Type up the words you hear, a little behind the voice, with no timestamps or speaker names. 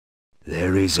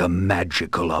There is a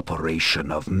magical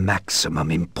operation of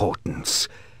maximum importance.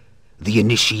 The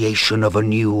initiation of a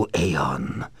new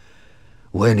aeon.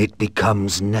 When it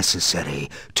becomes necessary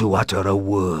to utter a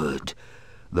word,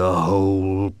 the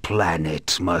whole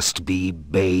planet must be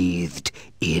bathed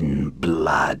in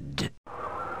blood.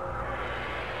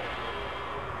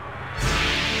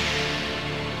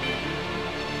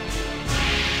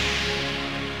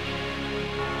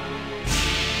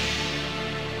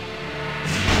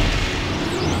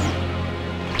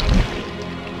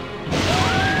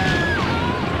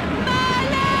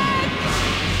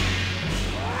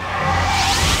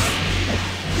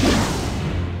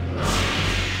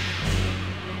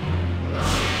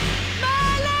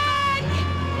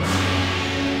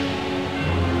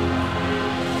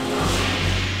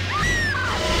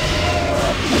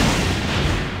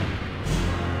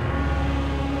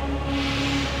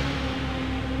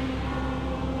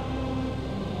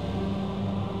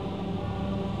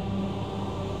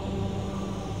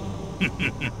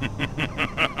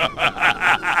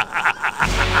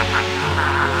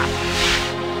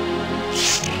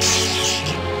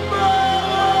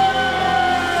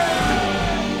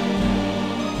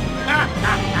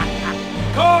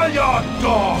 Call your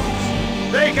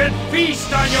dogs! They can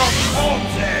feast on your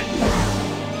corpses!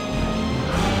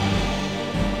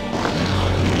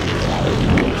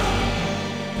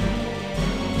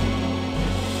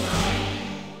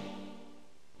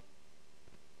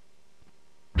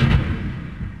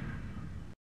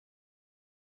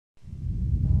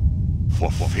 For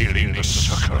fulfilling the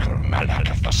circle, Malek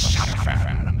of the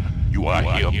Sarafan, you are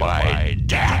hereby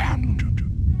damned.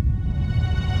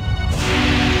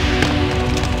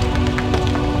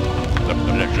 The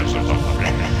pleasures of the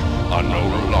flesh are no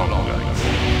longer yours.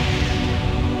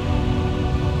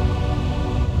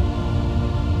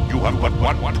 You have but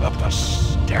one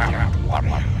purpose, damned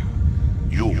warrior.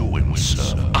 You will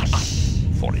serve us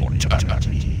for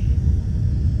eternity.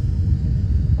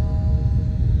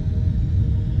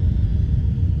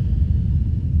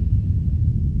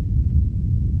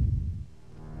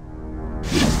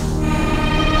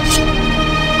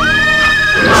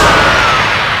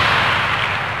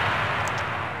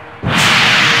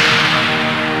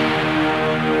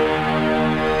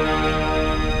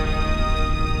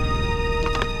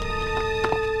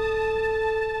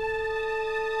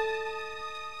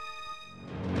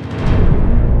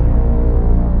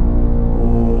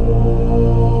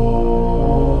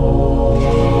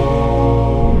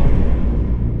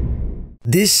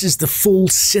 This is the full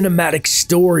cinematic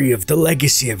story of the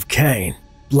legacy of Kain,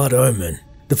 Blood Omen.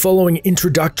 The following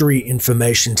introductory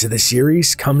information to the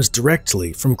series comes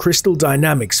directly from Crystal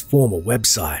Dynamics' former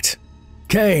website.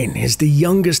 Kain is the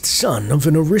youngest son of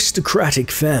an aristocratic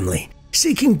family,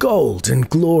 seeking gold and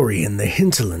glory in the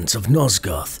hinterlands of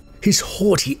Nosgoth. His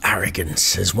haughty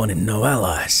arrogance has won him no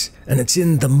allies, and it's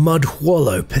in the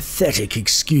mud-wallow, pathetic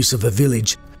excuse of a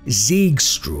village,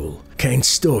 Ziegstruel, Kain's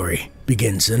story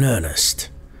begins in earnest.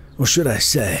 Or should I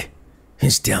say,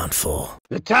 his downfall.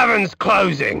 The tavern's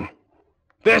closing.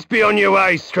 Best be on your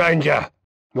way, stranger.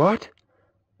 What?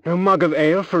 No mug of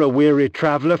ale for a weary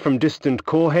traveller from distant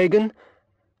Corhagen?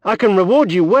 I can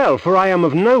reward you well, for I am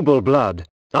of noble blood.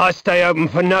 I stay open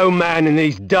for no man in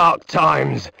these dark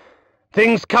times.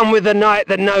 Things come with the night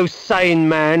that no sane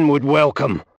man would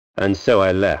welcome. And so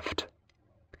I left,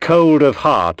 cold of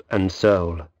heart and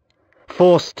soul,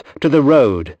 forced to the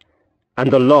road and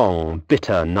the long,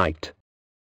 bitter night.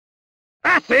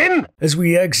 That's him! As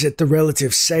we exit the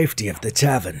relative safety of the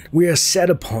tavern, we are set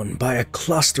upon by a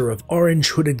cluster of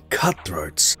orange-hooded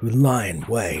cutthroats who lie in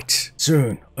wait,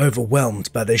 soon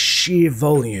overwhelmed by the sheer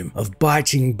volume of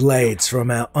biting blades from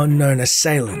our unknown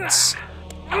assailants.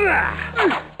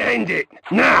 End it,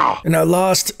 now! And our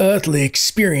last earthly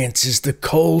experience is the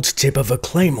cold tip of a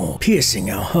claymore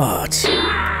piercing our hearts.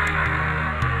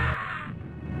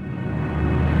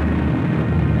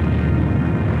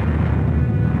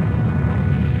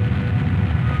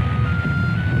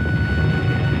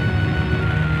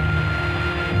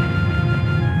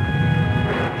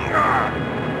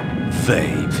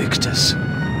 They, victors,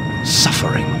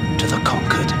 suffering to the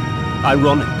conquered.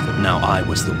 Ironic that now I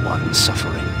was the one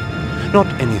suffering. Not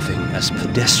anything as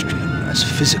pedestrian as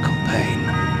physical pain,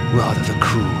 rather the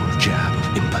cruel jab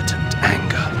of impotent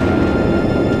anger.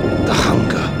 The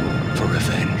hunger for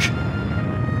revenge.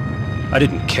 I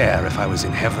didn't care if I was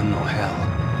in heaven or hell.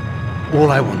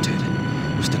 All I wanted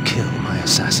was to kill my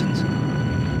assassins.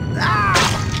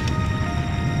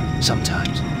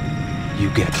 Sometimes you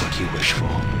get what you wish for.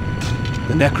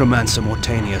 The necromancer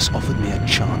Mortanius offered me a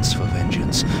chance for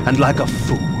vengeance, and like a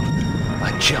fool,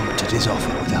 I jumped at his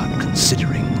offer without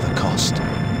considering the cost.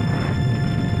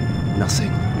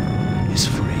 Nothing is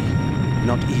free,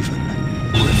 not even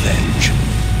revenge.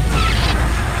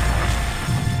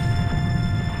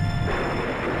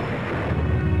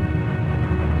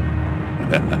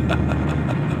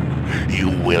 You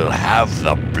will have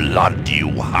the blood you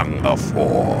hunger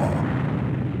for.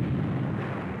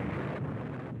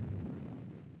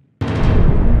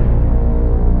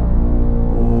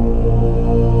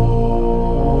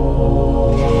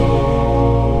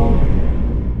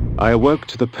 I awoke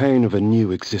to the pain of a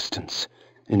new existence,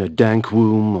 in a dank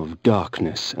womb of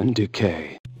darkness and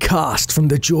decay. Cast from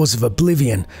the jaws of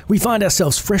oblivion, we find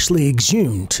ourselves freshly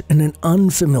exhumed in an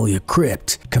unfamiliar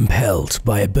crypt. Compelled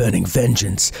by a burning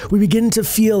vengeance, we begin to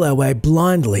feel our way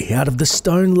blindly out of the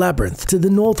stone labyrinth to the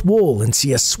north wall and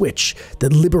see a switch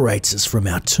that liberates us from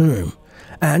our tomb.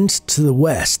 And to the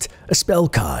west, a spell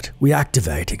card we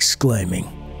activate, exclaiming,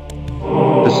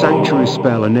 The sanctuary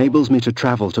spell enables me to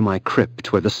travel to my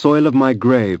crypt where the soil of my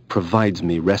grave provides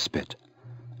me respite.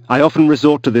 I often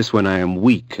resort to this when I am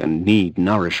weak and need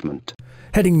nourishment.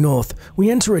 Heading north, we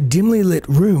enter a dimly lit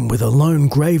room with a lone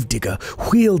gravedigger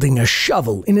wielding a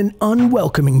shovel in an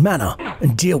unwelcoming manner,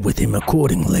 and deal with him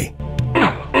accordingly.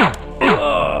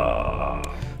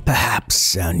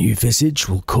 Perhaps our new visage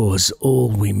will cause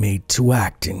all we meet to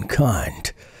act in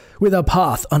kind. With our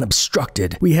path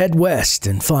unobstructed, we head west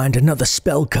and find another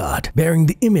spell card bearing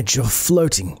the image of a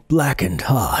floating, blackened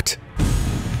heart.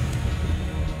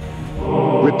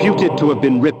 Reputed to have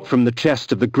been ripped from the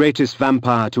chest of the greatest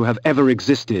vampire to have ever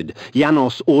existed,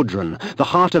 Janos Audron, the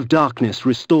Heart of Darkness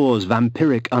restores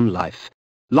vampiric unlife.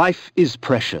 Life is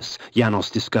precious, Janos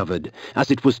discovered,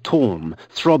 as it was torn,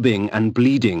 throbbing and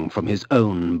bleeding from his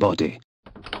own body.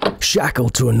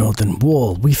 Shackled to a northern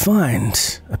wall, we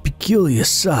find a peculiar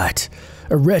sight.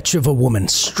 A wretch of a woman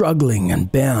struggling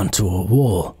and bound to a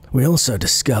wall. We also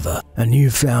discover a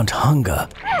newfound hunger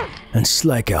and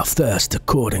slake our thirst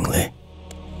accordingly.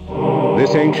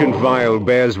 This ancient vial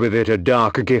bears with it a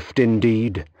dark gift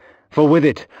indeed, for with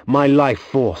it my life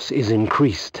force is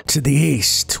increased. To the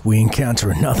east, we encounter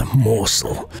another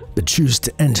morsel, but choose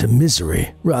to enter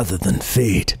misery rather than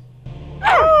feed.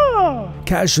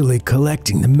 Casually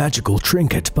collecting the magical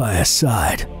trinket by our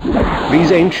side.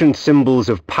 These ancient symbols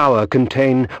of power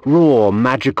contain raw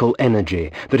magical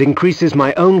energy that increases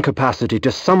my own capacity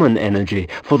to summon energy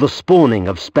for the spawning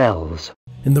of spells.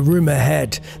 In the room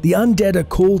ahead, the undead are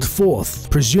called forth,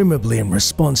 presumably in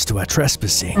response to our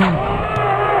trespassing.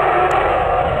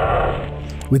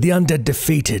 With the undead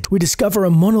defeated, we discover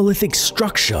a monolithic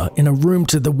structure in a room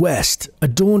to the west,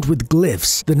 adorned with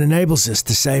glyphs that enables us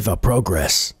to save our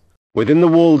progress. Within the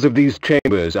walls of these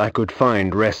chambers I could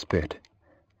find respite,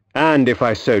 and if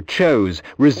I so chose,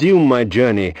 resume my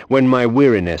journey when my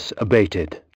weariness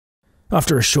abated.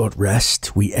 After a short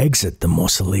rest, we exit the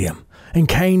mausoleum, and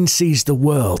Kain sees the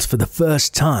world for the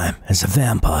first time as a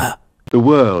vampire. The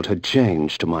world had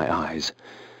changed to my eyes.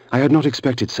 I had not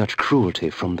expected such cruelty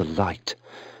from the light,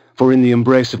 for in the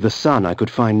embrace of the sun I could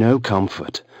find no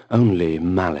comfort, only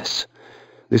malice.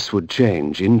 This would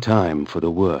change in time for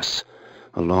the worse,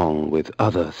 along with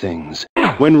other things.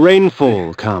 When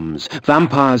rainfall comes,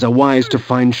 vampires are wise to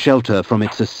find shelter from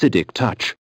its acidic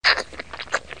touch.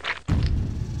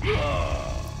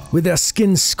 With our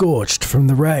skins scorched from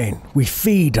the rain, we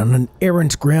feed on an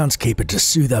errant groundskeeper to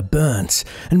soothe our burns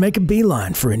and make a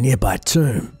beeline for a nearby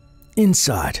tomb.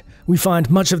 Inside, we find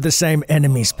much of the same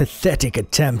enemy's pathetic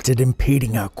attempt at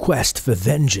impeding our quest for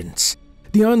vengeance.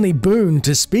 The only boon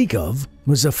to speak of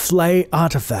was a flay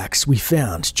artifacts we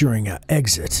found during our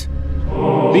exit.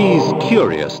 These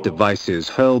curious devices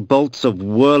hurl bolts of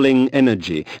whirling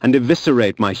energy and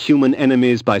eviscerate my human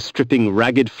enemies by stripping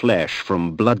ragged flesh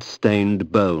from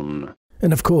blood-stained bone.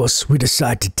 And of course, we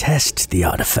decide to test the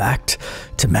artifact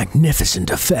to magnificent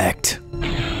effect.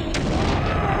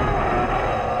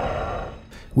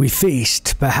 We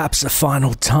feast perhaps a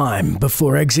final time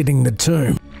before exiting the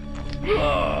tomb,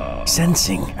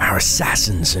 sensing our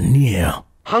assassins are near.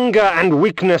 Hunger and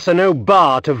weakness are no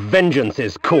bar to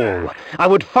vengeance's call. I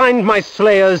would find my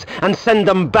slayers and send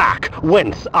them back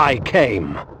whence I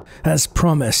came. As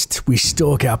promised, we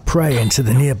stalk our prey into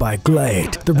the nearby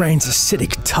glade, the rain's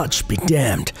acidic touch be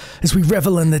damned, as we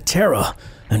revel in the terror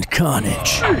and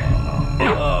carnage.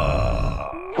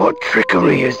 What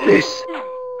trickery is this?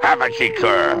 Have a seat,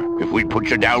 sir. If we put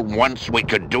you down once, we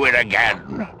could do it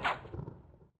again.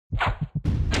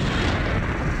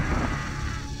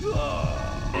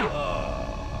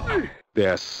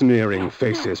 Their sneering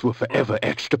faces were forever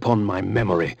etched upon my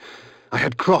memory. I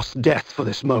had crossed death for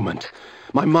this moment.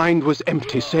 My mind was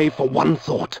empty save for one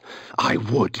thought. I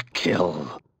would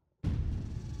kill.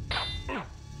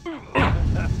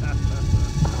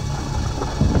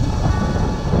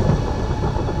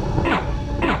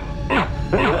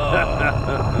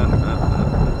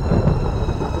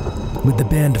 With the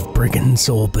band of brigands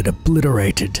all but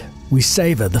obliterated, we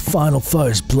savor the final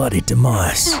foe's bloody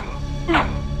demise.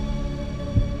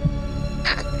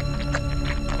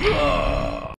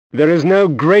 There is no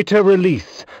greater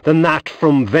release than that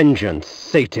from vengeance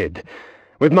sated.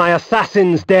 With my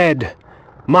assassins dead,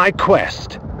 my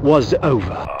quest was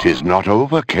over. 'Tis not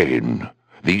over, Kain.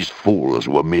 These fools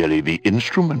were merely the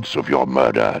instruments of your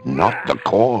murder, not the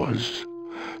cause.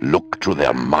 Look to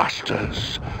their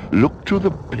masters, look to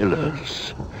the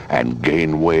pillars, and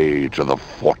gain way to the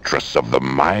fortress of the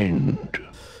mind.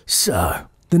 So,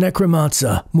 the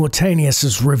necromancer Mortanius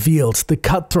has revealed the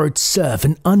cutthroats serve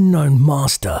an unknown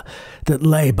master that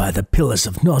lay by the pillars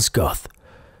of Nosgoth.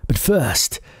 But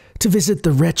first, to visit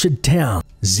the wretched town,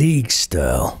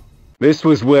 Zeegsturl. This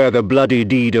was where the bloody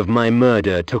deed of my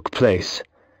murder took place.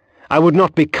 I would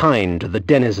not be kind to the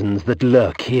denizens that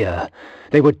lurk here.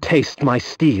 They would taste my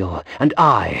steel, and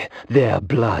I their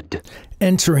blood.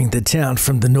 Entering the town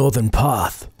from the northern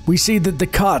path, we see that the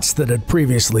carts that had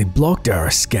previously blocked our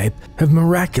escape have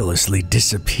miraculously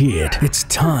disappeared. It's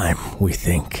time, we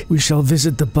think. We shall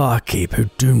visit the barkeep who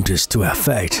doomed us to our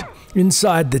fate.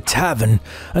 Inside the tavern,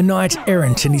 a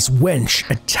knight-errant and his wench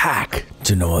attack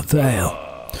to no avail.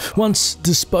 Once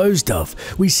disposed of,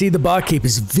 we see the barkeep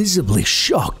is visibly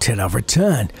shocked at our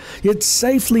return, yet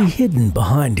safely hidden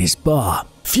behind his bar.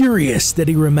 Furious that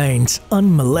he remains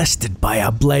unmolested by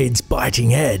our blade's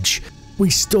biting edge, we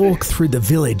stalk through the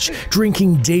village,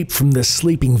 drinking deep from the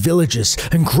sleeping villagers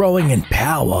and growing in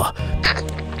power.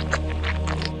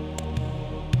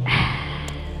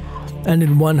 And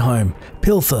in one home,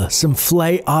 pilfer some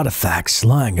flay artifacts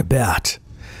lying about.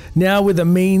 Now with a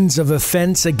means of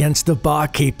offense against the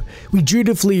barkeep, we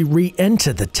dutifully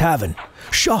re-enter the tavern,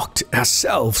 shocked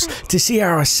ourselves to see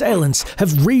our assailants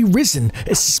have re-risen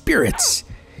as spirits,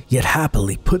 yet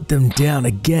happily put them down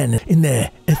again in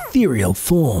their ethereal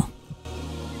form.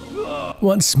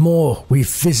 Once more, we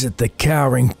visit the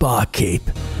cowering barkeep,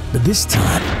 but this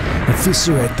time,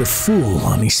 eviscerate the fool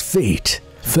on his feet.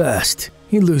 First,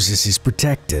 he loses his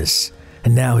protectors,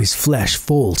 and now his flesh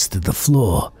falls to the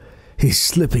floor. He's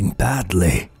slipping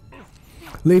badly.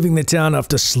 Leaving the town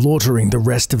after slaughtering the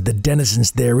rest of the denizens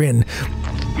therein,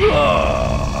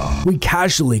 we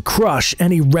casually crush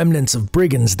any remnants of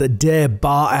brigands that dare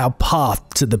bar our path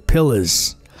to the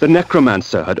pillars. The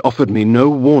necromancer had offered me no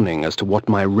warning as to what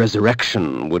my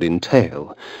resurrection would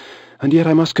entail, and yet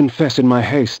I must confess in my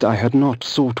haste I had not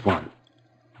sought one.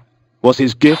 Was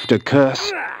his gift a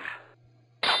curse?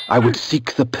 I would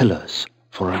seek the pillars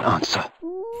for an answer.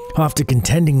 After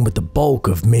contending with the bulk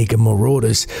of meager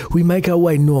marauders, we make our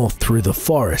way north through the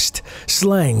forest,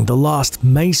 slaying the last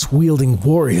mace-wielding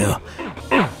warrior.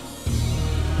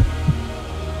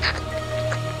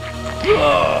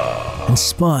 And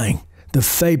spying the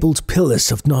fabled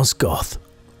pillars of Nosgoth.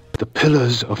 The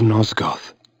pillars of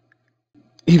Nosgoth.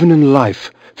 Even in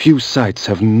life, few sights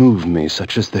have moved me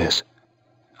such as this.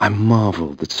 I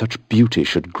marvel that such beauty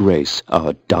should grace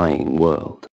our dying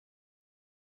world.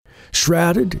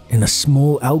 Shrouded in a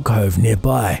small alcove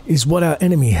nearby is what our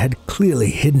enemy had clearly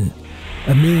hidden,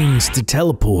 a means to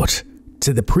teleport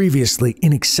to the previously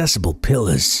inaccessible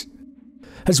pillars.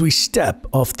 As we step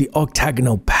off the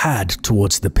octagonal pad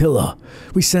towards the pillar,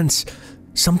 we sense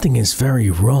something is very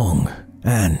wrong,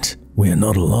 and we are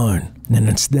not alone. And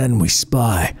it's then we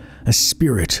spy a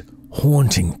spirit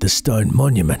haunting the stone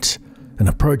monument, and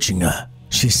approaching her,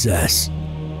 she says,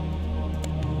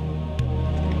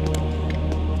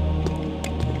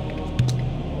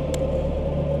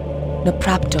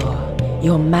 Nupraptor,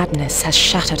 your madness has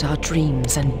shattered our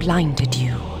dreams and blinded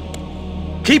you.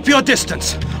 Keep your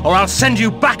distance, or I'll send you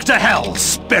back to hell,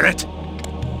 spirit!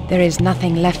 There is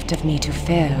nothing left of me to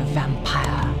fear,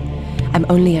 vampire. I'm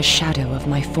only a shadow of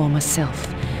my former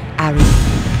self, Ari,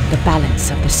 the balance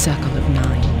of the Circle of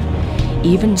Nine.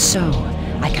 Even so,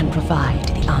 I can provide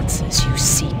the answers you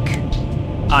seek.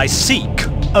 I seek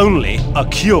only a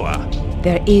cure.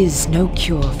 There is no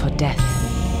cure for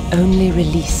death, only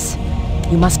release.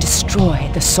 You must destroy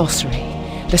the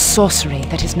sorcery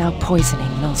that is now poisoning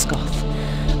Nosgoth.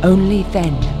 Only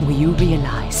then will you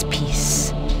realize peace.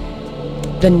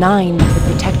 The Nine, the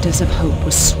Protectors of Hope,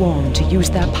 were sworn to use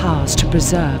their powers to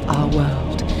preserve our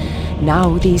world.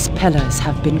 Now these pillars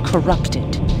have been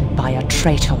corrupted by a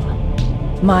traitor.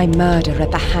 My murder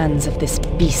at the hands of this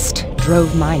beast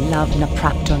drove my love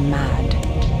Nupraptor mad.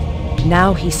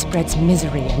 Now he spreads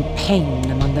misery and pain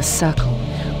among the Circle,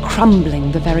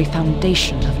 crumbling the very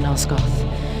foundation of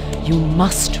Nosgoth. You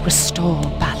must restore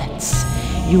balance.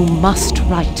 You must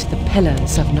right the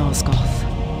pillars of Nosgoth.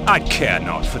 I care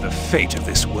not for the fate of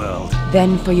this world.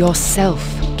 Then for yourself,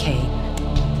 Kain.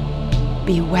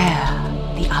 Beware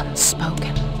the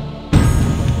unspoken.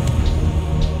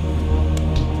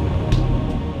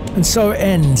 And so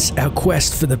ends our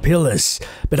quest for the Pillars,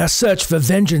 but our search for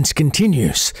vengeance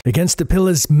continues against the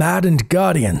Pillars' maddened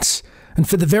guardians, and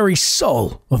for the very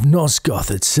soul of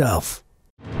Nosgoth itself.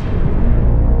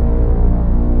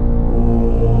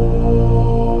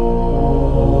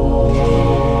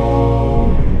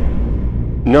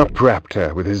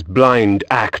 Nupraptor, with his blind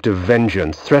act of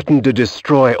vengeance, threatened to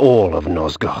destroy all of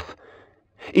Nosgoth.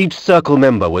 Each circle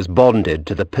member was bonded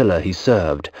to the pillar he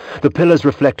served. The pillars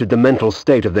reflected the mental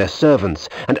state of their servants,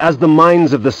 and as the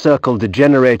minds of the circle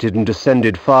degenerated and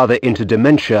descended farther into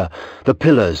dementia, the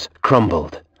pillars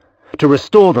crumbled. To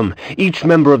restore them, each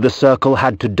member of the circle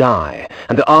had to die,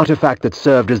 and the artifact that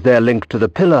served as their link to the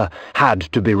pillar had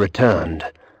to be returned.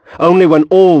 Only when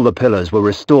all the pillars were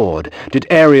restored did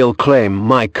Ariel claim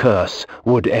my curse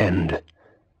would end.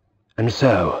 And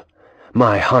so,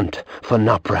 my hunt for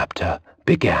Nupraptor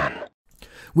began.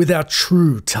 With our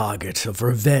true target of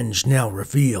revenge now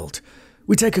revealed,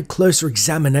 we take a closer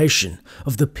examination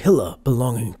of the pillar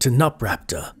belonging to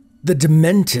Nupraptor, the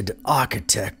demented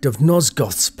architect of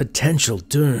Nosgoth's potential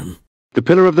doom. The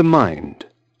Pillar of the Mind,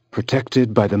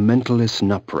 protected by the mentalist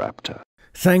Nupraptor.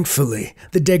 Thankfully,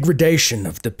 the degradation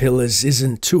of the pillars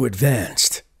isn't too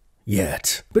advanced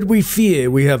yet, but we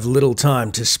fear we have little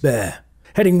time to spare.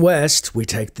 Heading west, we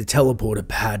take the teleporter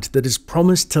pad that is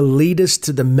promised to lead us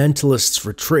to the mentalist's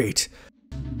retreat.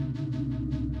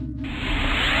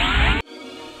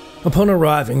 Upon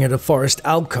arriving at a forest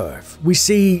alcove, we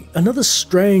see another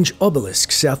strange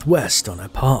obelisk southwest on our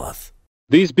path.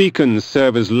 These beacons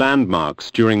serve as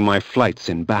landmarks during my flights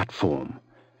in bat form.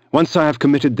 Once I have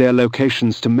committed their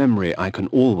locations to memory, I can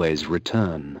always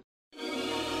return.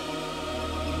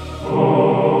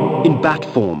 In bat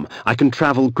form, I can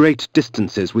travel great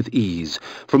distances with ease.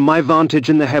 From my vantage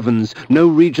in the heavens, no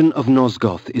region of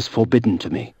Nosgoth is forbidden to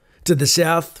me. To the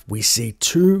south, we see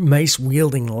two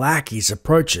mace-wielding lackeys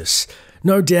approach us,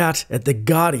 no doubt at the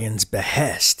Guardian's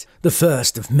behest, the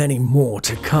first of many more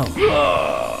to come.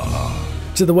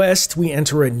 To the west, we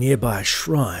enter a nearby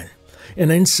shrine, and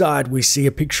inside we see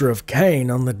a picture of Kain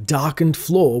on the darkened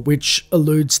floor, which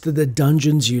alludes to the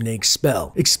dungeon's unique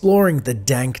spell. Exploring the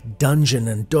dank dungeon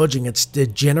and dodging its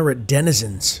degenerate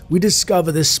denizens, we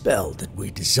discover the spell that we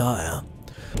desire.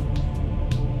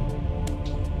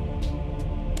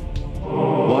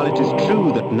 While it is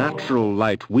true that natural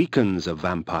light weakens a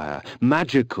vampire,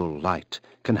 magical light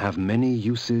can have many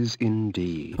uses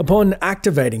indeed. Upon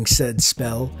activating said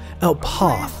spell, our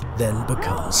path then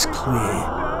becomes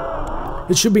clear.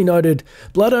 It should be noted,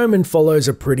 Blood Omen follows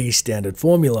a pretty standard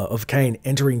formula of Kain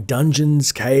entering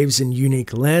dungeons, caves, and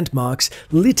unique landmarks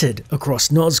littered across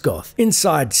Nosgoth.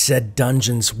 Inside said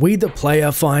dungeons, we the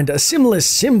player find a similar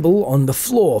symbol on the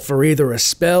floor for either a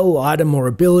spell, item, or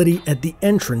ability at the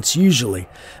entrance usually.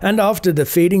 And after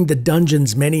defeating the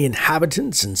dungeon's many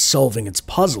inhabitants and solving its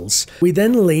puzzles, we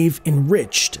then leave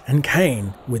enriched and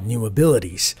Kain with new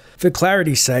abilities. For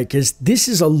clarity's sake, as this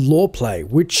is a lore play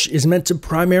which is meant to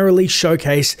primarily showcase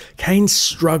Kain's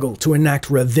struggle to enact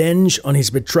revenge on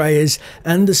his betrayers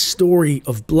and the story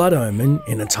of Blood Omen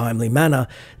in a timely manner,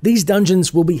 these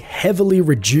dungeons will be heavily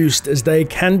reduced as they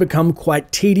can become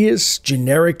quite tedious,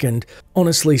 generic, and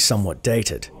honestly somewhat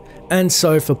dated. And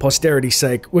so, for posterity's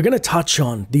sake, we're going to touch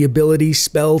on the abilities,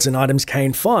 spells, and items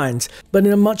Kain finds, but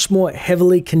in a much more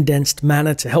heavily condensed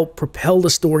manner to help propel the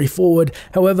story forward,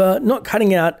 however, not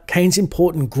cutting out Kain's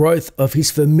important growth of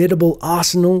his formidable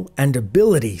arsenal and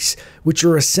abilities, which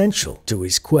are essential to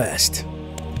his quest.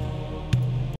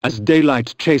 As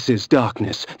daylight chases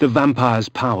darkness, the vampire's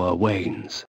power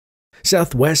wanes.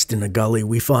 Southwest in a gully,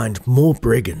 we find more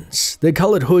brigands, their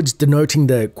coloured hoods denoting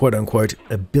their quote-unquote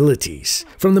abilities,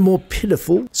 from the more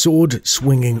pitiful,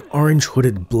 sword-swinging,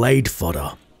 orange-hooded blade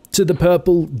fodder, to the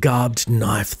purple, garbed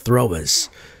knife throwers.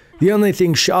 The only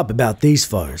thing sharp about these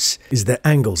foes is the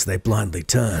angles they blindly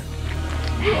turn.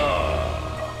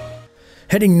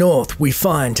 Heading north, we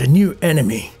find a new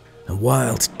enemy, a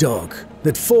wild dog,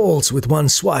 that falls with one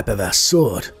swipe of our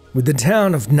sword. With the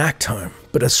town of Nactome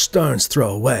but a stone's throw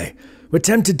away, we're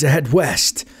tempted to head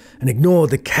west and ignore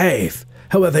the cave.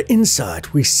 However, inside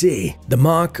we see the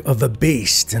mark of a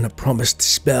beast and a promised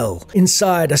spell.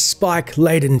 Inside a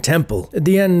spike-laden temple, at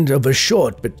the end of a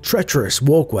short but treacherous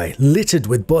walkway littered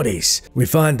with bodies, we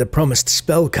find the promised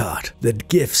spell card that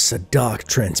gifts a dark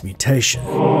transmutation.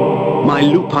 My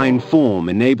lupine form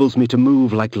enables me to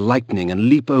move like lightning and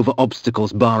leap over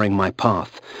obstacles barring my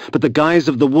path, but the guise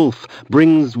of the wolf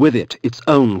brings with it its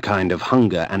own kind of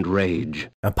hunger and rage.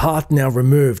 A path now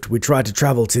removed, we try to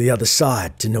travel to the other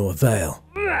side to no avail.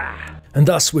 And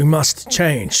thus we must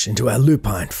change into our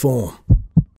lupine form.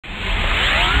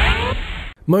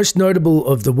 Most notable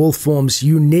of the wolf form's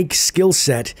unique skill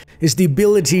set is the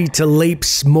ability to leap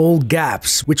small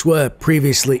gaps which were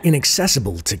previously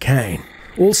inaccessible to Kain.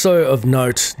 Also of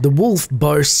note, the wolf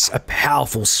boasts a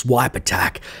powerful swipe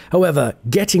attack. However,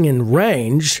 getting in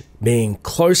range, being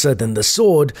closer than the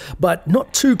sword, but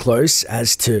not too close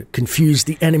as to confuse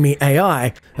the enemy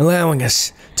AI, allowing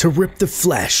us to rip the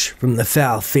flesh from the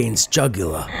foul fiend's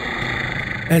jugular.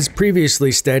 As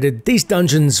previously stated, these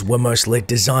dungeons were mostly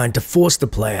designed to force the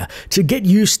player to get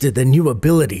used to the new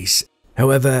abilities.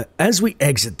 However, as we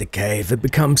exit the cave, it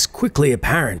becomes quickly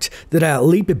apparent that our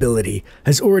leap ability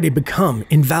has already become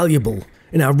invaluable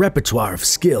in our repertoire of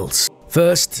skills.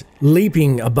 First,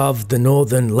 leaping above the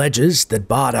northern ledges that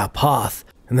barred our path,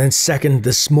 and then second,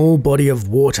 the small body of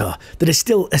water that is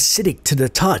still acidic to the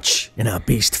touch in our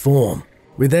beast form.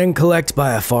 We then collect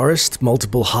by a forest,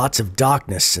 multiple hearts of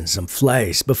darkness and some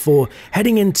flays before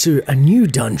heading into a new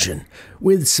dungeon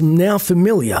with some now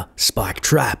familiar spike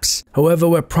traps. However,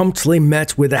 we're promptly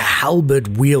met with a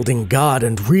halberd-wielding guard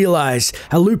and realize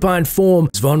our lupine form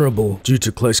is vulnerable due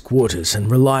to close quarters and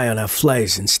rely on our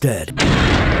flays instead.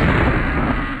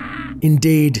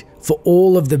 Indeed, for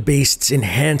all of the beast's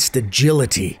enhanced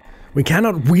agility, we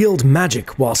cannot wield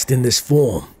magic whilst in this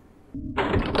form.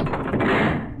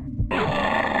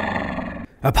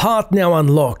 A path now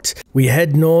unlocked, we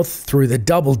head north through the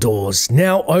double doors,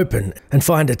 now open, and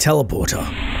find a teleporter.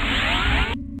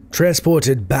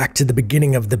 Transported back to the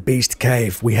beginning of the beast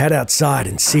cave, we head outside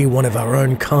and see one of our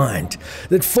own kind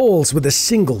that falls with a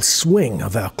single swing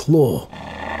of our claw.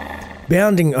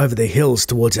 Bounding over the hills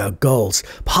towards our goals,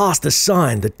 past a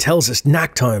sign that tells us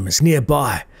Nactome is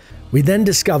nearby, we then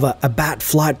discover a bat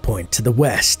flight point to the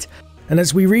west, and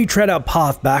as we retread our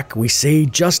path back, we see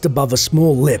just above a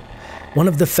small lip one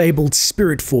of the fabled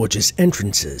Spirit Forge's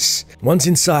entrances. Once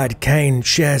inside, Kain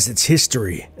shares its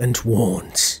history and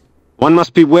warns. One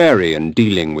must be wary in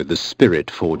dealing with the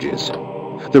Spirit Forges.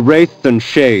 The wraith and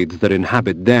shades that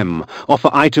inhabit them offer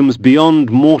items beyond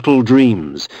mortal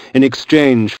dreams in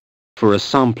exchange for a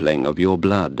sampling of your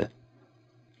blood.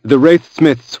 The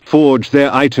wraithsmiths forge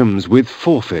their items with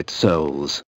forfeit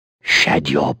souls. Shed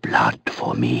your blood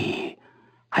for me,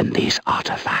 and these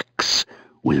artifacts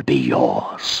will be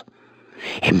yours.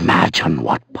 Imagine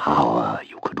what power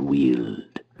you could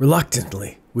wield.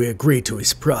 Reluctantly, we agree to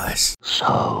his price.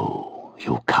 So,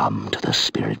 you come to the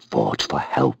Spirit Forge for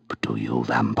help, do you,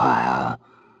 vampire?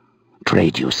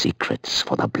 Trade you secrets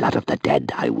for the blood of the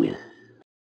dead, I will.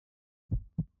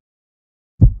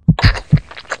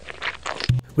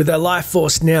 With our life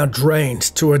force now drained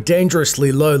to a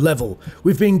dangerously low level,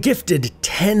 we've been gifted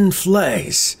 10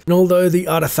 flays. And although the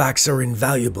artifacts are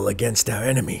invaluable against our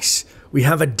enemies, we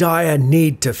have a dire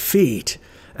need to feed,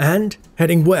 and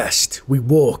heading west, we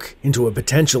walk into a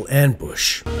potential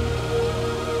ambush.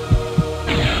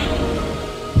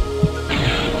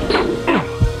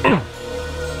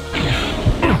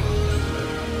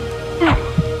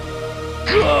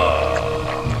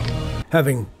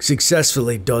 Having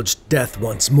successfully dodged death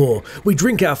once more, we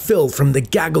drink our fill from the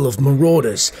gaggle of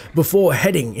marauders before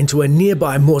heading into a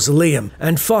nearby mausoleum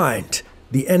and find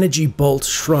the Energy Bolt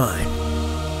Shrine.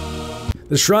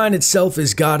 The shrine itself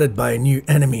is guarded by a new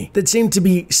enemy that seem to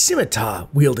be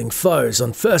scimitar-wielding foes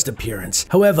on first appearance.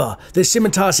 However, their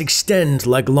scimitars extend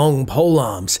like long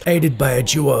polearms, aided by a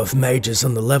duo of mages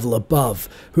on the level above,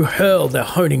 who hurl their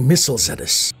honing missiles at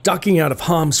us. Ducking out of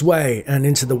harm's way and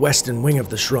into the western wing of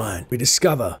the shrine, we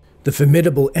discover the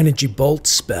formidable Energy Bolt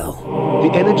spell.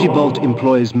 The Energy Bolt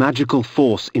employs magical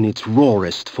force in its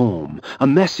rawest form, a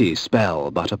messy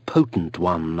spell, but a potent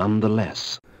one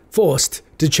nonetheless. Forced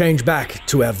to change back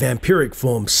to our vampiric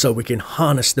forms so we can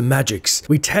harness the magics,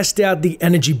 we test out the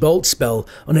Energy Bolt spell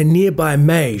on a nearby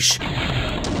mage.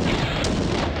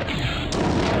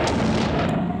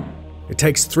 It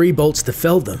takes 3 bolts to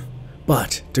fell them,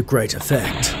 but to great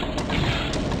effect.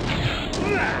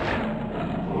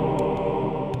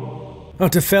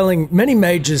 After felling many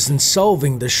mages and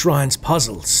solving the shrine's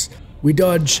puzzles, we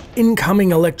dodge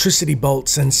incoming electricity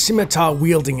bolts and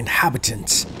scimitar-wielding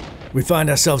inhabitants. We find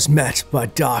ourselves met by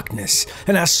darkness,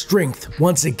 and our strength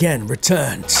once again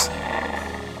returns.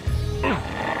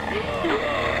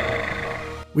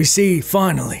 We see,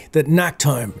 finally, that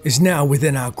Nactome is now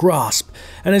within our grasp,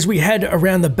 and as we head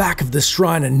around the back of the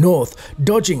shrine and north,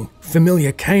 dodging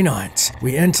familiar canines,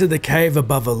 we enter the cave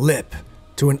above a lip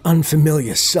to an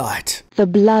unfamiliar sight. The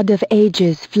blood of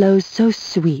ages flows so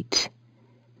sweet.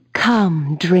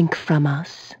 Come, drink from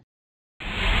us.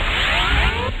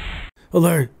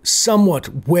 Although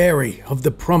somewhat wary of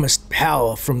the promised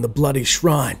power from the bloody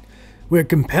shrine, we're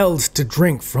compelled to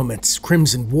drink from its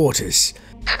crimson waters.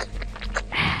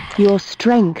 Your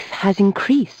strength has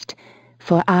increased,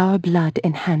 for our blood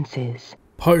enhances.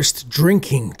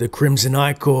 Post-drinking the Crimson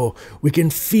Ichor, we can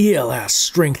feel our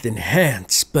strength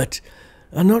enhance, but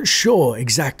are not sure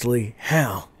exactly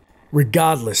how.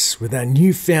 Regardless, with our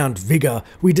newfound vigor,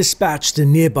 we dispatched the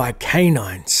nearby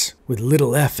canines with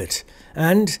little effort,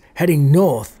 and, heading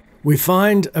north, we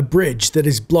find a bridge that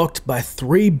is blocked by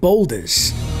 3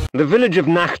 boulders. The village of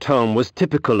Nachtholm was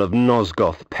typical of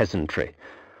Nosgoth peasantry.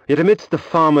 Yet amidst the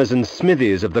farmers and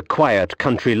smithies of the quiet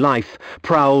country life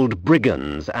prowled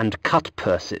brigands and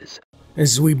cut-purses.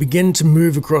 As we begin to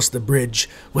move across the bridge,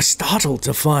 we're startled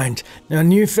to find our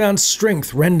newfound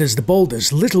strength renders the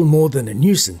boulders little more than a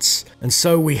nuisance, and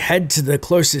so we head to the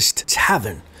closest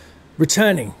tavern,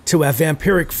 returning to our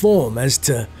vampiric form as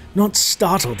to not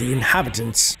startle the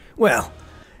inhabitants, well,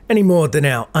 any more than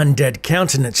our undead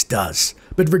countenance does.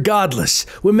 But regardless,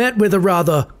 we're met with a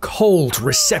rather cold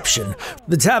reception.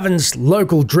 The tavern's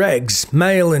local dregs,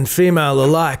 male and female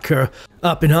alike, are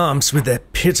up in arms with their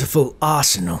pitiful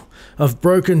arsenal of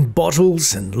broken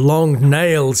bottles and long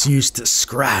nails used to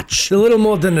scratch. A little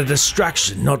more than a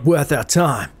distraction, not worth our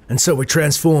time. And so we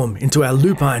transform into our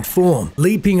lupine form,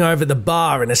 leaping over the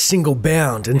bar in a single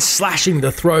bound and slashing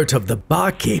the throat of the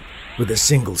barkeep with a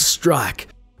single strike,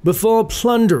 before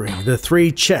plundering the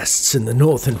 3 chests in the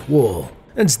northern wall.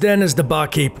 It's then as the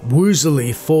barkeep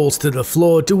woozily falls to the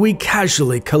floor do we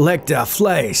casually collect our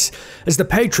flays, as the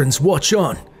patrons watch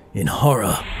on in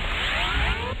horror.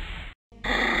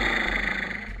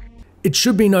 It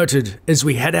should be noted as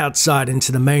we head outside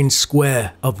into the main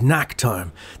square of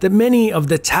Nachtholm that many of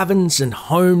the taverns and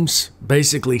homes,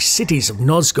 basically cities of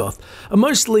Nosgoth, are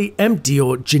mostly empty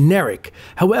or generic.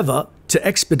 However, to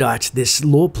expedite this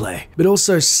lore play, but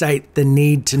also sate the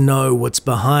need to know what's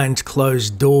behind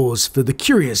closed doors for the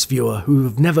curious viewer who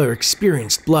have never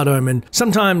experienced Blood Omen.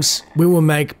 Sometimes we will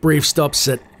make brief stops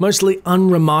at mostly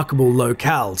unremarkable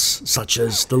locales, such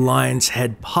as the Lion's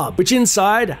Head pub, which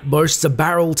inside boasts a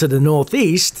barrel to the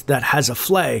northeast that has a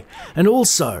flay, and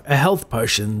also a health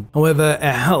potion. However,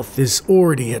 our health is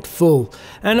already at full,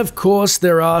 and of course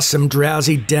there are some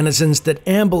drowsy denizens that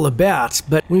amble about,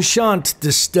 but we shan't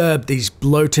disturb these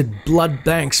bloated blood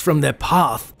banks from their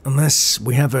path unless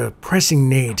we have a pressing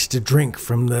need to drink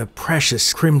from the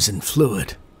precious crimson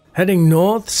fluid. Heading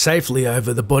north, safely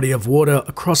over the body of water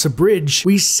across a bridge,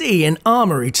 we see an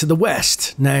armory to the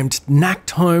west named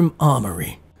Nachtholm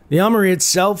Armory. The armory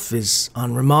itself is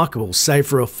unremarkable, save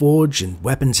for a forge and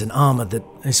weapons and armor that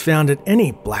is found at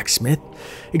any blacksmith.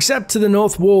 Except to the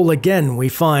north wall again, we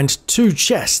find 2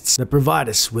 chests that provide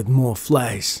us with more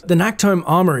flays. The Nachtholm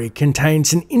Armory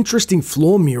contains an interesting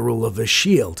floor mural of a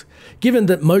shield. Given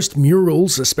that most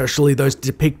murals, especially those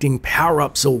depicting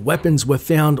power-ups or weapons, were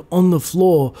found on the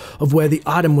floor of where the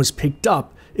item was picked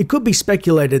up, it could be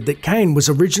speculated that Kain was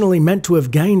originally meant to have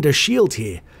gained a shield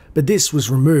here, but this was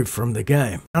removed from the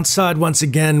game. Outside once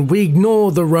again, we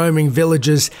ignore the roaming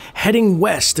villagers, heading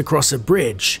west across a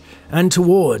bridge and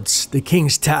towards the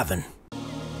King's Tavern.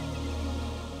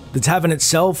 The tavern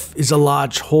itself is a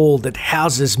large hall that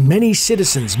houses many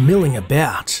citizens milling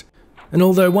about. And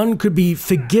although one could be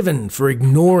forgiven for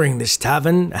ignoring this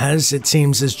tavern, as it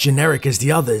seems as generic as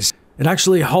the others, it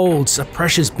actually holds a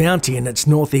precious bounty in its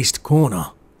northeast corner.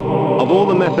 Of all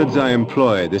the methods I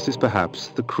employ, this is perhaps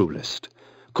the cruelest,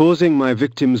 causing my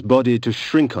victim's body to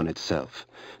shrink on itself,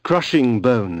 crushing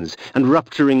bones and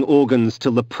rupturing organs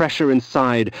till the pressure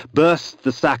inside bursts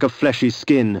the sack of fleshy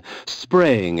skin,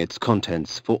 spraying its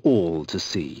contents for all to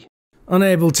see.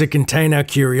 Unable to contain our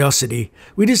curiosity,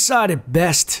 we decided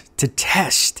best to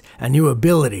test our new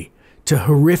ability to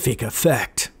horrific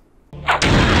effect.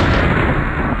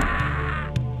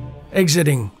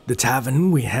 Exiting the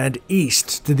tavern, we head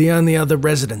east to the only other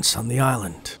residence on the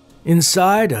island.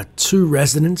 Inside are 2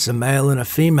 residents, a male and a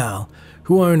female,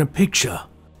 who own a picture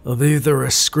of either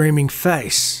a screaming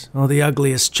face or the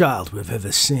ugliest child we've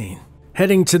ever seen.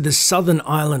 Heading to the southern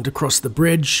island across the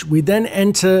bridge, we then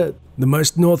enter the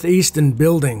most northeastern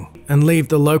building and leave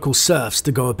the local serfs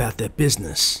to go about their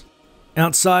business.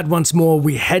 Outside once more,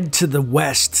 we head to the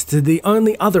west to the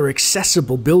only other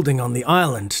accessible building on the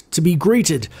island to be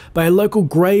greeted by a local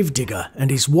gravedigger and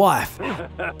his wife,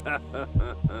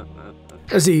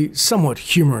 as he somewhat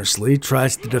humorously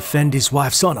tries to defend his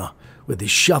wife's honor with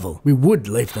his shovel. We would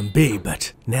leave them be,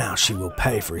 but now she will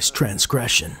pay for his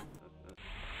transgression.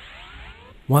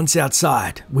 Once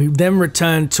outside, we then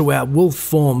returned to our wolf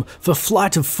form for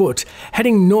flight of foot,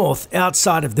 heading north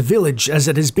outside of the village as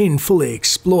it has been fully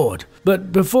explored.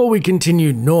 But before we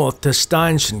continued north to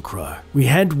Steinschenkroh, we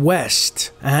head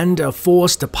west and are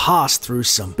forced to pass through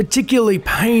some particularly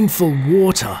painful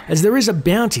water, as there is a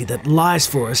bounty that lies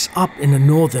for us up in a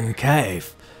northern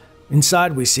cave.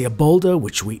 Inside we see a boulder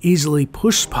which we easily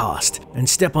push past and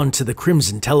step onto the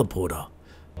Crimson Teleporter.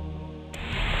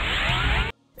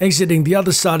 Exiting the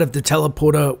other side of the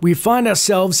teleporter, we find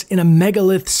ourselves in a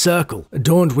megalith circle,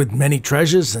 adorned with many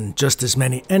treasures and just as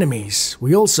many enemies.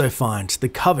 We also find the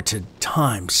coveted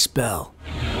time spell.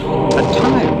 At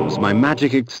times, my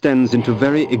magic extends into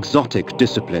very exotic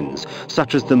disciplines,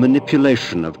 such as the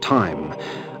manipulation of time.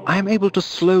 I am able to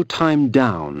slow time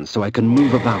down so I can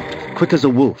move about, quick as a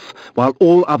wolf, while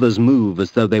all others move as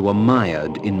though they were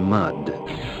mired in mud.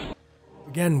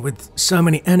 Again, with so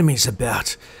many enemies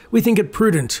about, we think it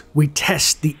prudent we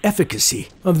test the efficacy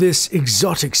of this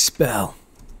exotic spell.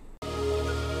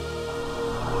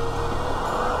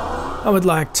 I would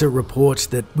like to report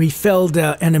that we felled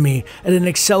our enemy at an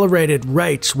accelerated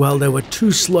rate while they were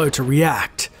too slow to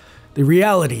react. The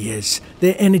reality is,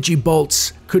 their energy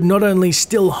bolts could not only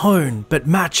still hone but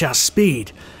match our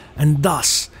speed, and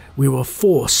thus we were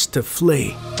forced to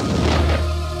flee.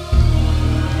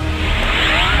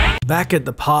 Back at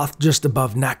the path just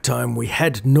above Nachtome, we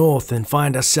head north and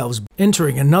find ourselves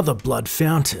entering another blood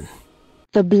fountain.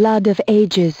 The blood of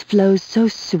ages flows so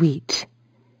sweet.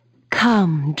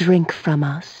 Come, drink from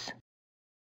us.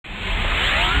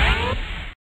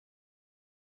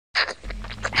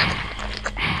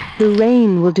 The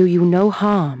rain will do you no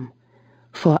harm,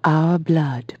 for our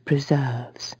blood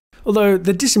preserves. Although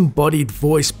the disembodied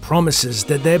voice promises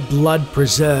that their blood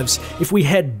preserves if we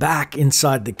head back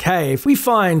inside the cave, we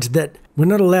find that we're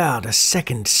not allowed a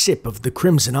second sip of the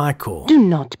Crimson Ichor. Do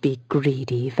not be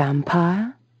greedy,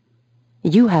 vampire.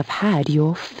 You have had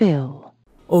your fill.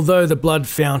 Although the blood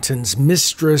fountain's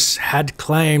mistress had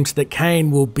claimed that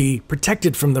Kain will be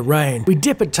protected from the rain, we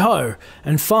dip a toe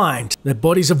and find that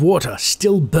bodies of water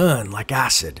still burn like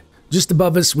acid. Just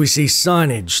above us, we see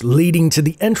signage leading to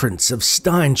the entrance of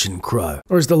Steinschenkroh,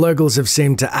 or as the locals have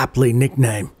seemed to aptly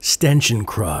nickname,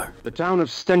 Stenschenkroh. The town of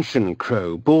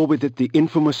Stenschenkroh bore with it the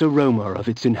infamous aroma of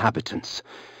its inhabitants.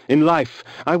 In life,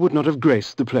 I would not have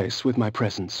graced the place with my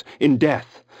presence. In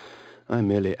death, I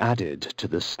merely added to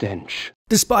the stench.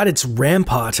 Despite its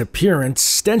rampart appearance,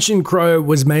 Stenschenkroh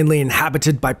was mainly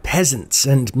inhabited by peasants,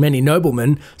 and many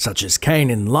noblemen, such as Kain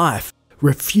in life,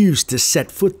 refused to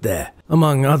set foot there,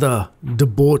 among other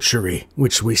debauchery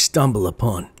which we stumble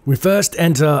upon. We first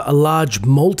enter a large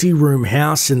multi-room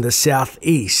house in the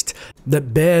southeast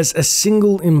that bears a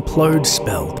single implode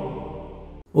spell.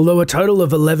 Although a total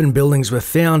of 11 buildings were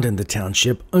found in the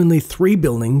township, only 3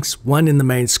 buildings, 1 in the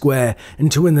main square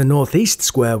and 2 in the northeast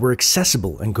square, were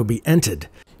accessible and could be entered.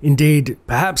 Indeed,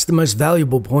 perhaps the most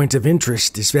valuable point of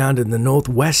interest is found in the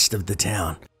northwest of the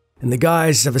town, in the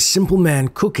guise of a simple man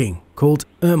cooking called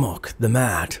Ermok the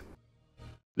Mad.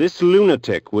 This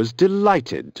lunatic was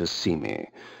delighted to see me.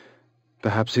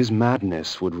 Perhaps his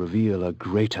madness would reveal a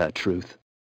greater truth.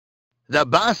 The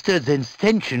bastards in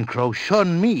Stenschenkroh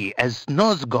shun me as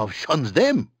Nosgov shuns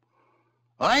them.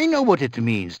 I know what it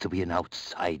means to be an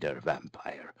outsider,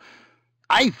 vampire.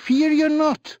 I fear you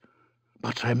not.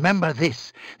 But remember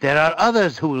this, there are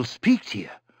others who will speak to you,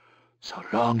 so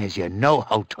long as you know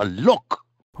how to look.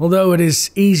 Although it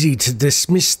is easy to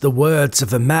dismiss the words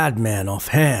of a madman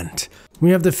offhand,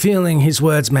 we have the feeling his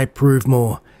words may prove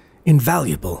more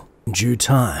invaluable in due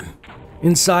time.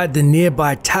 Inside the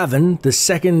nearby tavern, the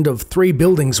second of 3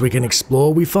 buildings we can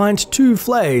explore, we find 2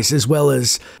 flays as well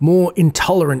as more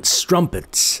intolerant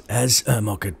strumpets, as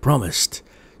Ermok had promised.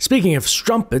 Speaking of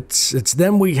strumpets, it's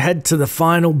then we head to the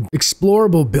final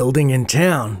explorable building in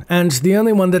town, and the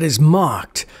only one that is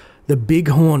marked, the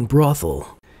Bighorn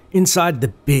Brothel. Inside the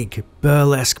big,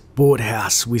 burlesque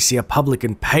boardhouse, we see a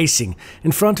publican pacing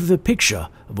in front of a picture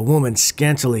of a woman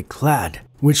scantily clad,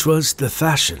 which was the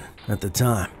fashion at the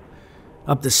time.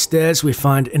 Up the stairs, we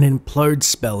find an implode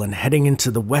spell, and heading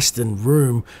into the western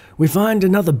room, we find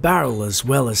another barrel as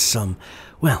well as some,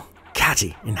 well,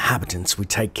 catty inhabitants we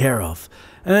take care of,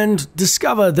 and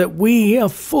discover that we are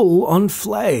full on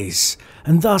flays,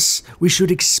 and thus we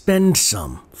should expend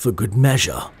some for good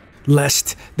measure,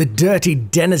 lest the dirty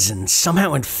denizens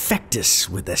somehow infect us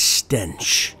with a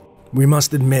stench. We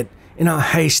must admit, in our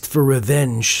haste for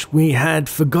revenge, we had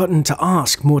forgotten to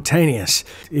ask Mortanius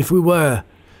if we were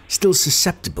still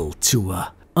susceptible to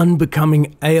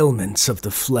unbecoming ailments of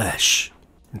the flesh.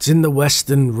 It's in the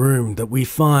western room that we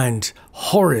find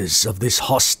horrors of this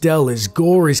hostel as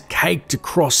gore is caked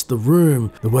across the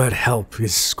room. The word help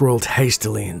is scrawled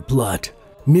hastily in blood.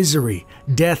 Misery,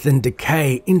 death and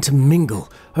decay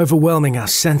intermingle, overwhelming our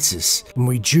senses, and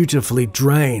we dutifully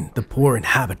drain the poor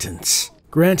inhabitants,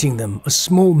 granting them a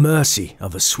small mercy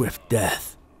of a swift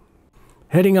death.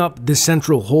 Heading up the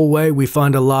central hallway, we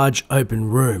find a large open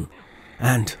room,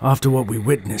 and after what we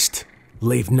witnessed,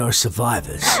 leave no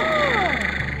survivors.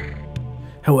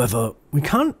 However, we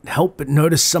can't help but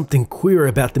notice something queer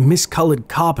about the miscolored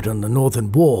carpet on the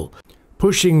northern wall.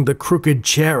 Pushing the crooked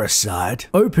chair aside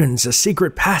opens a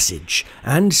secret passage,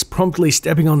 and promptly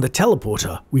stepping on the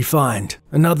teleporter, we find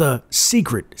another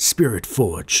secret spirit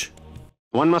forge.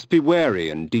 One must be wary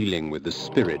in dealing with the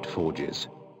spirit forges.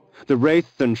 The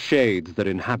wraiths and shades that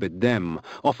inhabit them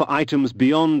offer items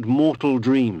beyond mortal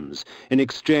dreams in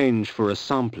exchange for a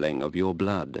sampling of your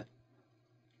blood.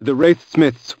 The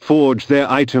wraithsmiths forge their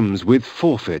items with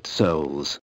forfeit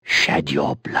souls. Shed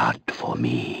your blood for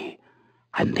me,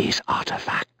 and these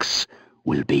artifacts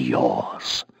will be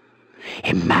yours.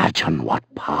 Imagine what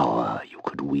power you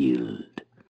could wield.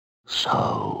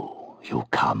 So, you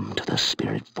come to the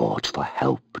Spirit Forge for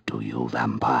help, do you,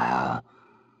 vampire?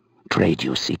 Trade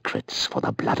you secrets for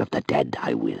the blood of the dead,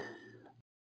 I will.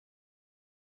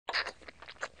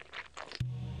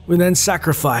 We then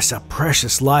sacrifice our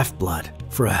precious lifeblood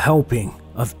for a helping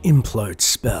of implode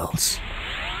spells.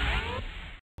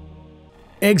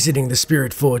 Exiting the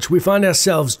Spirit Forge, we find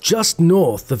ourselves just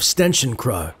north of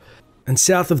Stenchencrow and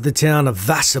south of the town of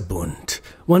Vassabund,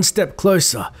 one step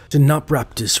closer to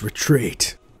Nupraptor's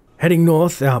retreat. Heading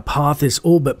north, our path is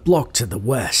all but blocked to the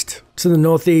west. To the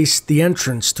northeast, the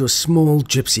entrance to a small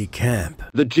gypsy camp.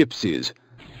 The gypsies,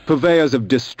 purveyors of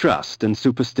distrust and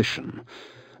superstition.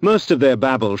 Most of their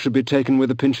babble should be taken with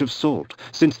a pinch of salt,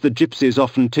 since the gypsies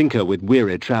often tinker with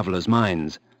weary travellers'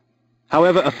 minds.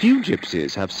 However, a few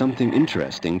gypsies have something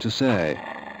interesting to say.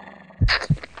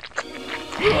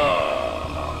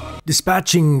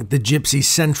 Dispatching the gypsy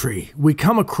sentry, we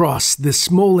come across the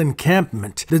small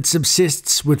encampment that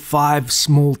subsists with 5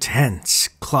 small tents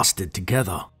clustered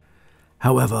together.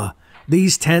 However,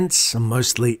 these tents are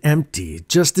mostly empty,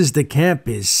 just as the camp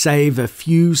is, save a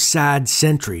few sad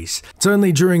sentries. It's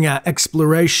only during our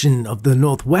exploration of the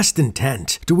northwestern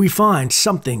tent do we find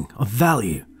something of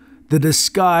value. The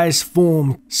disguise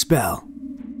form spell.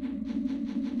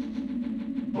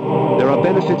 There are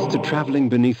benefits to traveling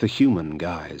beneath a human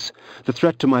guise. The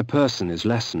threat to my person is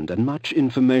lessened, and much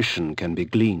information can be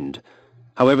gleaned.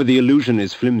 However, the illusion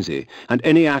is flimsy, and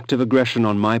any act of aggression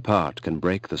on my part can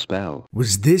break the spell.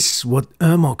 Was this what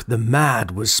Ermok the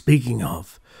Mad was speaking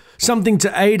of? Something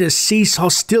to aid us cease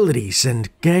hostilities and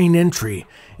gain entry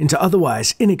into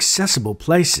otherwise inaccessible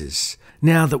places,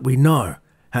 now that we know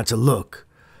how to look.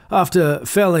 After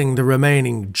felling the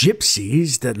remaining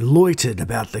gypsies that loitered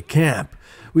about the camp,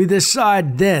 we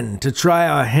decide then to try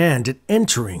our hand at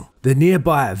entering the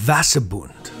nearby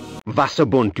Vassabund.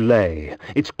 Vassabund lay,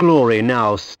 its glory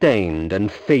now stained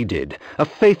and faded, a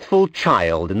faithful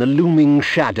child in the looming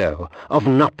shadow of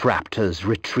Nupraptor's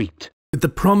retreat. With the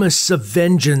promise of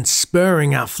vengeance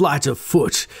spurring our flight of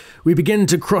foot, we begin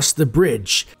to cross the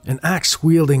bridge. An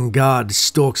axe-wielding guard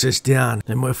stalks us down,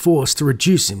 and we're forced to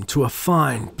reduce him to a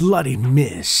fine, bloody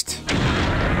mist.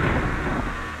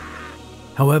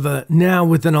 However, now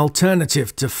with an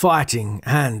alternative to fighting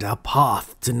and our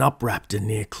path to Nupraptor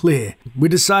near clear, we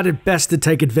decided best to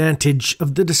take advantage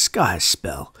of the disguise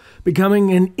spell,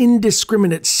 becoming an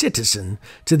indiscriminate citizen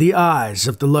to the eyes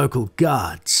of the local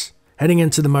guards. Heading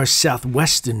into the most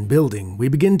southwestern building, we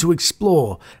begin to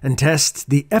explore and test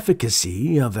the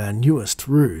efficacy of our newest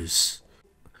ruse.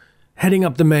 Heading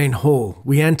up the main hall,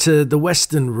 we enter the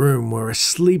western room where a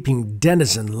sleeping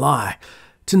denizen lie,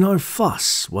 to no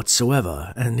fuss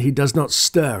whatsoever, and he does not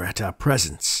stir at our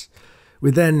presence.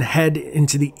 We then head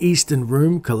into the eastern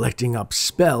room, collecting up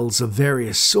spells of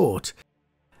various sort,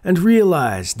 and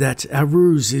realize that our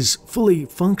ruse is fully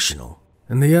functional.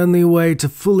 And the only way to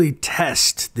fully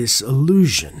test this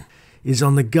illusion is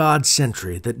on the guard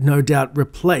sentry that no doubt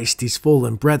replaced his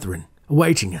fallen brethren,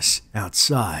 awaiting us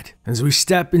outside. As we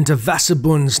step into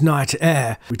Vassabund's night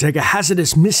air, we take a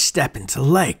hazardous misstep into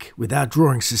lake without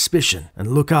drawing suspicion,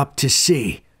 and look up to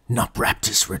see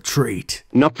Nupraptor's retreat.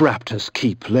 Nupraptor's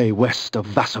keep lay west of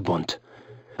Vassabund.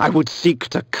 I would seek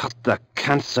to cut the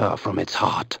cancer from its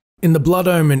heart. In the Blood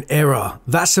Omen era,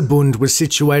 Vassabund was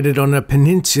situated on a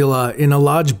peninsula in a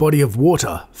large body of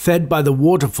water, fed by the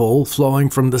waterfall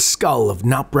flowing from the skull of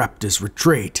Nupraptor's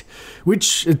retreat,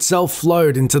 which itself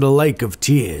flowed into the Lake of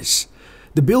Tears.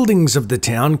 The buildings of the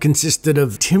town consisted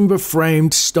of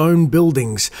timber-framed stone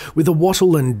buildings with a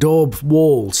wattle and daub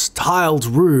walls, tiled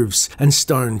roofs, and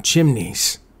stone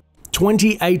chimneys.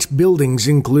 28 buildings,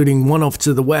 including one off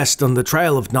to the west on the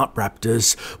Trail of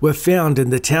Nupraptors, were found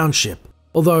in the township,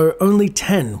 although only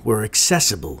 10 were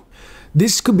accessible.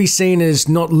 This could be seen as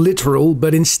not literal,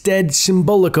 but instead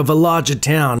symbolic of a larger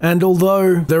town, and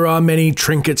although there are many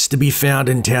trinkets to be found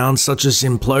in town, such as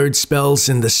implode spells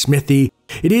in the smithy,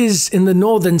 it is in the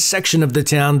northern section of the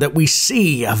town that we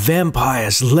see a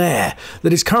vampire's lair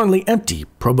that is currently empty,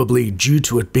 probably due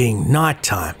to it being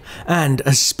nighttime, and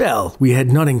a spell we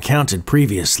had not encountered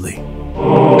previously.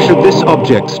 Should this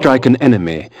object strike an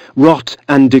enemy, rot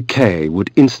and decay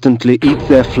would instantly eat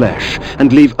their flesh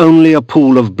and leave only a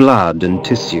pool of blood and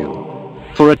tissue.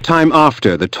 For a time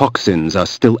after, the toxins are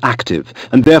still active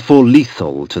and therefore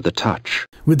lethal to the touch.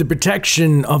 With the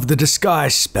protection of the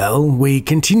disguise spell, we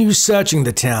continue searching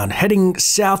the town, heading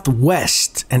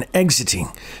southwest and exiting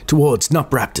towards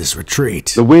Nupraptor's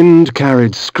retreat. The wind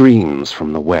carried screams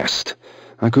from the west.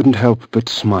 I couldn't help but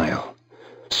smile.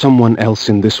 Someone else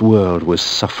in this world was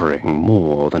suffering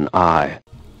more than I.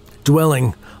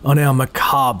 Dwelling on our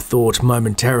macabre thought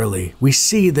momentarily, we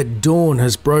see that dawn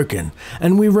has broken,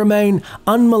 and we remain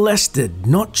unmolested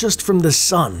not just from the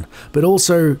sun, but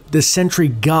also the sentry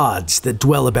guards that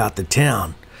dwell about the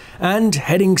town. And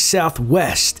heading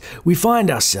southwest, we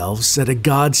find ourselves at a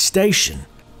guard station.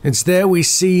 It's there we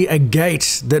see a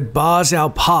gate that bars our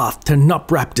path to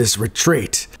Nupraptor's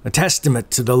retreat. A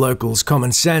testament to the locals'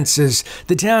 common sense, as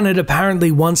the town had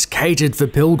apparently once catered for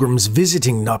pilgrims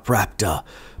visiting Nupraptor.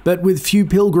 But with few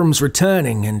pilgrims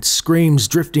returning and screams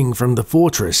drifting from the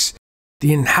fortress,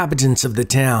 the inhabitants of the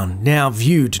town now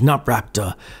viewed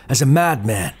Nupraptor as a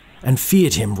madman and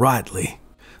feared him rightly.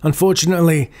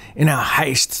 Unfortunately, in our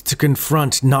haste to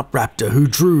confront Nupraptor, who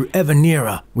drew ever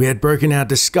nearer, we had broken our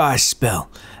disguise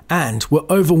spell and were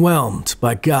overwhelmed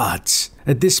by guards.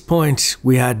 At this point,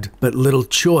 we had but little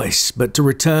choice but to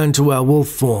return to our wolf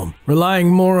form,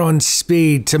 relying more on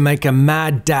speed to make a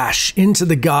mad dash into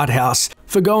the guardhouse,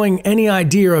 forgoing any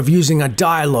idea of using a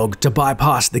dialogue to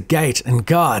bypass the gate and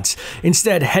guards,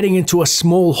 instead heading into a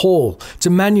small hall to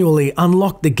manually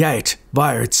unlock the gate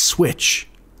via its switch.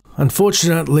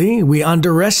 Unfortunately, we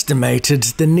underestimated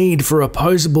the need for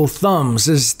opposable thumbs,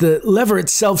 as the lever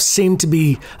itself seemed to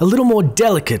be a little more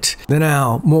delicate than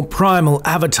our more primal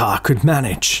avatar could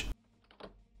manage.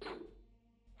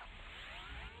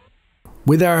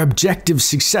 With our objective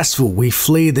successful, we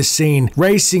flee the scene,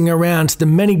 racing around the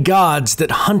many guards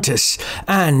that hunt us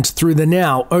and through the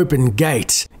now open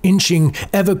gate, inching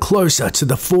ever closer to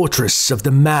the fortress of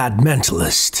the mad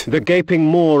mentalist. The gaping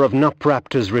maw of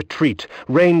Nupraptor's retreat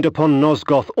rained upon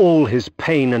Nosgoth all his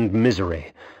pain and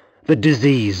misery. The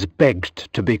disease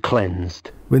begged to be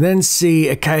cleansed. We then see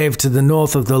a cave to the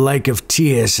north of the Lake of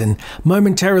Tears and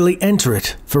momentarily enter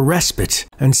it for respite,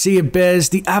 and see it bears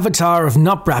the avatar of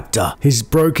Nupraptor, his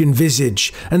broken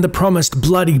visage, and the promised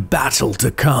bloody battle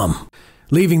to come.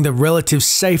 Leaving the relative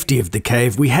safety of the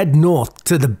cave, we head north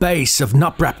to the base of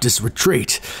Nupraptor's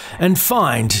retreat and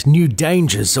find new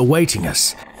dangers awaiting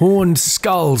us. Horned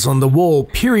skulls on the wall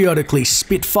periodically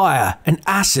spit fire and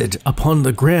acid upon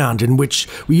the ground, in which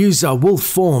we use our wolf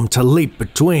form to leap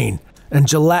between, and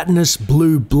gelatinous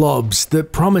blue blobs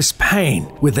that promise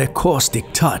pain with their caustic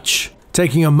touch.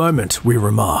 Taking a moment, we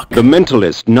remark. The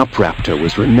mentalist Nupraptor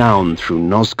was renowned through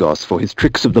Nosgoth for his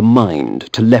tricks of the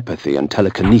mind, telepathy and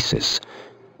telekinesis.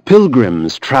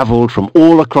 Pilgrims traveled from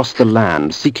all across the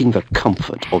land seeking the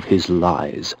comfort of his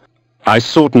lies. I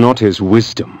sought not his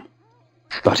wisdom,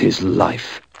 but his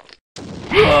life.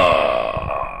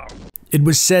 It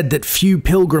was said that few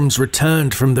pilgrims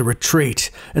returned from the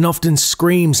retreat, and often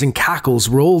screams and cackles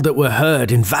were all that were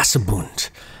heard in Vassabund,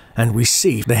 and we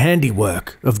see the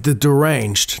handiwork of the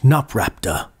deranged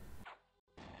Nupraptor.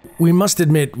 We must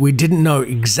admit we didn't know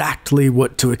exactly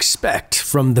what to expect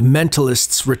from the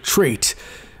mentalist's retreat.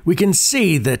 We can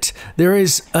see that there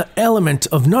is an element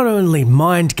of not only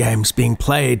mind games being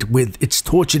played with its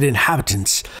tortured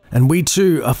inhabitants, and we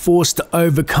too are forced to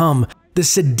overcome the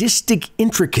sadistic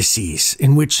intricacies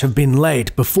in which have been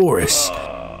laid before us.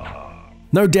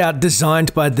 No doubt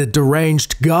designed by the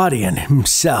deranged guardian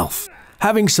himself.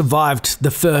 Having survived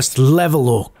the first level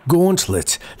or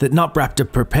gauntlet that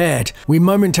Nupraptor prepared, we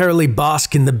momentarily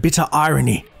bask in the bitter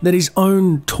irony that his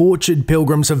own tortured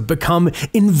pilgrims have become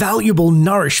invaluable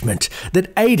nourishment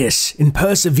that aid us in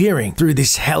persevering through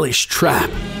this hellish trap.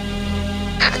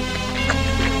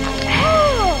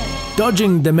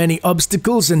 Dodging the many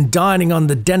obstacles and dining on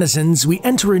the denizens, we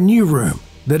enter a new room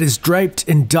that is draped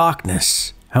in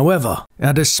darkness However,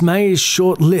 our dismay is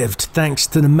short-lived thanks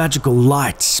to the magical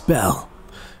light spell.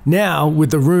 Now,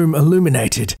 with the room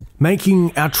illuminated,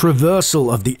 making our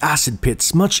traversal of the acid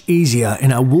pits much easier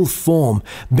in our wolf form,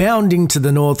 bounding to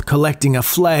the north collecting a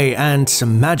flay and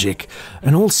some magic,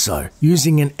 and also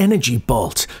using an energy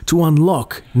bolt to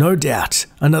unlock, no doubt,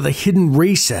 another hidden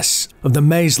recess of the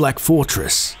maze-like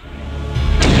fortress.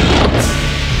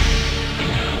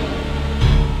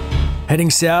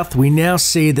 Heading south, we now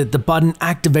see that the button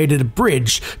activated a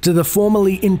bridge to the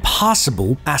formerly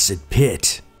impassable acid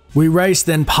pit. We race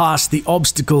then past the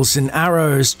obstacles and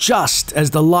arrows just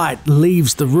as the light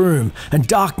leaves the room and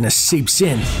darkness seeps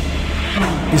in.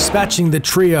 Dispatching the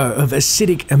trio of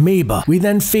acidic amoeba, we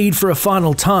then feed for a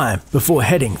final time before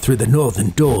heading through the northern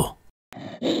door.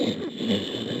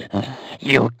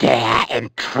 You dare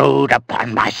intrude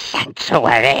upon my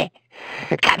sanctuary?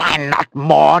 Can I not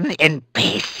mourn in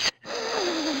peace?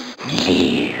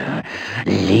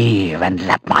 Leave and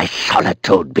let my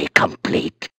solitude be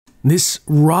complete. This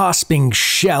rasping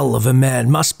shell of a man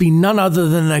must be none other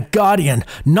than a guardian,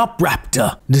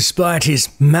 Nupraptor. Despite his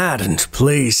maddened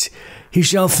pleas, he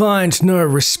shall find no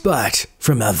respite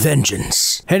from our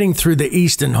vengeance. Heading through the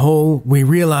eastern hall, we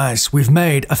realize we've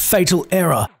made a fatal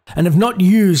error and have not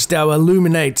used our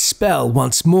illuminate spell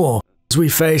once more as we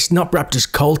face Nupraptor's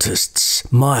cultists,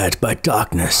 mired by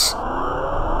darkness.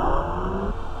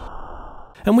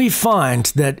 And we find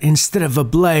that instead of a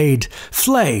blade,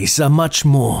 flays are much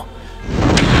more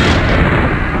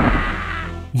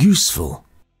useful.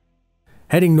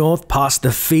 Heading north past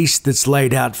the feast that's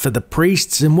laid out for the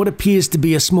priests in what appears to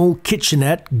be a small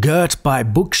kitchenette girt by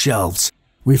bookshelves,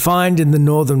 we find in the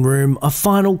northern room a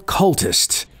final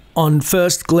cultist. On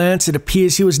first glance, it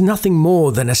appears he was nothing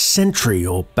more than a sentry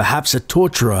or perhaps a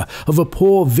torturer of a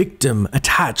poor victim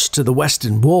attached to the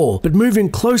western wall. But moving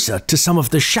closer to some of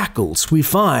the shackles, we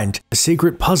find a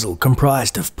secret puzzle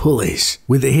comprised of pulleys,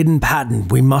 with a hidden pattern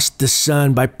we must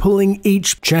discern by pulling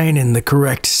each chain in the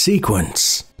correct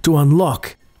sequence to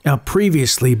unlock our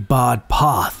previously barred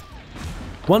path.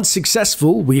 Once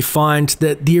successful, we find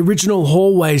that the original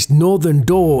hallway's northern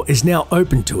door is now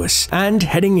open to us, and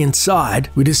heading inside,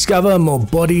 we discover more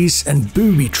bodies and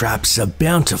booby traps are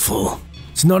bountiful.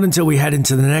 It's not until we head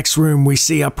into the next room we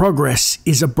see our progress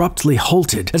is abruptly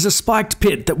halted as a spiked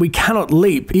pit that we cannot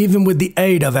leap even with the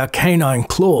aid of our canine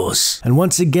claws, and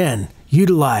once again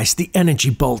utilize the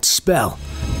energy bolt spell.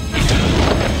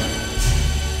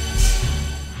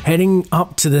 Heading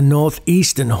up to the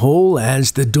northeastern hall,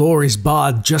 as the door is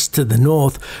barred just to the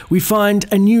north, we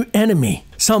find a new enemy,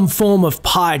 some form of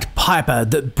Pied Piper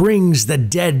that brings the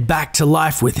dead back to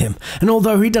life with him. And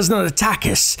although he does not attack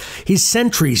us, his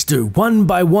sentries do, one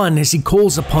by one as he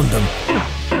calls upon them.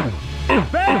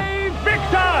 Bay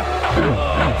Victor!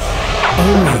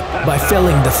 Only by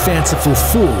felling the fanciful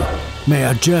fool may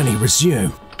our journey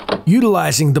resume.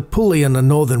 Utilizing the pulley on the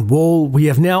northern wall, we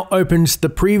have now opened the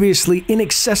previously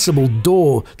inaccessible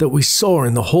door that we saw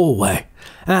in the hallway,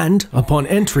 and upon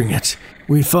entering it,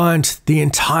 we find the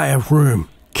entire room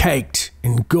caked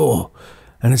in gore,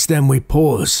 and it's then we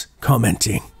pause,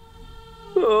 commenting.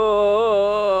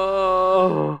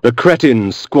 The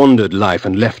cretin squandered life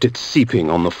and left it seeping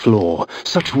on the floor.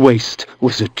 Such waste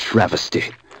was a travesty.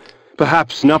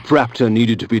 Perhaps Nupraptor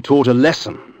needed to be taught a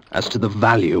lesson as to the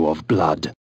value of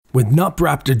blood. With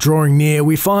Nupraptor drawing near,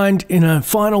 we find in a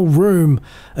final room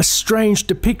a strange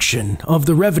depiction of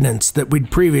the revenants that we'd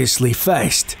previously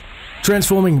faced.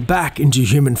 Transforming back into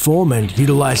human form and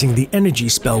utilizing the energy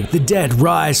spell, the dead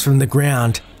rise from the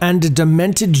ground, and a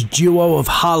demented duo of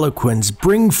harlequins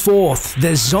bring forth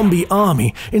their zombie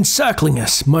army, encircling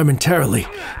us momentarily,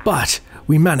 but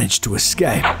we manage to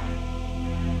escape.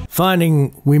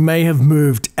 Finding we may have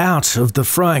moved out of the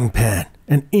frying pan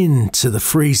and into the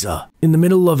freezer. In the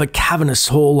middle of a cavernous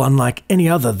hall unlike any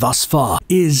other thus far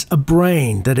is a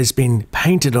brain that has been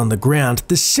painted on the ground,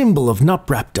 the symbol of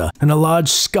Nupraptor, and a large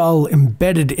skull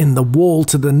embedded in the wall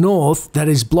to the north that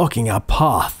is blocking our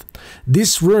path.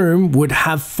 This room would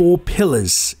have 4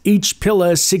 pillars. Each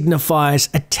pillar signifies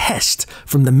a test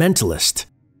from the mentalist.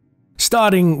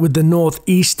 Starting with the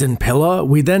northeastern pillar,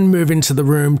 we then move into the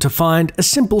room to find a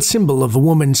simple symbol of a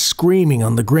woman screaming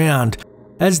on the ground.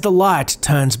 As the light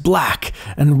turns black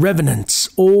and revenants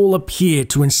all appear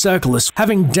to encircle us,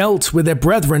 having dealt with their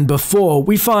brethren before,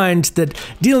 we find that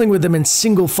dealing with them in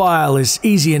single file is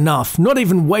easy enough, not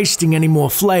even wasting any more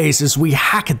flays as we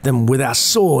hack at them with our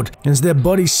sword as their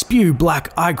bodies spew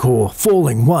black ichor,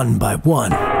 falling one by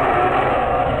one.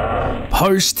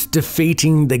 Post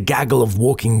defeating the gaggle of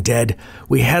walking dead,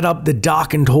 we head up the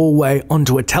darkened hallway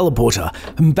onto a teleporter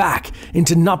and back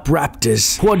into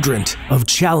Nupraptor's quadrant of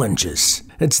challenges.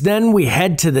 It's then we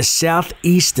head to the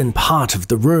southeastern part of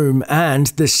the room and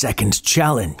the second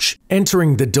challenge.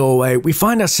 Entering the doorway, we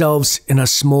find ourselves in a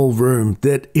small room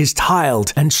that is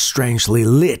tiled and strangely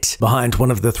lit. Behind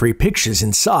one of the 3 pictures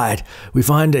inside, we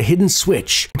find a hidden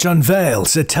switch which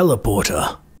unveils a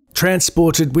teleporter.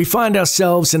 Transported, we find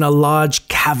ourselves in a large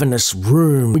cavernous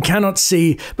room. We cannot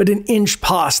see but an inch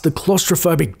past the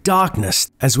claustrophobic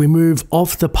darkness. As we move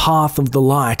off the path of the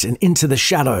light and into the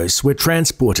shadows, we're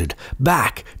transported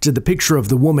back to the picture of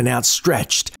the woman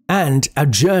outstretched, and our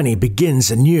journey begins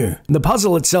anew. The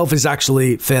puzzle itself is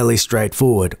actually fairly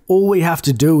straightforward. All we have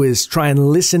to do is try and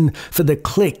listen for the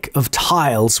click of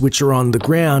tiles which are on the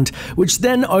ground, which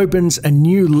then opens a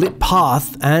new lit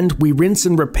path, and we rinse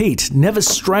and repeat, never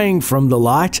straying from the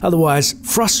light. Otherwise,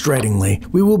 frustratingly,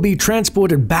 we will be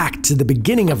transported back to the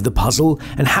beginning of the puzzle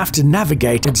and have to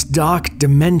navigate its dark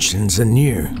dimensions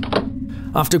anew.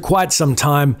 After quite some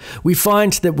time, we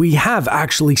find that we have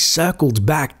actually circled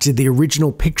back to the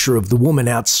original picture of the woman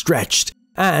outstretched,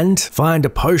 and find a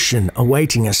potion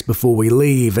awaiting us before we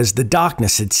leave, as the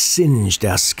darkness had singed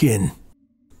our skin.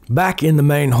 Back in the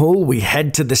main hall, we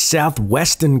head to the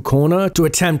southwestern corner to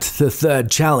attempt the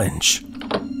 3rd challenge.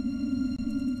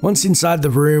 Once inside the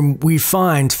room, we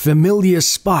find familiar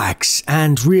spikes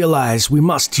and realize we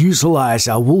must utilize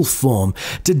our wolf form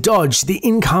to dodge the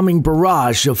incoming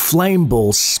barrage of flame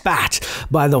balls spat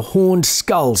by the horned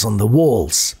skulls on the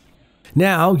walls.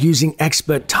 Now, using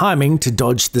expert timing to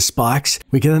dodge the spikes,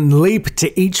 we can leap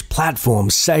to each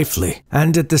platform safely,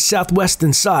 and at the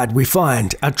southwestern side we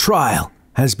find our trial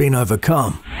has been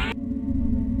overcome.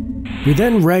 We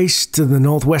then race to the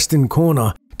northwestern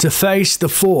corner to face the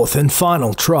 4th and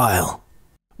final trial.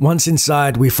 Once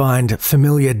inside, we find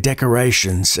familiar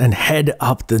decorations and head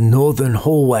up the northern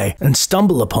hallway and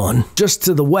stumble upon, just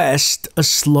to the west, a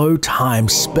slow time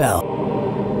spell.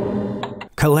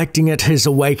 Collecting it has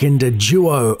awakened a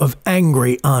duo of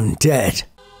angry undead.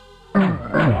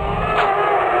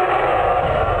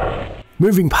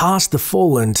 Moving past the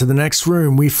fallen to the next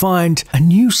room, we find a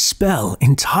new spell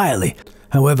entirely.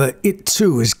 However, it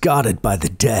too is guarded by the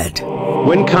dead.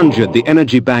 When conjured, the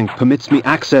energy bank permits me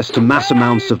access to mass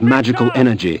amounts of magical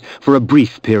energy for a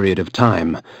brief period of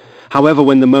time. However,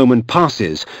 when the moment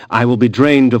passes, I will be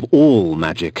drained of all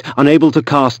magic, unable to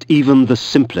cast even the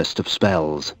simplest of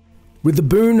spells. With the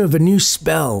boon of a new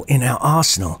spell in our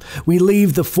arsenal, we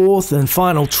leave the 4th and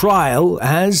final trial,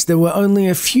 as there were only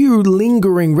a few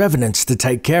lingering revenants to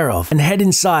take care of, and head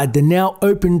inside the now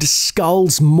opened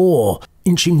Skull's Maw,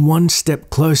 inching one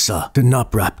step closer to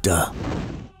Nupraptor.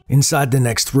 Inside the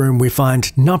next room, we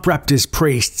find Nupraptor's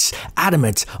priests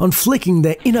adamant on flicking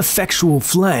their ineffectual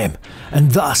flame,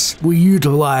 and thus we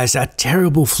utilize our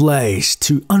terrible flays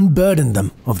to unburden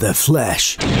them of their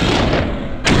flesh.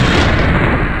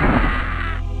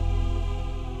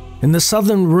 In the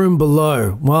southern room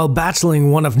below, while battling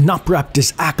one of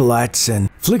Nupraptor's acolytes and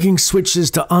flicking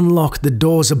switches to unlock the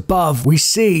doors above, we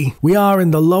see we are in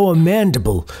the lower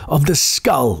mandible of the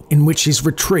skull in which his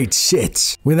retreat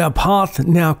sits. With our path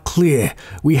now clear,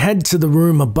 we head to the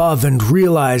room above and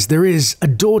realize there is a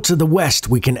door to the west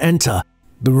we can enter.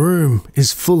 The room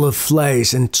is full of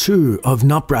flays and 2 of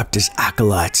Nupraptor's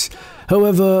acolytes.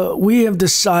 However, we have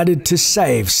decided to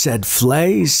save said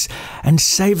flays and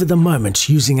savor the moment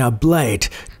using our blade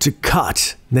to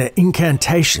cut their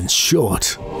incantations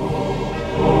short.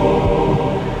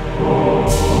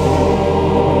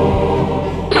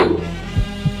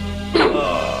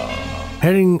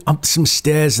 Heading up some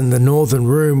stairs in the northern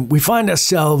room, we find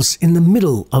ourselves in the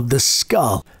middle of the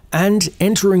skull. And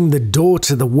entering the door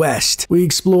to the west, we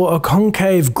explore a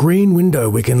concave green window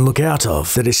we can look out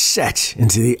of that is set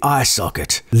into the eye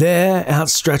socket. There,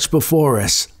 outstretched before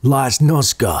us, lies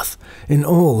Nosgoth in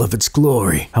all of its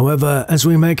glory. However, as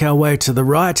we make our way to the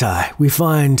right eye, we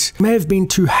find we may have been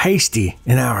too hasty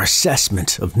in our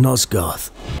assessment of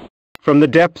Nosgoth. From the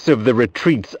depths of the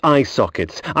retreat's eye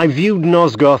sockets, I viewed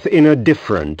Nosgoth in a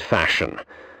different fashion.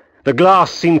 The glass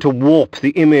seemed to warp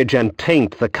the image and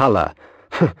taint the color.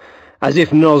 As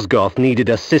if Nosgoth needed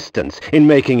assistance in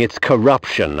making its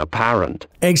corruption apparent.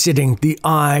 Exiting the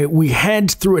eye, we head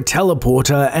through a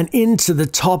teleporter and into the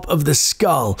top of the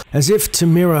skull, as if to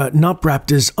mirror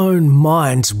Nupraptor's own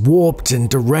mind's warped and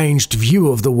deranged view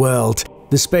of the world.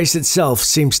 The space itself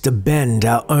seems to bend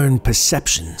our own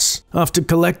perceptions. After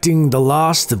collecting the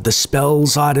last of the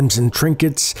spells, items, and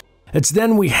trinkets, it's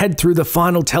then we head through the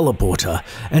final teleporter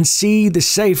and see the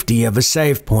safety of a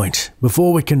save point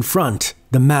before we confront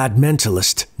the mad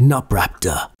mentalist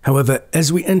Nupraptor. However,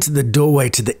 as we enter the doorway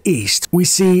to the east, we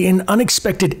see an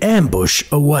unexpected ambush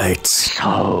awaits.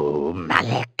 So,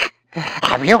 Malek,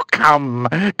 Have you come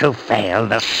to fail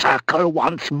the circle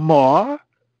once more?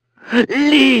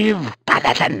 Leave,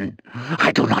 Paladin.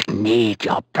 I do not need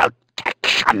your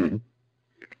protection.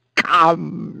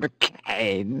 Come,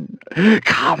 Kain.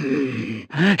 Come,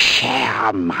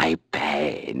 share my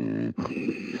pain.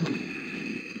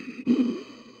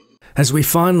 As we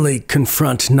finally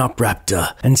confront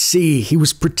Nupraptor and see he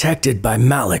was protected by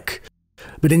Malek,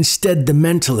 but instead the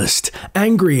mentalist,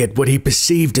 angry at what he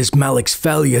perceived as Malek's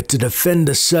failure to defend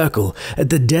the circle at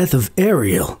the death of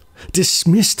Ariel,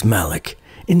 dismissed Malek,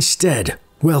 instead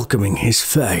welcoming his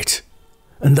fate.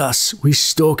 And thus we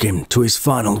stalk him to his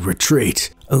final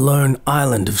retreat, a lone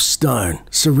island of stone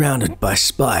surrounded by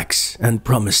spikes and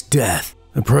promised death.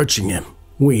 Approaching him,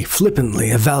 we flippantly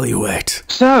evaluate.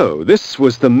 So, this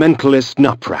was the mentalist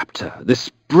Nupraptor, this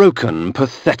broken,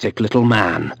 pathetic little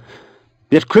man.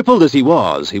 Yet crippled as he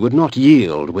was, he would not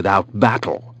yield without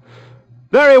battle.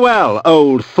 Very well,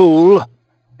 old fool.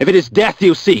 If it is death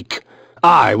you seek,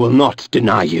 I will not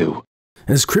deny you.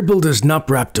 As crippled as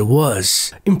Nupraptor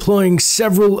was, employing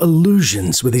several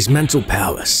illusions with his mental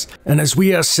powers, and as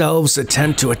we ourselves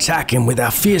attempt to attack him with our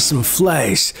fearsome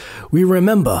flays, we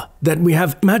remember that we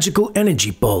have magical energy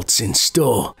bolts in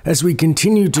store. As we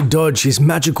continue to dodge his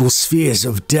magical spheres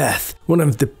of death, one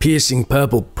of the piercing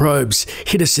purple probes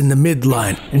hit us in the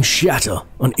midline and shatter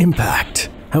on impact.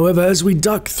 However, as we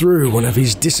duck through one of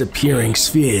his disappearing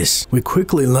spheres, we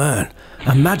quickly learn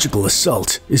our magical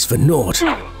assault is for naught,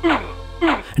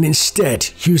 and instead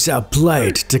use our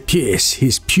blade to pierce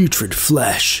his putrid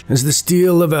flesh. As the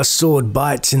steel of our sword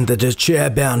bites into the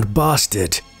chair-bound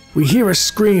bastard, we hear a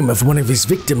scream of one of his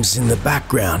victims in the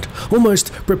background,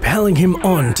 almost propelling him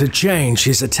on to change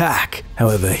his attack.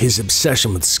 However, his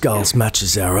obsession with skulls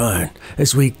matches our own,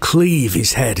 as we cleave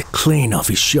his head clean off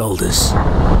his shoulders.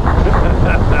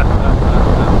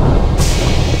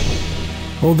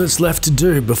 All that's left to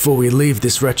do before we leave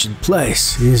this wretched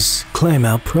place is claim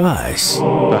our prize.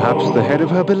 Perhaps the head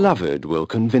of her beloved will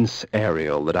convince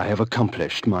Ariel that I have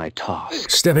accomplished my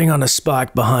task. Stepping on a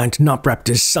spike behind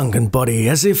Nupraptor's sunken body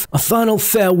as if a final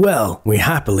farewell, we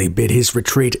happily bid his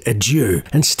retreat adieu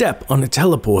and step on a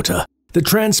teleporter that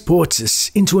transports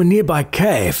us into a nearby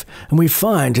cave, and we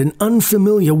find an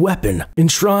unfamiliar weapon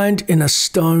enshrined in a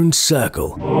stone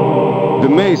circle. The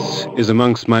mace is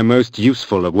amongst my most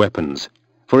useful of weapons,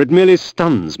 for it merely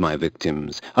stuns my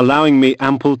victims, allowing me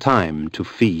ample time to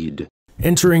feed.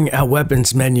 Entering our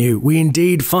weapons menu, we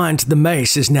indeed find the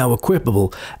mace is now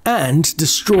equipable and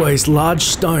destroys large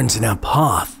stones in our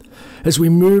path. As we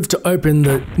move to open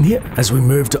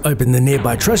the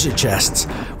nearby treasure chests,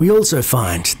 we also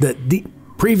find that the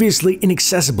previously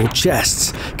inaccessible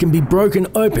chests can be broken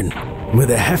open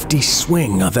with a hefty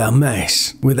swing of our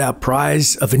mace. With our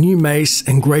prize of a new mace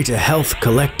and greater health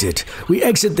collected, we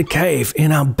exit the cave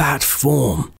in our bat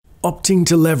form, opting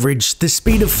to leverage the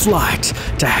speed of flight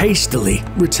to hastily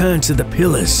return to the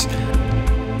pillars.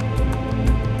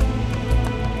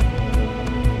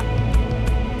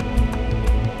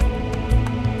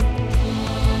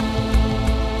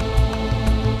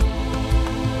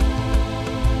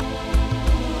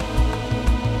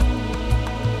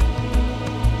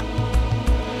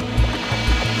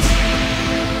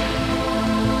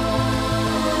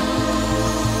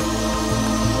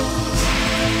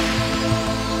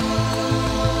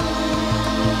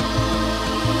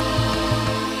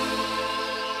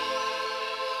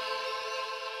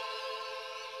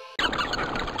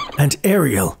 And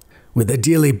Ariel, with the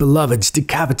dearly beloved's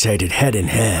decapitated head in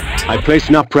hand. I placed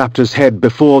Nupraptor's head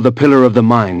before the Pillar of the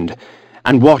Mind,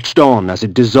 and watched on as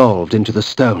it dissolved into the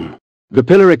stone. The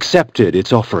pillar accepted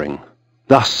its offering.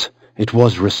 Thus, it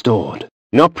was restored.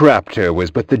 Nupraptor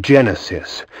was but the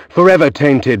genesis. Forever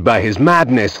tainted by his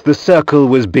madness, the circle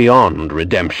was beyond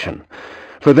redemption.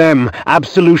 For them,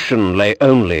 absolution lay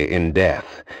only in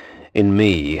death. In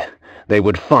me, they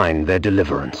would find their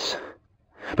deliverance.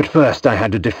 But first I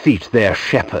had to defeat their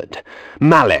shepherd.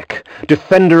 Malek,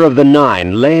 defender of the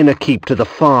Nine, lay in a keep to the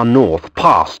far north,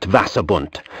 past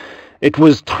Vassabunt. It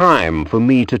was time for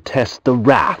me to test the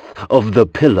wrath of the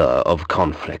Pillar of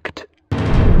Conflict.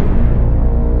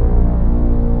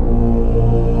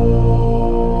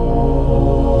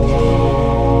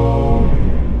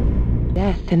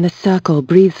 Death in the circle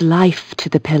breathes life to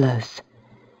the pillars.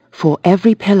 For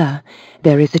every pillar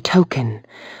there is a token.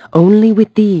 Only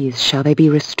with these shall they be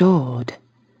restored.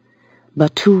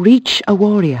 But to reach a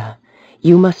warrior,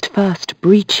 you must first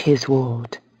breach his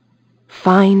ward.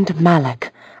 Find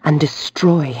Malek and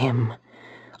destroy him.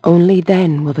 Only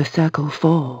then will the circle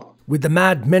fall. With the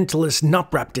mad mentalist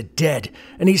Nupraptor dead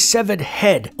and his severed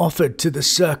head offered to the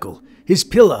circle, his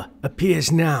pillar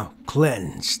appears now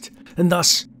cleansed. And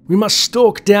thus we must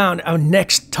stalk down our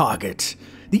next target,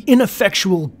 the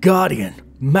ineffectual guardian,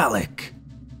 Malek.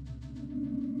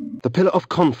 The Pillar of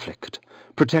Conflict,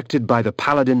 protected by the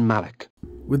Paladin Malek.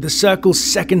 With the Circle's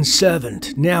second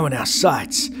servant now in our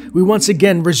sights, we once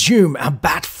again resume our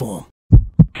bat form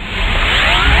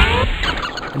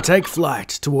and take flight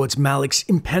towards Malek's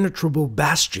impenetrable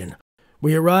bastion.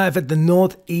 We arrive at the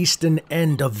northeastern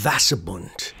end of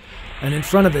Vassabund, and in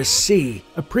front of us see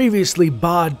a previously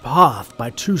barred path by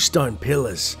 2 stone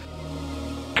pillars.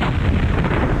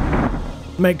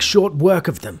 Make short work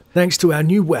of them thanks to our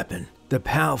new weapon, the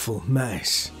powerful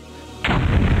mace.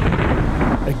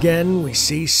 Again, we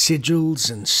see sigils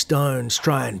and stones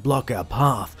try and block our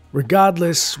path.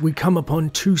 Regardless, we come upon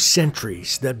 2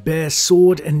 sentries that bear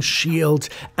sword and shield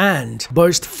and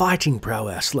boast fighting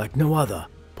prowess like no other,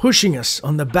 pushing us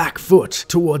on the back foot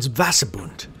towards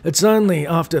Vassabund. It's only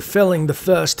after felling the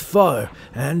first foe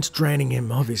and draining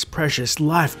him of his precious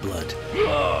lifeblood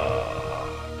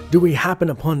do we happen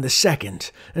upon the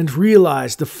second and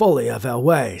realize the folly of our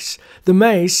ways. The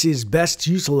mace is best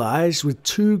utilized with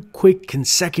 2 quick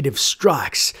consecutive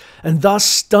strikes and thus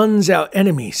stuns our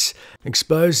enemies,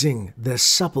 exposing their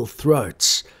supple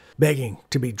throats, begging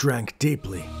to be drank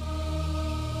deeply.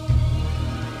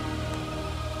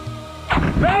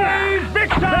 Save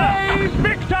Victor! Save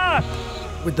Victor!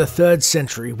 With the 3rd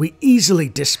sentry, we easily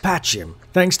dispatch him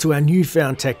thanks to our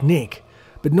newfound technique,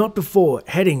 but not before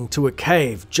heading to a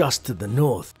cave just to the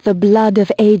north. The blood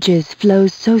of ages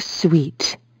flows so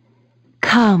sweet.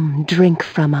 Come, drink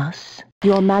from us.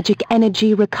 Your magic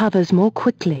energy recovers more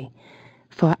quickly,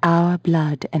 for our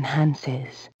blood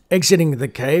enhances. Exiting the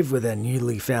cave with our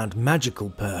newly found magical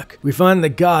perk, we find the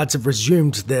guards have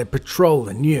resumed their patrol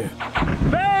anew.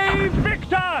 Save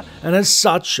Victor! And as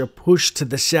such are pushed to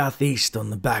the southeast on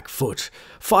the back foot,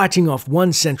 fighting off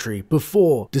 1 sentry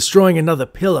before destroying another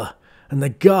pillar, and the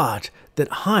guard that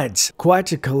hides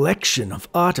quite a collection of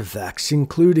artifacts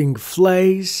including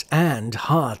flays and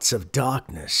hearts of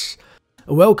darkness.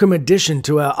 A welcome addition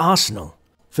to our arsenal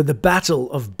for the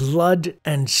battle of blood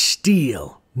and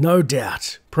steel, no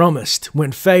doubt promised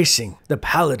when facing the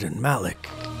Paladin Malek.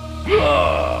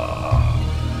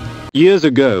 Years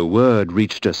ago, word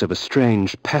reached us of a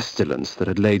strange pestilence that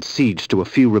had laid siege to a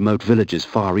few remote villages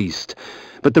far east,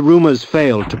 but the rumors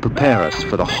failed to prepare us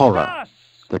for the horror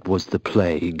that was the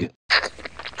plague.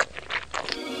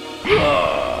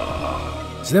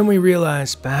 So then we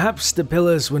realized perhaps the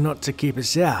pillars were not to keep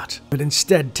us out, but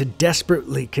instead to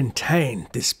desperately contain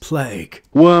this plague.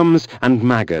 Worms and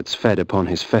maggots fed upon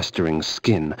his festering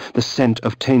skin. The scent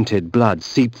of tainted blood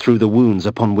seeped through the wounds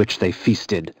upon which they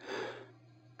feasted.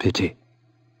 Pity.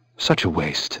 Such a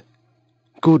waste.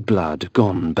 Good blood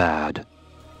gone bad.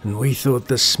 And we thought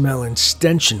the smell in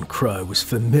Stenchen Crow was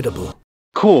formidable.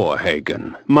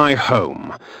 Corhagen, my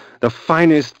home, the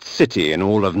finest city in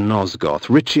all of Nosgoth,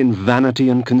 rich in vanity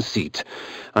and conceit.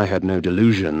 I had no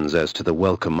delusions as to the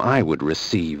welcome I would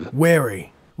receive.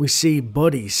 Wary, we see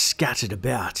bodies scattered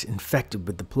about, infected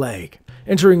with the plague.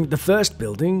 Entering the first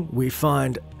building, we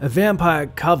find a vampire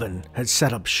coven had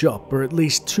set up shop, or at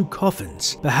least 2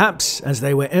 coffins. Perhaps, as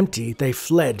they were empty, they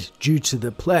fled due to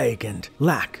the plague and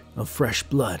lack of fresh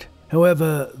blood.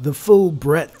 However, the full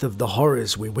breadth of the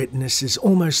horrors we witness is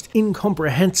almost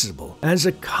incomprehensible, as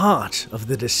a cart of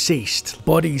the deceased,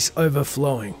 bodies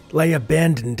overflowing, lay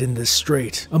abandoned in the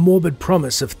street, a morbid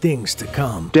promise of things to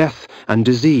come. Death and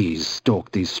disease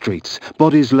stalked these streets.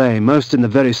 Bodies lay most in the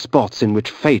very spots in which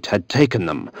fate had taken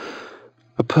them.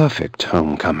 A perfect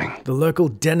homecoming. The local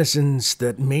denizens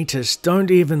that meet us don't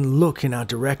even look in our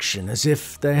direction, as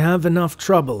if they have enough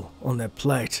trouble on their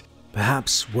plate.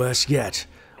 Perhaps worse yet,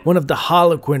 one of the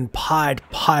Harlequin Pied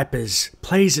Pipers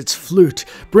plays its flute,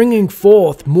 bringing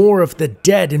forth more of the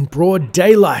dead in broad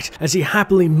daylight as he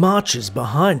happily marches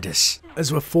behind us,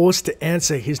 as we're forced to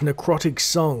answer his necrotic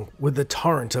song with a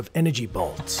torrent of energy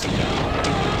bolts.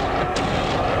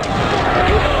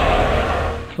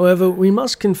 However, we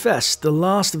must confess the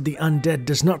last of the undead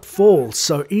does not fall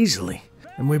so easily,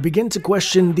 and we begin to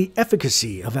question the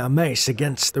efficacy of our mace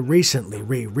against the recently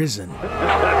re-risen.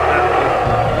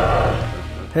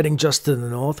 Heading just to the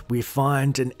north, we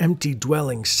find an empty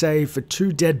dwelling save for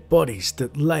 2 dead bodies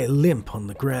that lay limp on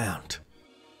the ground.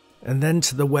 And then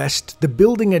to the west, the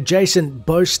building adjacent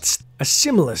boasts a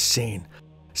similar scene,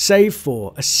 save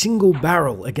for a single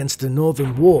barrel against the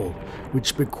northern wall,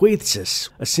 which bequeaths us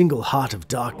a single heart of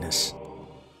darkness.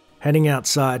 Heading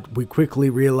outside, we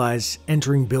quickly realize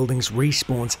entering buildings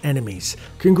respawns enemies.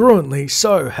 Congruently,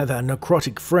 so have our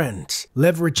necrotic friends.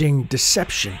 Leveraging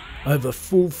deception over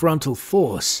full frontal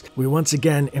force, we once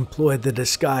again employ the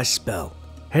disguise spell.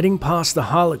 heading past the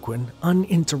Harlequin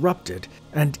uninterrupted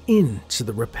and into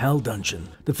the Repel dungeon,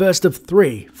 the first of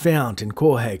 3 found in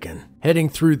Courhagen. Heading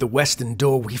through the western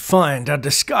door, we find our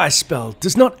disguise spell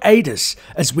does not aid us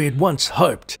as we had once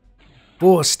hoped.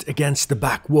 Forced against the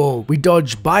back wall, we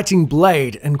dodge biting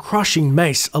blade and crushing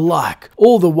mace alike,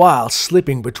 all the while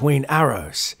slipping between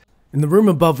arrows. In the room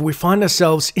above, we find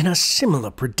ourselves in a similar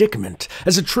predicament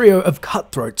as a trio of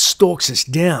cutthroats stalks us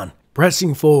down.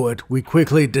 Pressing forward, we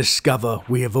quickly discover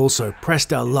we have also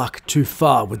pressed our luck too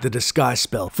far with the disguise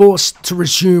spell, forced to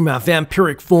resume our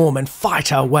vampiric form and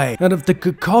fight our way out of the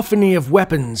cacophony of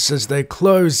weapons as they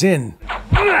close in,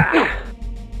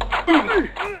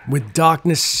 with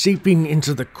darkness seeping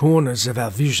into the corners of our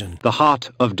vision. The heart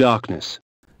of darkness.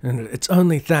 And it's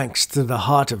only thanks to the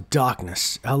heart of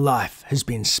darkness our life has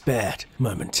been spared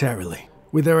momentarily.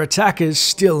 With our attackers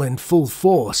still in full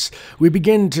force, we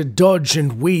begin to dodge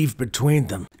and weave between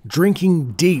them,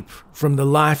 drinking deep from the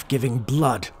life-giving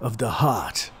blood of the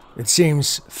heart. It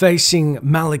seems, facing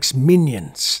Malek's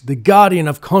minions, the guardian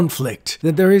of conflict,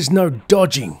 that there is no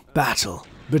dodging battle,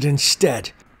 but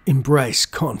instead embrace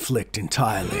conflict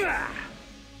entirely.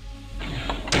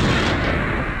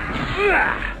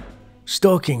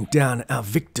 Stalking down our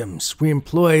victims, we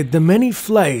employed the many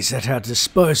flays at our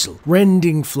disposal,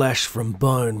 rending flesh from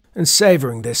bone and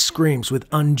savouring their screams with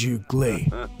undue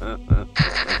glee.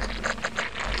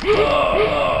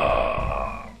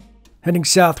 Heading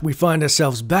south, we find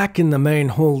ourselves back in the main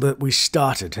hall that we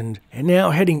started, and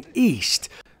now heading east,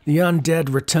 the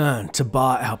undead return to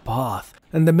bar our path,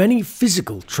 and the many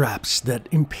physical traps that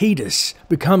impede us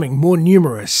becoming more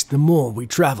numerous the more we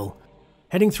travel.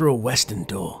 Heading through a western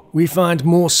door, we find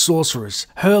more sorcerers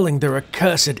hurling their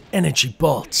accursed energy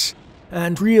bolts,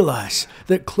 and realize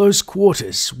that close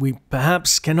quarters we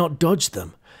perhaps cannot dodge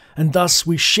them, and thus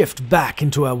we shift back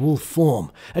into our wolf form,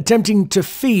 attempting to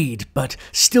feed but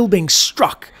still being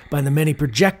struck by the many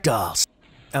projectiles.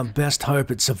 Our best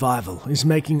hope at survival is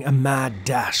making a mad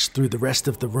dash through the rest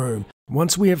of the room.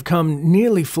 Once we have come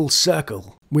nearly full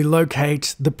circle, we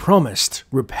locate the promised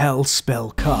Repel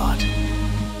spell card.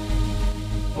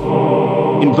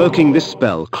 Invoking this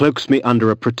spell cloaks me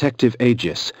under a protective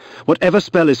aegis. Whatever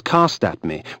spell is cast at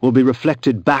me will be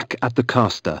reflected back at the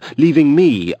caster, leaving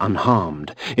me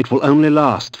unharmed. It will only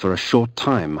last for a short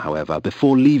time, however,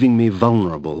 before leaving me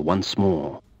vulnerable once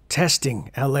more. Testing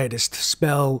our latest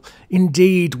spell,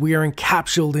 indeed we are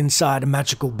encapsulated inside a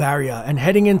magical barrier, and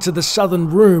heading into the southern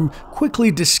room,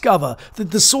 quickly discover that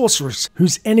the sorceress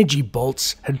whose energy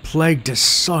bolts had plagued us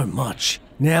so much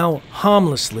now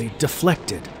harmlessly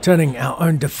deflected, turning our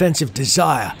own defensive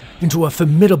desire into a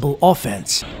formidable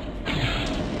offense.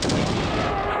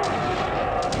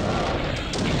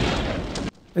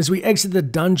 As we exit the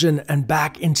dungeon and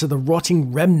back into the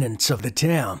rotting remnants of the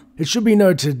town, it should be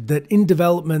noted that in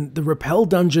development, the Repel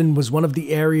dungeon was one of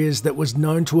the areas that was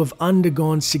known to have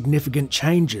undergone significant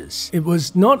changes. It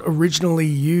was not originally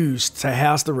used to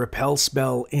house the Repel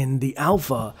spell in the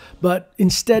alpha, but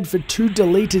instead for 2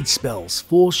 deleted spells,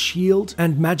 Force Shield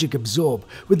and Magic Absorb,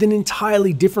 with an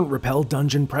entirely different Repel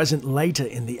dungeon present later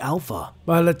in the alpha.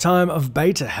 By the time of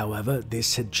beta, however,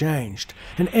 this had changed,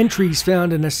 and entries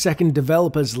found in a second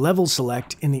developer's level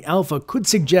select in the alpha could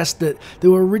suggest that there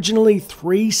were originally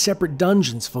 3 separate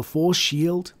dungeons for Force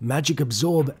Shield, Magic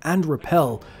Absorb, and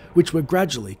Repel, which were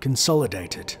gradually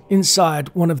consolidated. Inside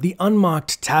one of the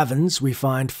unmarked taverns, we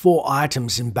find 4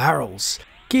 items in barrels.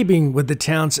 Keeping with the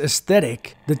town's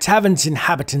aesthetic, the tavern's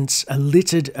inhabitants are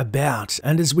littered about,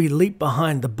 and as we leap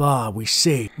behind the bar, we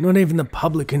see not even the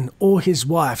publican or his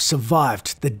wife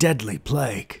survived the deadly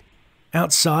plague.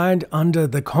 Outside, under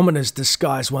the commoner's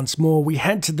disguise once more, we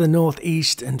head to the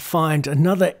northeast and find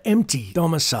another empty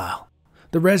domicile.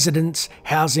 The residents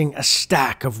housing a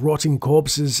stack of rotting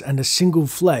corpses and a single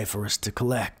flay for us to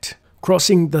collect.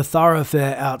 Crossing the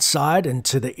thoroughfare outside and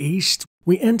to the east,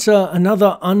 we enter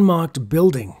another unmarked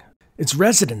building. Its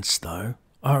residents, though,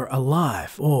 are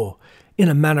alive, or in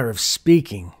a manner of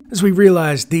speaking, as we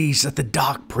realize these are the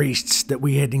dark priests that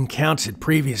we had encountered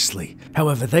previously.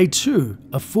 However, they too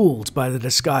are fooled by the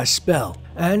disguise spell,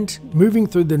 and moving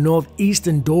through the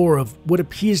northeastern door of what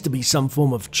appears to be some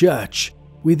form of church,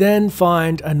 we then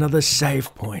find another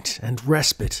save point and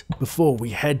respite before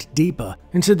we head deeper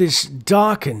into this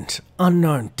darkened,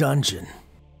 unknown dungeon.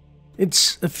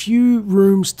 It's a few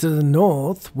rooms to the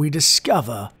north we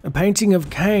discover a painting of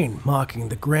Kain marking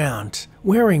the ground,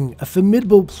 wearing a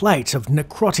formidable plate of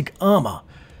necrotic armor.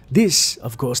 This,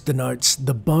 of course, denotes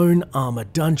the Bone Armor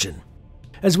dungeon.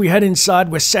 As we head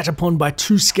inside, we're set upon by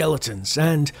 2 skeletons,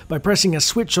 and by pressing a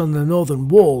switch on the northern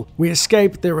wall, we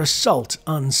escape their assault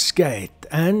unscathed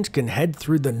and can head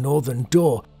through the northern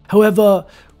door. However,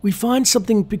 we find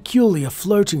something peculiar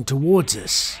floating towards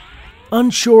us.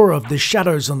 Unsure of the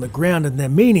shadows on the ground and their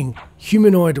meaning,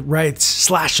 humanoid wraiths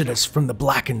slash at us from the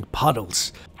blackened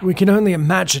puddles. We can only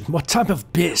imagine what type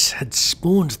of beast had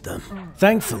spawned them.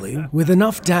 Thankfully, with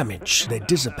enough damage, they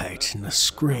dissipate in a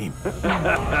scream.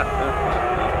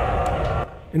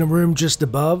 In a room just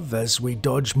above, as we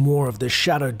dodge more of the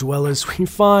shadow dwellers, we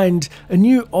find a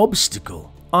new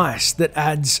obstacle, ice that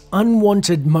adds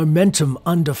unwanted momentum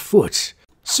underfoot.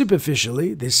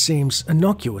 Superficially, this seems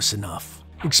innocuous enough.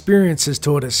 Experience has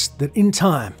taught us that in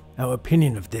time, our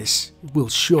opinion of this will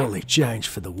surely change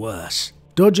for the worse.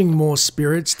 Dodging more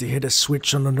spirits to hit a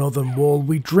switch on the northern wall,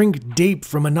 we drink deep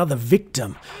from another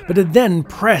victim, but are then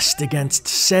pressed against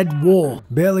said wall,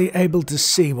 barely able to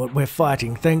see what we're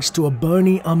fighting thanks to a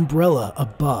bony umbrella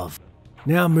above.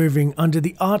 Now moving under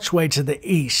the archway to the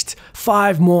east,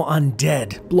 5 more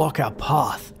undead block our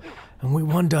path, and we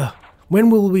wonder, when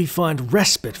will we find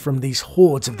respite from these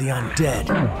hordes of the undead?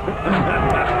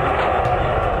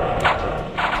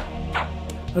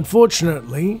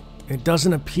 Unfortunately, it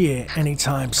doesn't appear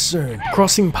anytime soon.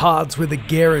 Crossing paths with a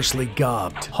garishly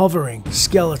garbed, hovering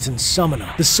skeleton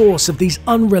summoner, the source of these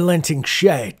unrelenting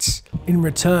shades. In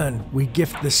return, we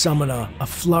gift the summoner a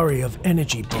flurry of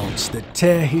energy bolts that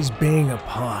tear his being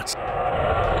apart.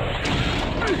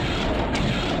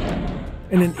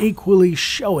 And an equally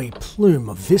showy plume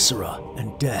of viscera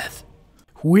and death.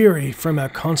 Weary from our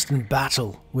constant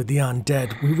battle with the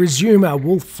undead, we resume our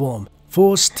wolf form,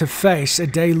 forced to face a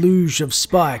deluge of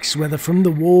spikes, whether from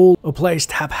the wall or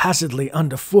placed haphazardly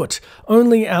underfoot,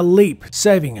 only our leap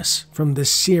saving us from the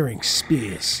searing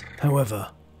spears.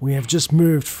 However, we have just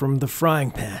moved from the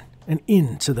frying pan and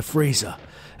into the freezer.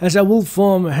 As our wolf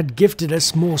form had gifted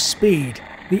us more speed,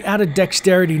 the added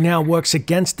dexterity now works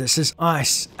against us as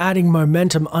ice, adding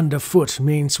momentum underfoot,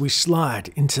 means we slide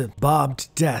into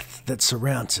barbed death that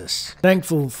surrounds us.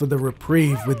 Thankful for the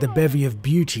reprieve with the bevy of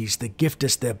beauties that gift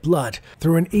us their blood,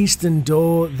 through an eastern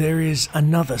door there is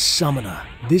another summoner,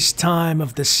 this time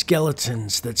of the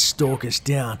skeletons that stalk us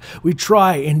down. We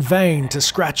try in vain to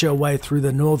scratch our way through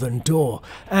the northern door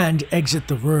and exit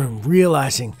the room,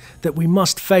 realizing that we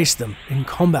must face them in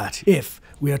combat if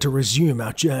we are to resume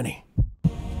our journey.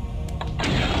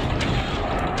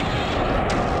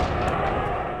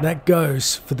 That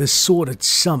goes for the sordid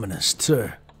summoners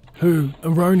too, who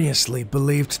erroneously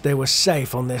believed they were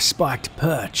safe on their spiked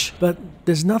perch, but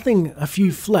there's nothing a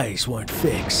few flays won't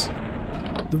fix.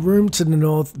 The room to the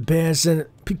north bears a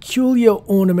peculiar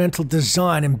ornamental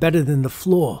design embedded in the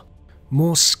floor,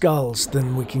 more skulls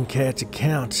than we can care to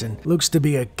count, and looks to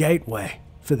be a gateway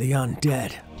for the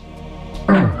undead.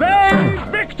 Vae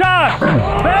Victus!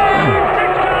 Vae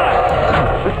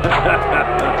Victus!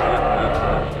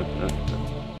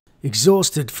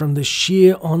 Exhausted from the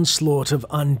sheer onslaught of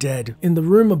undead, in the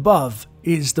room above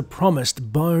is the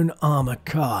promised bone armor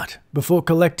card. Before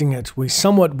collecting it, we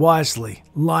somewhat wisely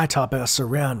light up our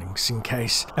surroundings in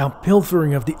case our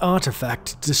pilfering of the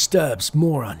artifact disturbs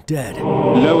more undead.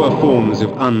 Lower forms of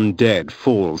undead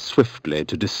fall swiftly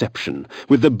to deception.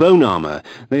 With the bone armor,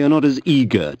 they are not as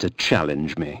eager to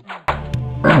challenge me.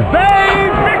 Vae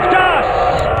Victus!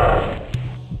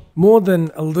 More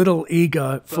than a little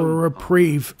eager for a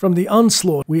reprieve from the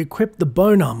onslaught, we equip the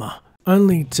bone armor,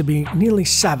 only to be nearly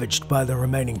savaged by the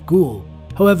remaining ghoul.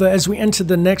 However, as we enter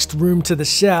the next room to the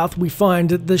south, we find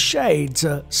that the shades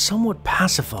are somewhat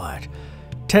pacified.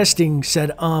 Testing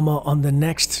said armor on the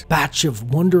next batch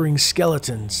of wandering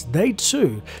skeletons, they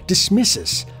too dismiss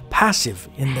us, passive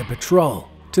in their patrol.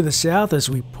 To the south, as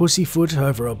we pussyfoot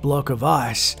over a block of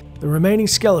ice, the remaining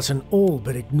skeleton all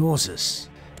but ignores us.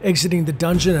 Exiting the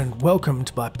dungeon and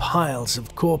welcomed by piles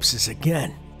of corpses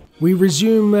again, we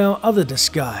resume our other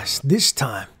disguise, this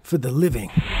time for the living.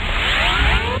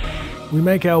 We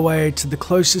make our way to the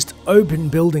closest open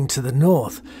building to the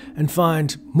north and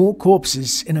find more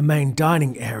corpses in a main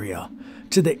dining area.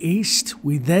 To the east,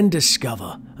 we then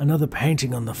discover another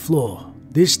painting on the floor,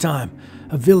 this time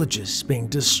a village's being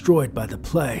destroyed by the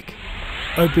plague.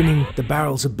 Opening the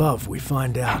barrels above, we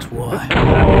find out why.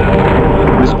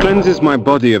 This cleanses my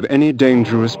body of any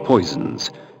dangerous poisons.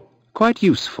 Quite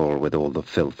useful with all the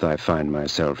filth I find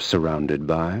myself surrounded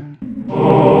by.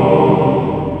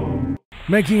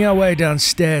 Making our way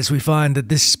downstairs, we find that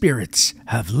the spirits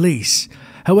have lease.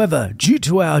 However, due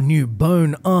to our new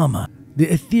bone armor, the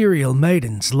ethereal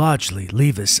maidens largely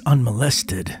leave us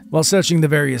unmolested. While searching the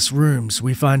various rooms,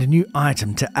 we find a new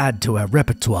item to add to our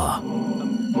repertoire.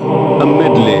 A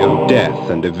medley of death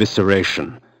and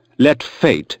evisceration. Let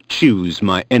fate choose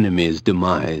my enemy's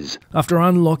demise. After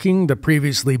unlocking the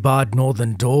previously barred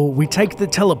northern door, we take the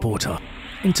teleporter,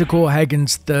 into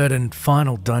Corhagen's third and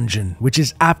final dungeon, which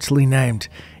is aptly named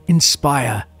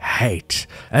Inspire Hate.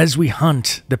 As we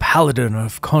hunt the Paladin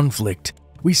of Conflict,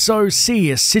 we so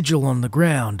see a sigil on the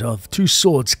ground of two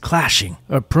swords clashing,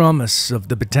 a promise of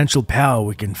the potential power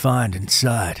we can find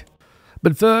inside.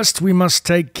 But first, we must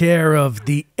take care of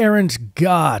the errant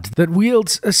guard that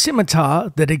wields a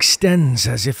scimitar that extends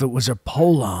as if it was a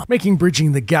polearm, making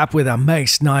bridging the gap with our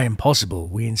mace nigh impossible.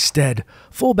 We instead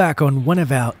fall back on one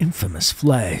of our infamous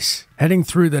flays. Heading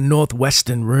through the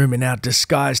northwestern room in our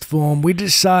disguised form, we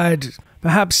decide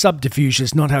perhaps subterfuge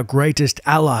is not our greatest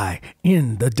ally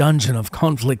in the Dungeon of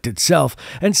Conflict itself,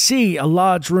 and see a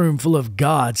large room full of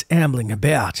guards ambling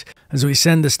about. As we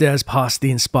ascend the stairs past the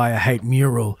Inspire Hate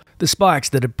mural, the spikes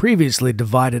that had previously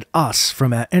divided us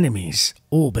from our enemies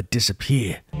all but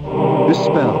disappear. This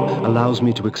spell allows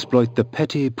me to exploit the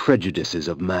petty prejudices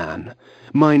of man.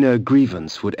 Minor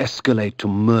grievance would escalate to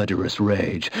murderous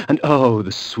rage, and oh,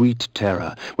 the sweet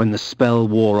terror when the spell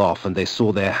wore off and they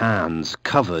saw their hands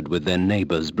covered with their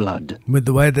neighbor's blood. With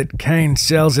the way that Kain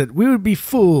sells it, we would be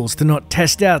fools to not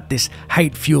test out this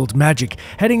hate-fueled magic,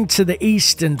 heading to the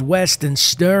east and west and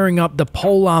stirring up the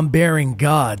polearm-bearing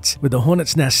guards. With the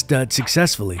Hornet's Nest stirred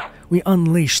successfully, we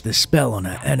unleash the spell on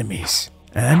our enemies,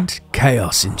 and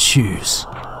chaos ensues.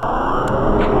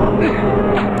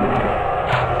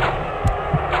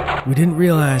 We didn't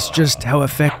realize just how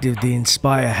effective the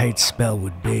Inspire Hate spell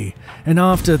would be, and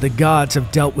after the guards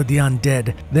have dealt with the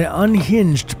undead, their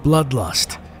unhinged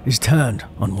bloodlust is turned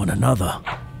on one another.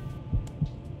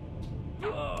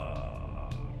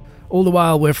 All the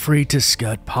while, we're free to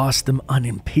skirt past them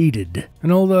unimpeded. And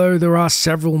although there are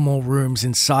several more rooms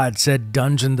inside said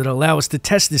dungeon that allow us to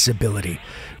test this ability,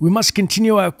 we must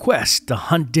continue our quest to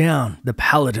hunt down the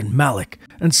Paladin Malek.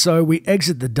 And so we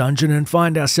exit the dungeon and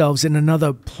find ourselves in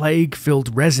another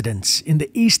plague-filled residence in the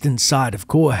eastern side of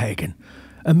Corhagen.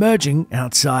 Emerging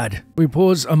outside, we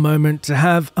pause a moment to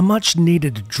have a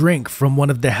much-needed drink from one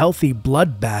of the healthy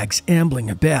blood bags ambling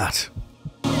about.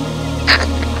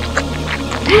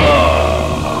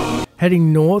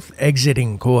 Heading north,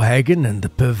 exiting Corhagen and the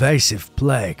pervasive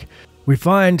plague, we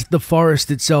find the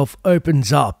forest itself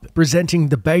opens up, presenting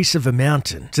the base of a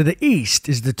mountain. To the east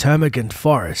is the Termagant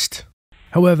forest.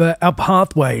 However, our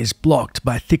pathway is blocked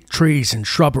by thick trees and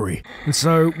shrubbery, and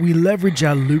so we leverage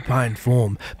our lupine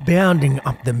form, bounding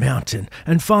up the mountain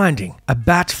and finding a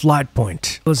bat flight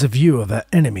point as a view of our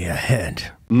enemy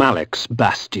ahead. Malek's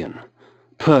bastion,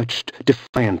 perched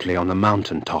defiantly on the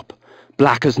mountaintop,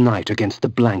 black as night against the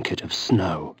blanket of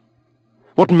snow.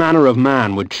 What manner of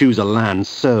man would choose a land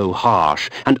so harsh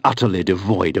and utterly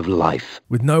devoid of life?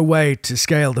 With no way to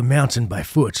scale the mountain by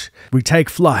foot, we take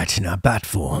flight in our bat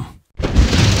form.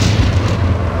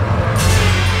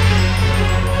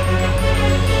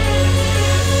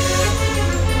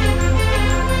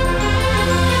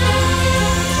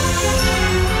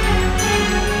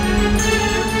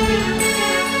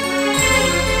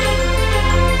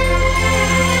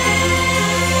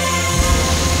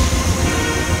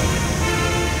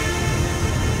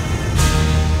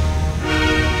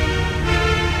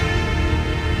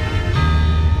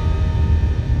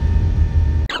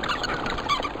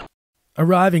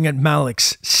 Arriving at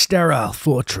Malek's sterile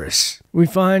fortress, we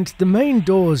find the main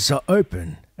doors are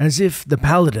open, as if the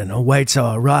Paladin awaits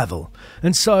our arrival,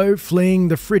 and so, fleeing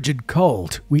the frigid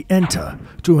cold, we enter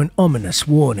to an ominous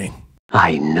warning.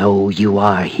 I know you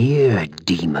are here,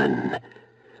 demon.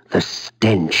 The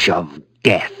stench of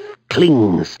death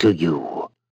clings to you.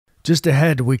 Just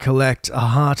ahead, we collect a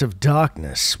heart of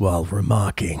darkness while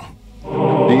remarking.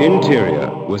 The interior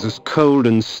was as cold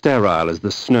and sterile as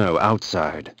the snow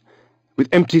outside, with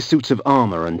empty suits of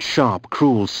armor and sharp,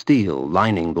 cruel steel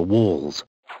lining the walls.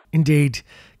 Indeed,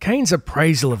 Kain's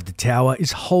appraisal of the tower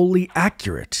is wholly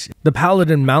accurate. The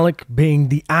Paladin Malek, being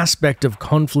the aspect of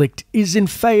conflict, is in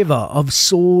favor of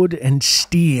sword and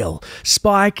steel,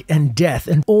 spike and death,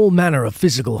 and all manner of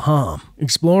physical harm.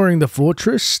 Exploring the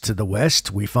fortress to the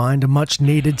west, we find a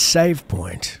much-needed save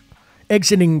point.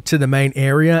 Exiting to the main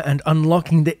area and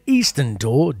unlocking the eastern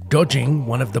door, dodging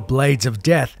one of the blades of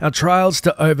death, our trials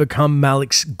to overcome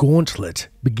Malek's gauntlet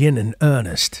begin in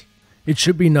earnest. It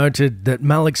should be noted that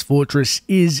Malek's fortress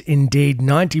is indeed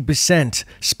 90%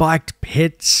 spiked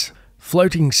pits,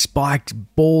 floating spiked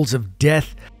balls of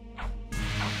death,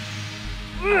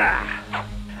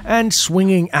 and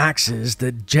swinging axes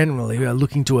that generally are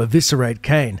looking to eviscerate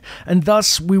Kain, and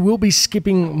thus we will be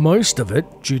skipping most of it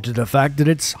due to the fact that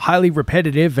it's highly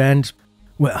repetitive and,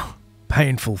 well,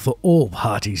 painful for all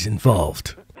parties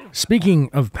involved. Speaking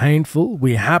of painful,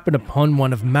 we happen upon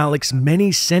one of Malek's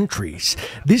many sentries,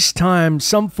 this time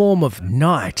some form of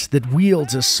knight that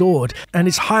wields a sword and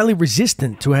is highly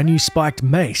resistant to our new spiked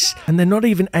mace, and they're not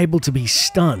even able to be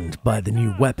stunned by the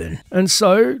new weapon. And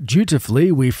so,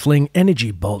 dutifully, we fling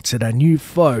energy bolts at our new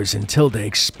foes until they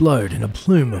explode in a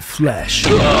plume of flesh.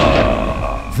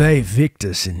 They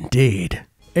victus indeed.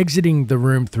 Exiting the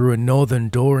room through a northern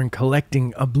door and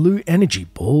collecting a blue energy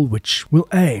ball which will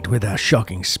aid with our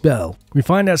shocking spell, we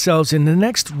find ourselves in the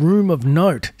next room of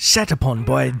note, set upon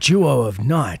by a duo of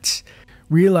knights.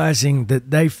 Realizing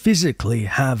that they physically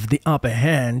have the upper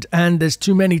hand and there's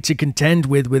too many to contend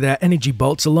with our energy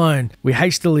bolts alone, we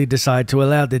hastily decide to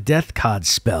allow the death card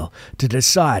spell to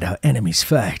decide our enemy's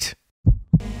fate.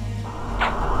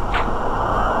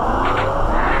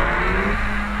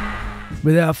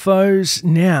 With our foes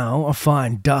now a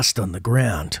fine dust on the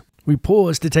ground, we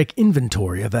pause to take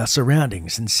inventory of our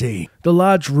surroundings and see the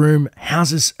large room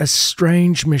houses a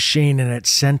strange machine in its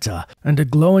center and a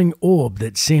glowing orb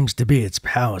that seems to be its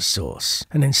power source,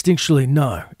 and instinctually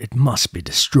know it must be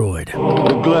destroyed.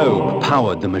 The globe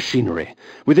powered the machinery.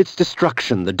 With its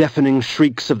destruction, the deafening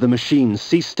shrieks of the machine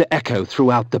ceased to echo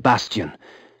throughout the bastion.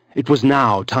 It was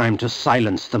now time to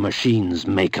silence the machine's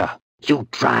maker. You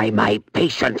try my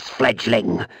patience,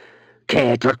 fledgling.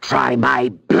 Care to try my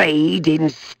blade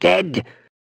instead?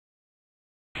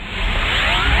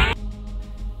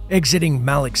 Exiting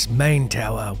Malek's main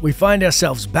tower, we find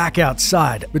ourselves back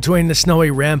outside between the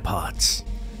snowy ramparts.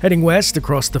 Heading west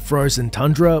across the frozen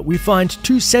tundra, we find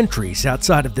 2 sentries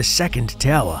outside of the second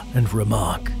tower and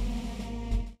remark.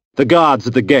 The guards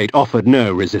at the gate offered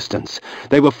no resistance.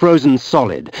 They were frozen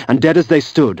solid, and dead as they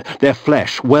stood, their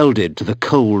flesh welded to the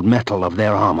cold metal of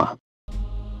their armor.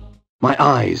 My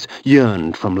eyes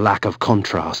yearned from lack of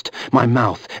contrast. My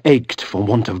mouth ached for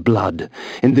want of blood.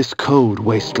 In this cold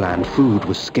wasteland, food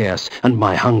was scarce, and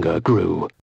my hunger grew.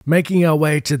 Making our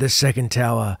way to the second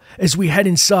tower, as we head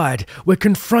inside, we're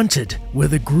confronted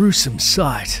with a gruesome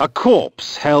sight. A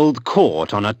corpse held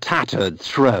court on a tattered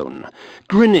throne,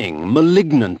 grinning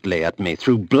malignantly at me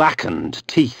through blackened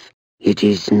teeth. It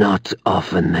is not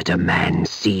often that a man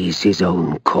sees his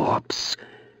own corpse.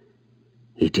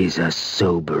 It is a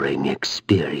sobering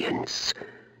experience.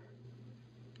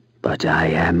 But I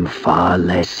am far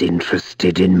less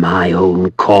interested in my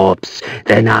own corpse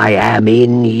than I am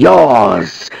in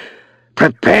yours.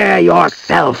 Prepare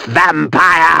yourself,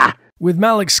 vampire! With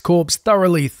Malek's corpse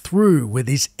thoroughly through with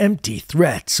his empty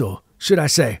threats, or should I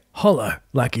say hollow,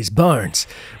 like his bones,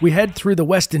 we head through the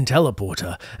western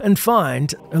teleporter and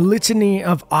find a litany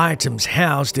of items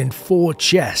housed in 4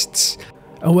 chests,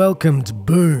 a welcomed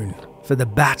boon for the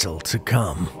battle to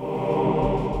come.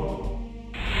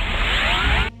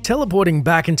 Teleporting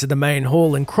back into the main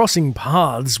hall and crossing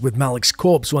paths with Malek's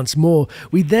corpse once more,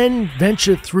 we then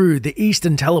venture through the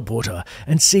eastern teleporter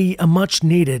and see a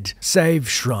much-needed save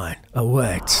shrine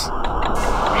awaits.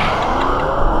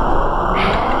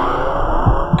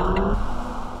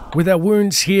 With our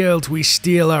wounds healed, we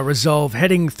steel our resolve,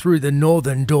 heading through the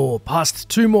northern door, past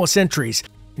 2 more sentries,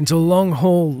 into a long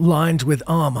hall lined with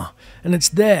armor, and it's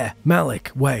there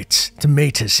Malek waits to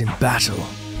meet us in battle.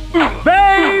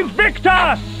 They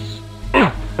victus!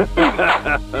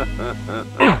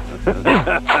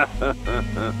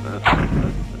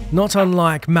 Not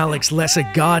unlike Malek's lesser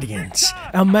guardians,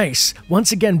 our mace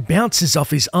once again bounces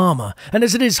off his armor, and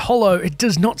as it is hollow, it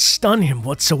does not stun him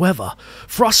whatsoever.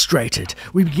 Frustrated,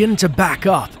 we begin to back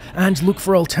up and look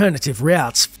for alternative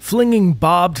routes, flinging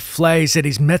barbed flays at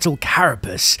his metal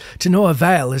carapace to no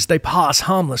avail as they pass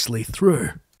harmlessly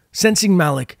through. Sensing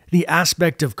Malek, the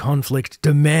aspect of conflict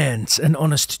demands an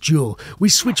honest duel, we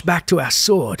switch back to our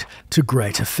sword to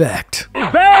great effect.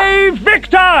 They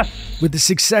victus! With a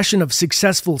succession of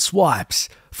successful swipes,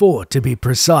 4 to be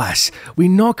precise, we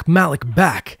knock Malek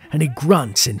back and he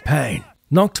grunts in pain.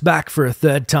 Knocked back for a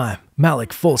 3rd time,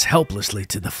 Malek falls helplessly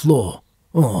to the floor.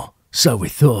 Or so we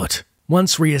thought.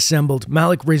 Once reassembled,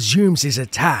 Malek resumes his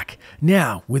attack,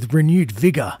 now with renewed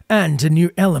vigor and a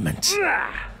new element.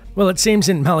 Well, it seems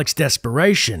in Malek's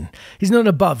desperation, he's not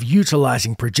above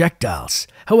utilizing projectiles.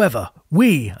 However,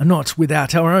 we are not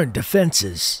without our own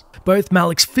defenses. Both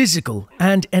Malek's physical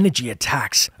and energy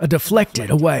attacks are deflected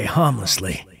away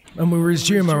harmlessly, and we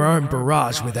resume our own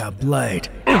barrage with our blade.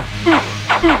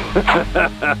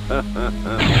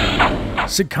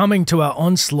 Succumbing to our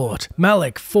onslaught,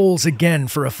 Malek falls again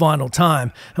for a final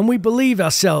time, and we believe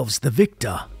ourselves the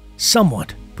victor,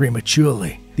 somewhat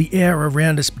Prematurely, the air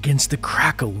around us begins to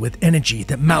crackle with energy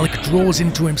that Malek draws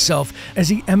into himself as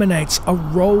he emanates a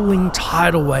rolling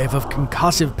tidal wave of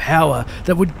concussive power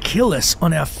that would kill us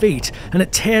on our feet, and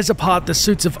it tears apart the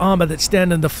suits of armor that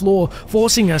stand on the floor,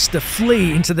 forcing us to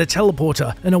flee into the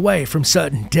teleporter and away from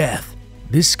certain death.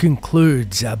 This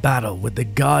concludes our battle with the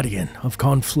Guardian of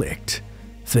Conflict,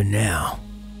 for now.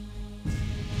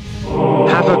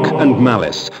 Havoc and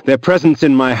malice, their presence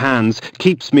in my hands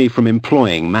keeps me from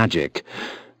employing magic.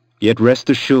 Yet rest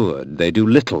assured, they do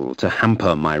little to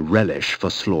hamper my relish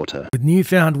for slaughter. With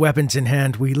newfound weapons in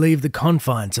hand, we leave the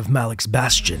confines of Malek's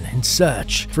bastion in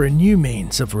search for a new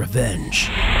means of revenge.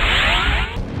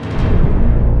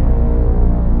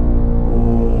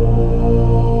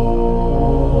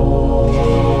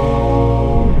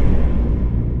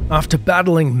 After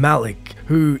battling Malek,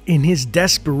 who, in his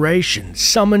desperation,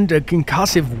 summoned a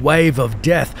concussive wave of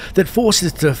death that forced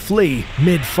us to flee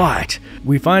mid-fight,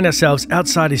 we find ourselves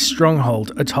outside his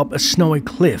stronghold atop a snowy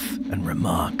cliff and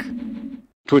remark,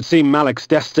 "'Twould seem Malek's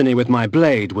destiny with my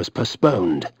blade was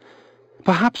postponed.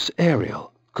 Perhaps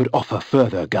Ariel could offer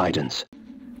further guidance."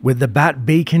 With the Bat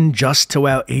Beacon just to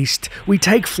our east, we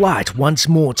take flight once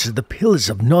more to the Pillars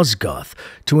of Nosgoth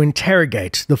to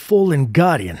interrogate the fallen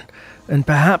Guardian and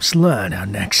perhaps learn our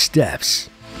next steps.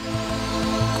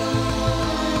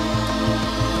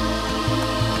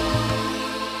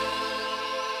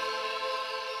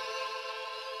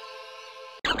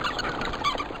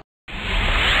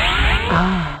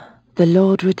 Ah, the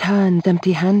Lord returns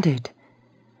empty-handed.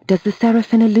 Does the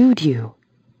Seraphim elude you?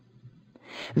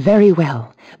 Very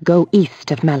well, go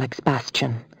east of Malek's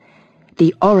bastion.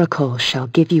 The Oracle shall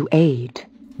give you aid.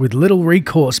 With little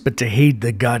recourse but to heed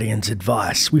the Guardian's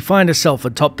advice, we find ourselves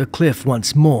atop the cliff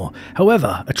once more.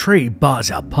 However, a tree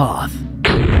bars our path.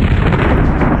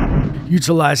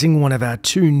 Utilizing one of our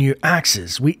two new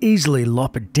axes, we easily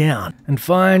lop it down and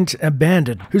find a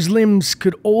bandit whose limbs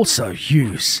could also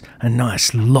use a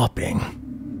nice lopping.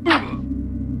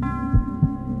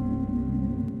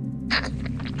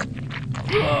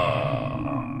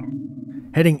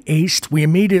 Heading east, we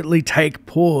immediately take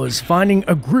pause, finding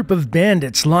a group of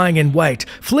bandits lying in wait,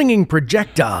 flinging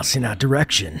projectiles in our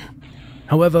direction.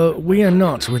 However, we are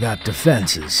not without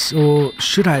defenses, or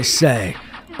should I say,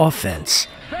 offense.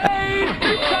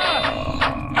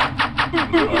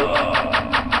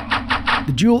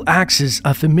 The dual axes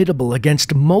are formidable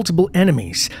against multiple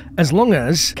enemies, as long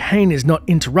as Kain is not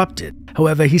interrupted.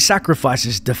 However, he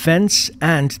sacrifices defense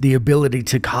and the ability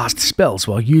to cast spells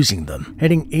while using them.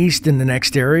 Heading east in the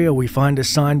next area, we find a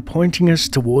sign pointing us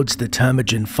towards the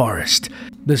Termagant forest.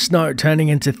 The snow turning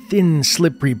into thin,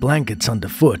 slippery blankets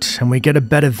underfoot, and we get a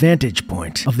better vantage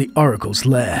point of the Oracle's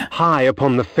lair. High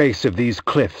upon the face of these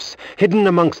cliffs, hidden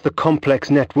amongst the complex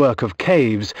network of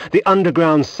caves, the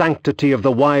underground sanctity of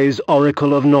the wise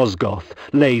Oracle of Nosgoth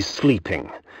lay sleeping.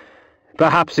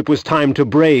 Perhaps it was time to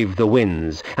brave the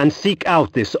winds and seek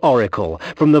out this oracle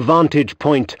from the vantage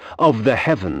point of the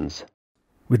heavens.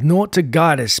 With naught to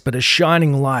guide us but a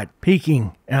shining light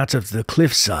peeking out of the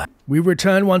cliffside, we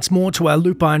return once more to our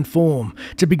lupine form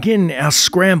to begin our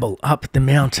scramble up the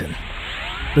mountain.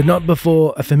 But not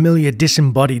before a familiar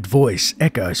disembodied voice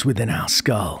echoes within our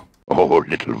skull. Oh,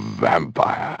 little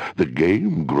vampire, the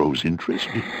game grows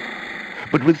interesting.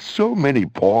 But with so many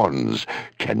pawns,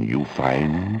 can you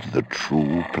find the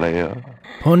true player?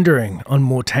 Pondering on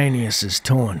Mortanius's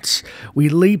taunts, we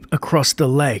leap across the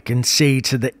lake and see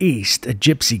to the east a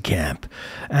gypsy camp,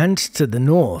 and to the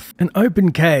north an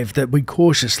open cave that we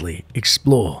cautiously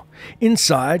explore.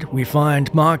 Inside, we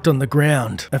find marked on the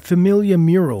ground a familiar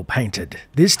mural painted,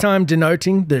 this time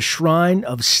denoting the Shrine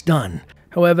of Stun.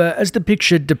 However, as the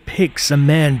picture depicts a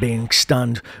man being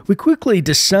stunned, we quickly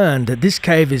discern that this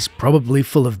cave is probably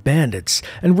full of bandits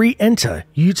and re-enter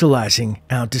utilizing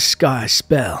our disguise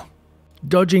spell.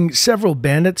 Dodging several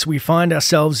bandits, we find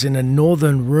ourselves in a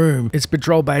northern room. It's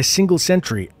patrolled by a single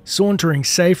sentry, sauntering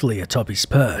safely atop his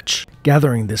perch.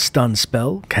 Gathering the stun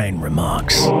spell, Kain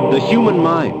remarks, The human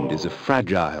mind is a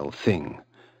fragile thing.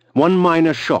 One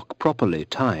minor shock properly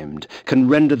timed can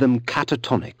render them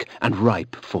catatonic and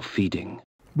ripe for feeding.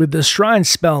 With the shrine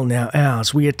spell now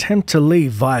ours, we attempt to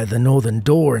leave via the northern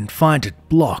door and find it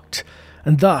blocked,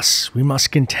 and thus we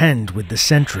must contend with the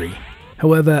sentry.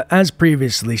 However, as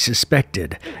previously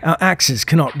suspected, our axes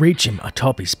cannot reach him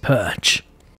atop his perch.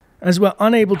 As we're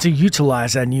unable to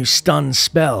utilize our new stun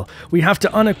spell, we have to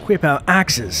unequip our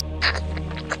axes.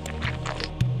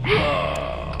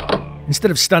 Instead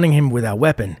of stunning him with our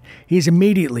weapon, he is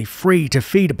immediately free to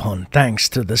feed upon thanks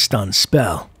to the stun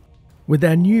spell. With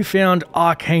our newfound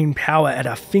arcane power at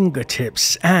our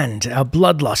fingertips and our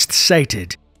bloodlust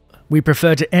sated, we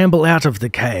prefer to amble out of the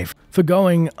cave,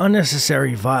 forgoing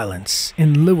unnecessary violence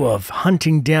in lieu of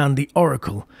hunting down the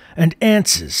oracle and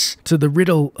answers to the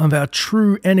riddle of our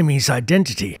true enemy's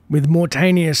identity, with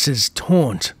Mortanius's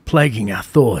taunt plaguing our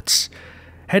thoughts.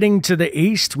 Heading to the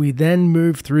east, we then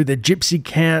move through the gypsy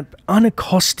camp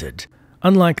unaccosted.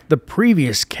 Unlike the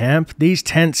previous camp, these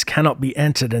tents cannot be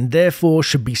entered and therefore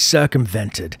should be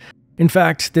circumvented. In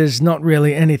fact, there's not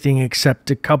really anything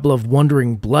except a couple of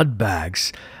wandering blood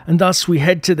bags, and thus we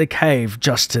head to the cave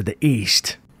just to the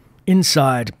east.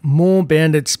 Inside, more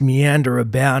bandits meander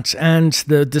about, and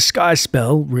the disguise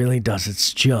spell really does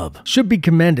its job. Should be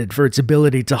commended for its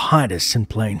ability to hide us in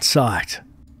plain sight.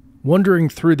 Wandering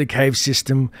through the cave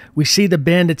system, we see the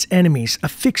bandits' enemies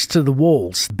affixed to the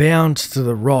walls, bound to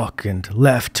the rock and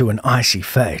left to an icy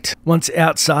fate. Once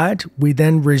outside, we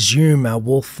then resume our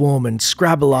wolf form and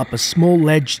scrabble up a small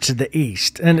ledge to the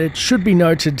east, and it should be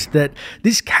noted that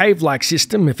this cave-like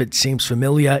system, if it seems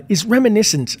familiar, is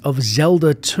reminiscent of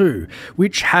Zelda 2,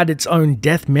 which had its own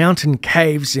Death Mountain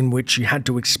caves in which you had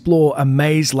to explore a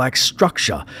maze-like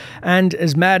structure, and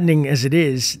as maddening as it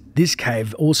is, this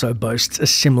cave also boasts a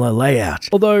similar layout.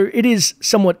 Although it is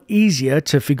somewhat easier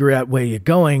to figure out where you're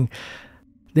going,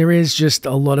 there is just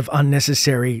a lot of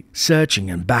unnecessary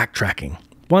searching and backtracking.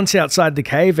 Once outside the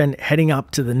cave and heading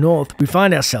up to the north, we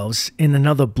find ourselves in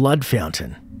another blood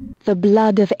fountain. The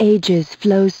blood of ages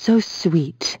flows so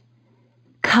sweet.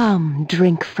 Come,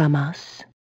 drink from us.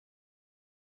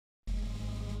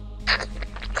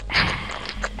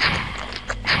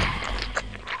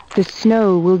 The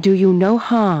snow will do you no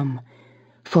harm,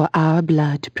 for our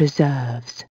blood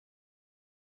preserves.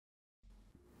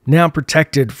 Now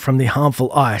protected from the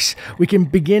harmful ice, we can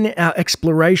begin our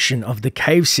exploration of the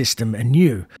cave system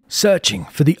anew, searching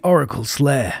for the oracle's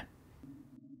lair.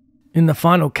 In the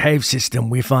final cave system,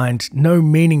 we find no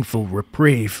meaningful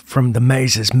reprieve from the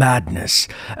maze's madness,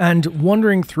 and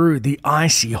wandering through the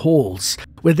icy halls,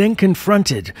 we're then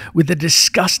confronted with a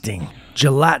disgusting,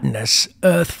 gelatinous,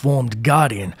 earth-formed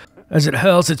guardian as it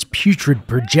hurls its putrid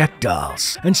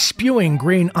projectiles, and spewing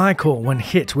green ichor when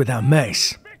hit with our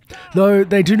mace. Though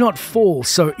they do not fall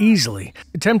so easily,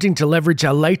 attempting to leverage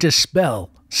our latest spell,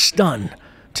 Stun,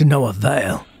 to no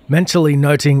avail. Mentally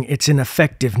noting its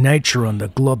ineffective nature on the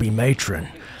globby matron,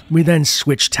 we then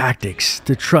switch tactics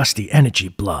to trusty energy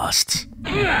blasts.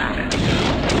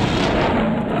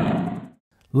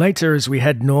 Later, as we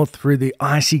head north through the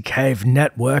icy cave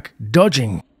network,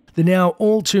 dodging the now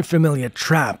all too familiar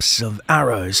traps of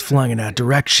arrows flying in our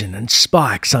direction and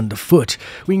spikes underfoot,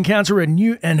 we encounter a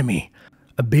new enemy,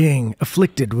 a being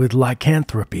afflicted with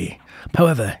lycanthropy.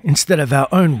 However, instead of our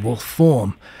own wolf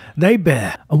form, they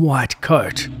bear a white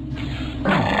coat.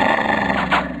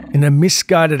 In a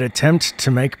misguided attempt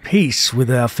to make peace with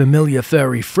our familiar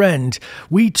furry friend,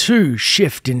 we too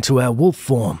shift into our wolf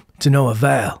form to no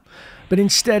avail, but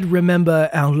instead remember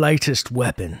our latest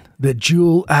weapon, the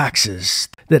dual axes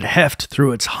that heft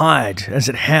through its hide as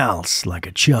it howls like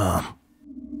a charm.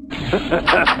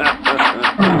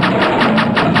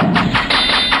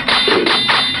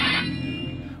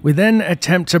 We then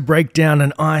attempt to break down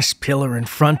an ice pillar in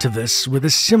front of us with a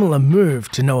similar move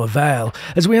to no avail,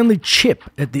 as we only chip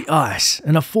at the ice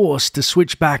and are forced to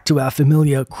switch back to our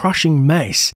familiar crushing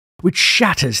mace, which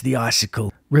shatters the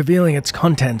icicle, revealing its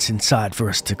contents inside for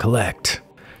us to collect.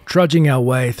 Trudging our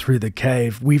way through the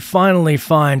cave, we finally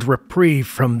find reprieve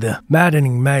from the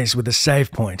maddening maze with a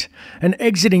save point, and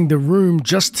exiting the room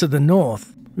just to the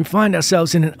north, we find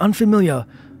ourselves in an unfamiliar,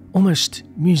 almost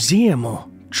museum or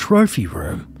trophy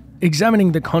room.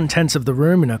 Examining the contents of the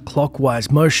room in a clockwise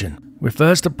motion, we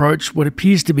first approach what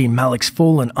appears to be Malek's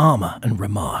fallen armor and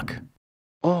remark.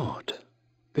 Odd.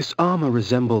 This armor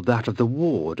resembled that of the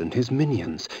ward and his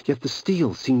minions, yet the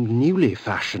steel seemed newly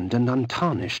fashioned and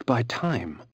untarnished by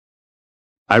time.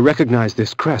 I recognize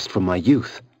this crest from my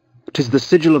youth. 'Tis the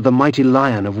sigil of the mighty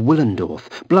lion of Willendorf,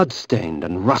 blood-stained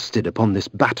and rusted upon this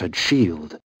battered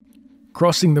shield.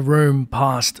 Crossing the room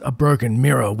past a broken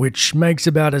mirror, which makes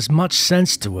about as much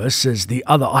sense to us as the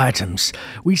other items,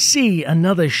 we see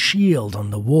another shield on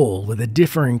the wall with a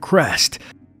differing crest.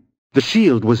 The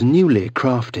shield was newly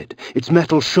crafted. Its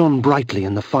metal shone brightly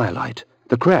in the firelight.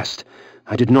 The crest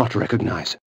I did not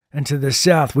recognize. And to the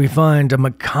south we find a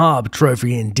macabre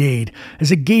trophy indeed,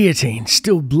 as a guillotine,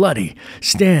 still bloody,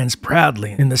 stands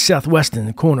proudly in the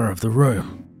southwestern corner of the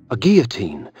room. A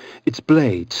guillotine, its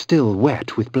blade still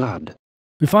wet with blood.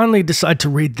 We finally decide to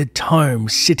read the tome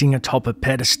sitting atop a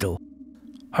pedestal.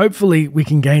 Hopefully we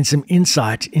can gain some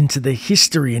insight into the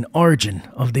history and origin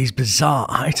of these bizarre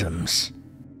items.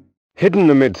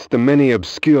 Hidden amidst the many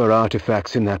obscure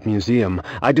artifacts in that museum,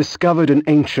 I discovered an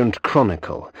ancient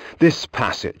chronicle. This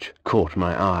passage caught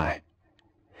my eye.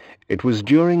 It was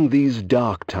during these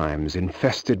dark times,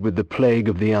 infested with the plague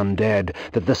of the undead,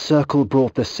 that the Circle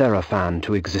brought the Seraphan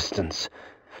to existence.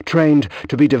 Trained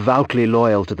to be devoutly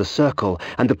loyal to the Circle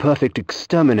and the perfect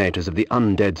exterminators of the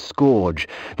undead scourge,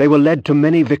 they were led to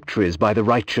many victories by the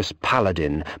righteous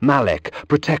paladin, Malek,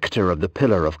 protector of the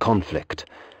Pillar of Conflict.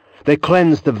 They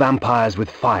cleansed the vampires with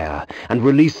fire and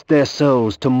released their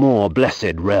souls to more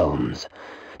blessed realms.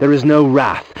 There is no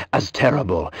wrath as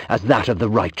terrible as that of the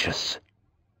righteous.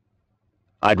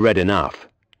 I'd read enough.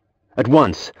 At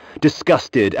once,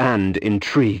 disgusted and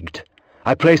intrigued,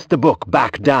 I placed the book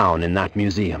back down in that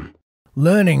museum.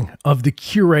 Learning of the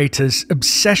curator's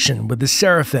obsession with the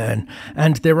Seraphan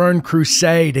and their own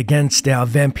crusade against our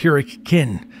vampiric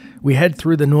kin, we head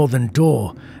through the northern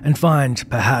door and find,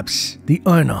 perhaps, the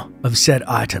owner of said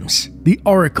items, the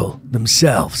Oracle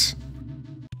themselves.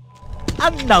 A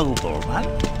nobleman,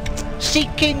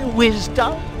 seeking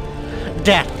wisdom.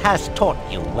 Death has taught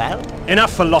you well.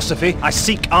 Enough philosophy, I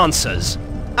seek answers.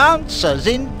 Answers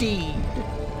indeed.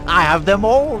 I have them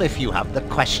all if you have the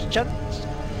questions.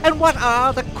 And what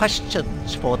are the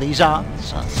questions for these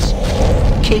answers?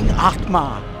 King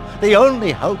Ottmar, the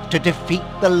only hope to defeat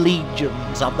the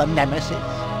legions of the Nemesis.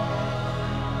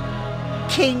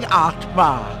 King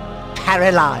Ottmar,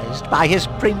 paralyzed by his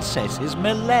princess's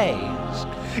malaise.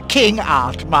 King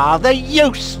Ottmar, the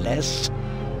useless.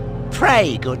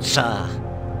 Pray, good sir,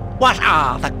 what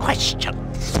are the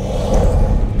questions?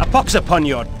 A pox upon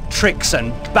your tricks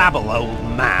and babble, old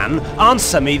man.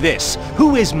 Answer me this.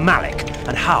 Who is Malek,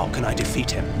 and how can I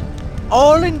defeat him?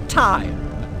 All in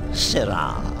time,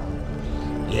 sirrah.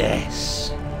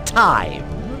 Yes, time.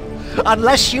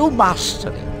 Unless you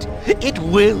master it, it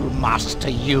will master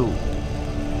you.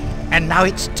 And now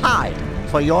it's time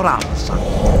for your answer.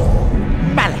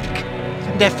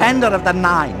 Malek, defender of the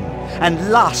Nine,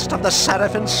 and last of the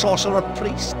Seraphim sorcerer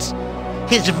priests.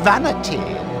 His vanity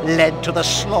led to the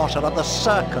slaughter of the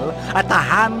Circle at the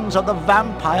hands of the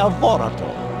vampire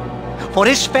Vorador. For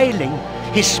his failing,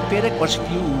 his spirit was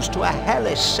fused to a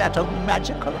hellish set of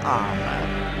magical armor.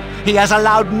 He has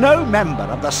allowed no member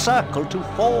of the Circle to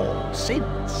fall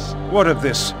since. What of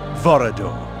this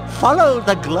Vorador? Follow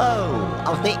the glow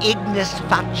of the Ignis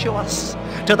Fatuus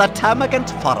to the termagant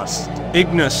forest.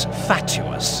 Ignis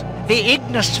Fatuus? The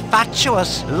Ignis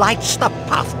Fatuus lights the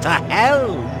path to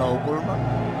hell,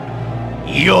 nobleman.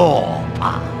 Your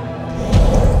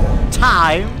path.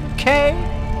 Time, Kain?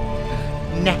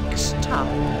 Next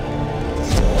time.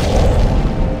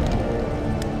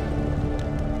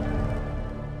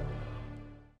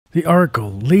 The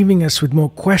Oracle leaving us with more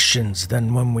questions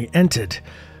than when we entered.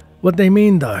 What they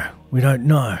mean, though, we don't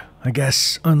know. I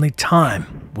guess only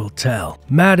time will tell.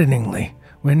 Maddeningly,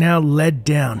 we're now led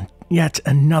down yet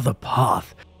another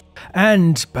path,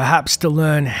 and perhaps to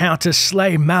learn how to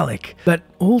slay Malek. But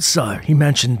also, he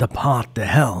mentioned the path to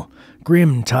hell.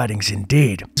 Grim tidings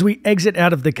indeed. As we exit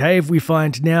out of the cave, we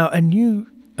find now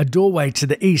a doorway to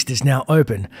the east is now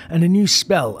open, and a new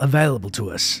spell available to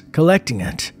us. Collecting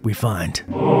it, we find.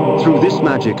 Through this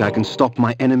magic I can stop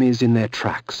my enemies in their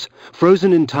tracks.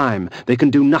 Frozen in time, they can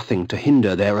do nothing to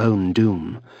hinder their own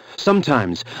doom.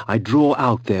 Sometimes I draw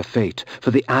out their fate, for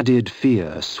the added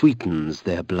fear sweetens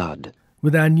their blood.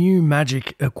 With our new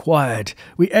magic acquired,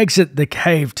 we exit the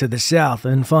cave to the south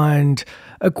and find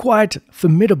a quite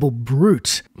formidable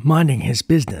brute minding his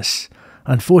business.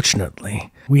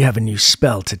 Unfortunately, we have a new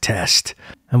spell to test,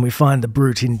 and we find the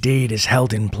brute indeed is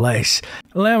held in place,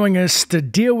 allowing us to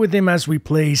deal with him as we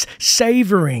please,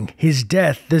 savouring his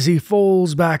death as he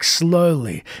falls back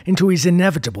slowly into his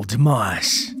inevitable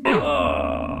demise.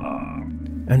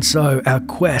 And so our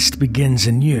quest begins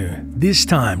anew, this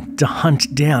time to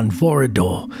hunt down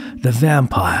Vorador, the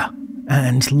vampire,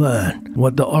 and learn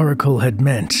what the Oracle had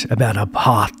meant about a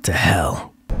path to hell.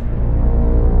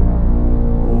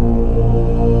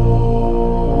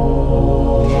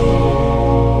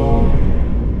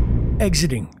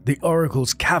 Exiting the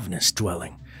Oracle's cavernous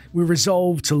dwelling, we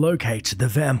resolve to locate the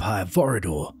vampire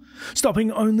Vorador,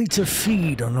 stopping only to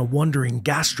feed on a wandering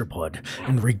gastropod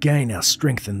and regain our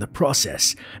strength in the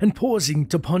process, and pausing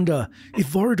to ponder if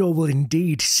Vorador will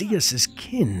indeed see us as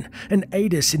kin and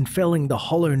aid us in felling the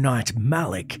Hollow Knight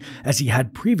Malek as he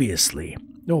had previously,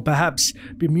 or perhaps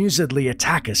bemusedly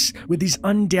attack us with his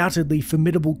undoubtedly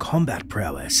formidable combat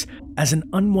prowess as an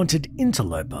unwanted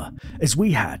interloper as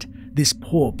we had this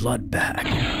poor blood bag.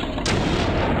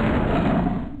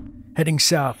 Heading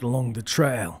south along the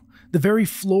trail, the very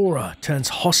flora turns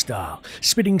hostile,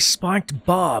 spitting spiked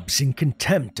barbs in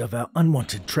contempt of our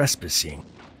unwanted trespassing.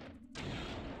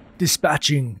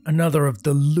 Dispatching another of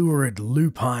the lurid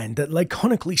lupine that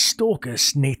laconically stalk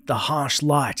us neath the harsh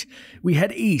light, we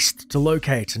head east to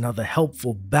locate another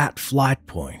helpful bat flight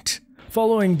point.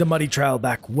 Following the muddy trail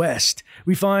back west,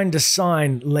 we find a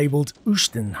sign labelled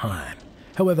Ustenheim.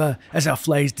 However, as our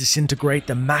flays disintegrate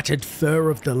the matted fur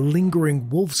of the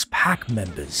lingering wolf's pack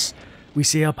members, we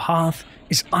see our path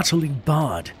is utterly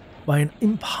barred by an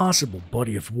impassable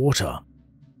body of water.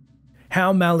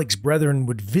 How Malek's brethren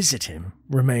would visit him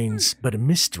remains but a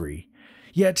mystery.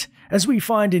 Yet, as we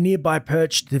find a nearby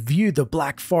perch to view the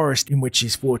black forest in which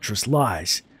his fortress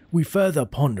lies, we further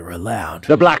ponder aloud.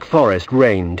 The Black Forest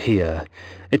reigned here,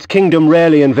 its kingdom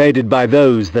rarely invaded by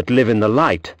those that live in the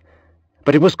light.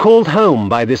 But it was called home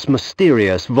by this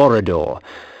mysterious Vorador.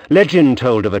 Legend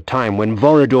told of a time when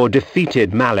Vorador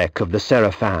defeated Malek of the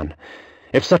Seraphan.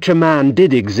 If such a man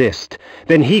did exist,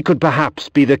 then he could perhaps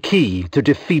be the key to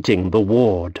defeating the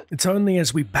ward. It's only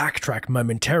as we backtrack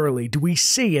momentarily do we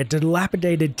see a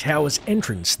dilapidated tower's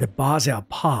entrance that bars our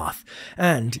path,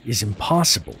 and is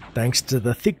impassable thanks to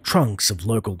the thick trunks of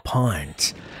local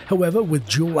pines. However, with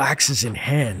dual axes in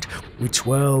hand, we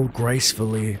twirl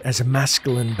gracefully as a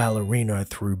masculine ballerino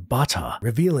through butter,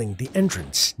 revealing the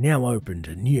entrance now opened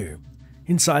anew.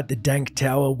 Inside the dank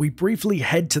tower, we briefly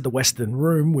head to the western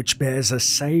room, which bears a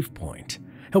save point.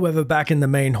 However, back in the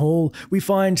main hall, we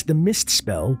find the mist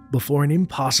spell before an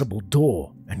impassable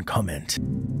door and comment.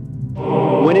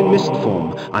 When in mist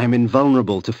form, I am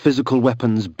invulnerable to physical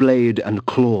weapons, blade and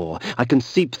claw. I can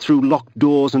seep through locked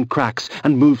doors and cracks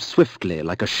and move swiftly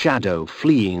like a shadow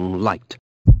fleeing light.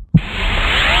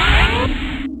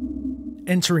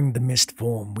 Entering the mist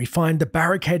form, we find the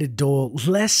barricaded door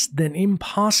less than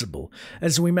impassable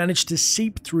as we manage to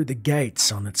seep through the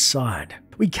gates on its side.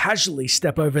 We casually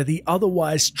step over the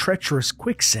otherwise treacherous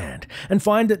quicksand and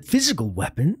find that physical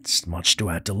weapons, much to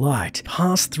our delight,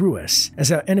 pass through us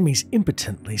as our enemies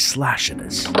impotently slash at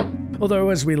us.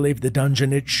 Although as we leave the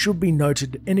dungeon, it should be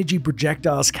noted energy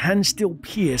projectiles can still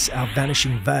pierce our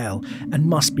vanishing veil and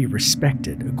must be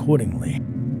respected accordingly.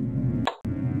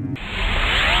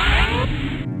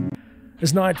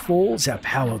 As night falls, our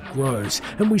power grows,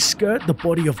 and we skirt the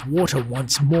body of water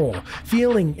once more,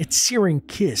 feeling its searing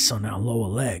kiss on our lower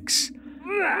legs.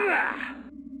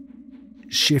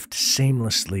 Shift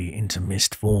seamlessly into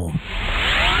mist form.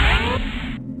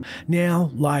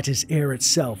 Now, light as air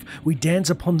itself, we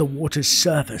dance upon the water's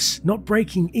surface, not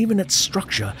breaking even its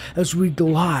structure as we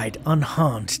glide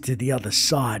unharmed to the other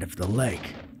side of the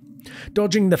lake.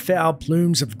 Dodging the foul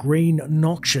plumes of green,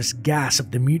 noxious gas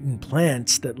of the mutant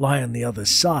plants that lie on the other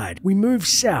side, we move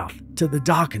south to the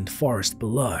darkened forest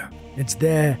below. It's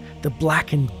there the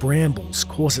blackened brambles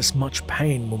cause us much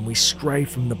pain when we stray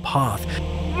from the path.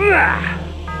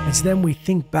 It's then we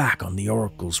think back on the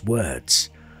oracle's words.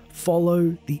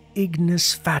 Follow the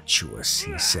ignis fatuus,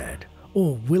 he said,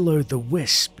 or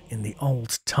will-o'-the-wisp in the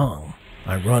old tongue.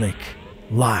 Ironic,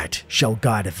 light shall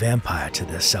guide a vampire to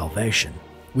their salvation.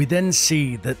 We then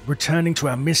see that returning to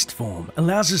our mist form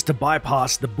allows us to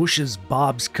bypass the bush's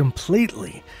barbs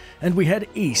completely, and we head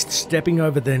east, stepping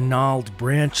over their gnarled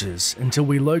branches until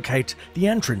we locate the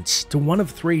entrance to one of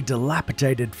 3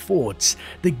 dilapidated forts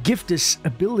that gift us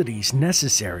abilities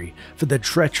necessary for the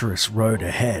treacherous road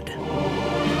ahead.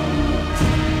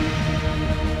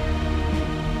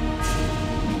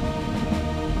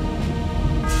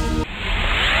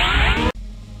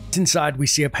 Inside, we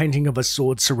see a painting of a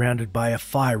sword surrounded by a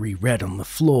fiery red on the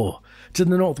floor. To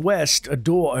the northwest, a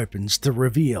door opens to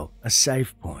reveal a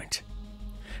save point.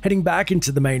 Heading back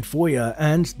into the main foyer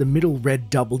and the middle red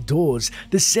double doors,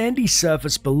 the sandy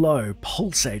surface below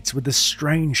pulsates with a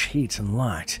strange heat and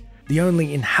light. The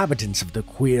only inhabitants of the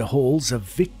queer halls are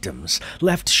victims,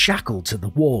 left shackled to the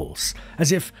walls,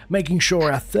 as if making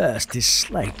sure our thirst is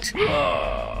slaked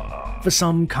for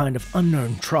some kind of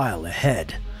unknown trial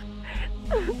ahead.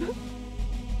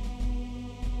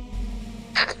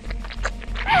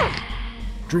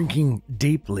 Drinking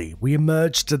deeply, we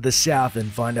emerge to the south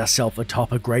and find ourselves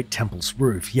atop a great temple's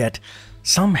roof, yet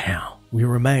somehow we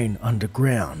remain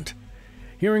underground.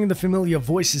 Hearing the familiar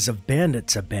voices of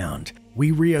bandits abound,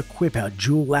 we re-equip our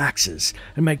dual axes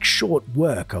and make short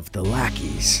work of the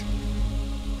lackeys.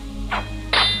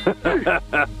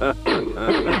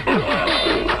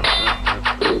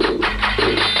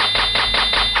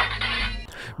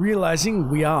 Realizing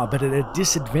we are but at a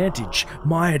disadvantage,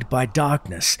 mired by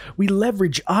darkness, we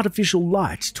leverage artificial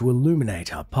light to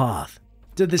illuminate our path.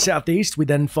 To the southeast, we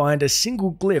then find a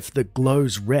single glyph that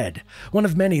glows red, one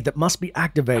of many that must be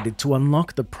activated to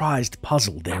unlock the prized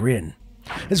puzzle therein.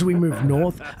 As we move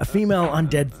north, a female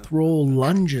undead thrall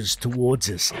lunges towards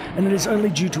us, and it is only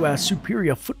due to our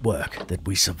superior footwork that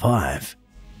we survive.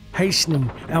 Hastening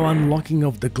our unlocking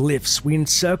of the glyphs, we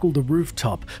encircle the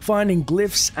rooftop, finding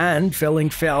glyphs and felling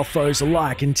foul foes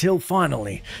alike until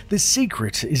finally, the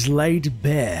secret is laid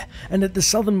bare, and at the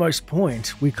southernmost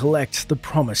point, we collect the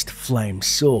promised flame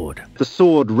sword. The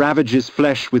sword ravages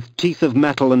flesh with teeth of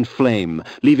metal and flame,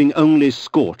 leaving only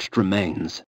scorched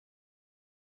remains.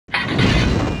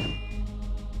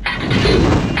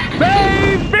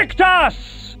 Be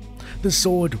Victus! The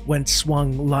sword, when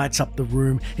swung, lights up the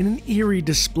room in an eerie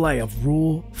display of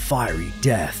raw, fiery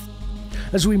death.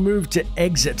 As we move to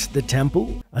exit the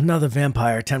temple, another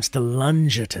vampire attempts to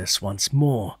lunge at us once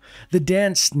more. The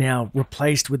dance now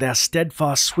replaced with our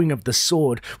steadfast swing of the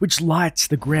sword, which lights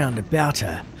the ground about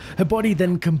her. Her body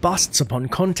then combusts upon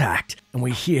contact, and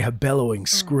we hear her bellowing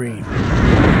scream.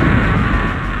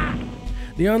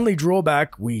 The only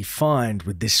drawback we find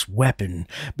with this weapon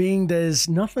being there's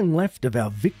nothing left of our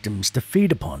victims to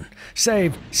feed upon,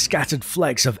 save scattered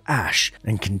flakes of ash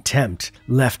and contempt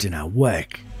left in our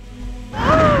wake.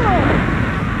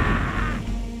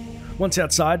 Once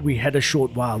outside, we head a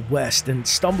short while west and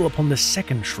stumble upon the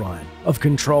second shrine of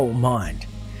Control Mind.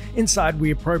 Inside, we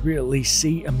appropriately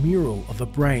see a mural of a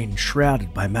brain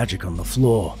shrouded by magic on the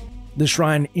floor. The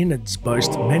shrine innards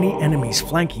boast many enemies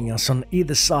flanking us on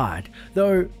either side,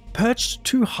 though perched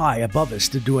too high above us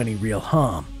to do any real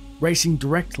harm. Racing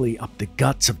directly up the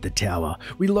guts of the tower,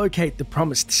 we locate the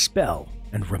promised spell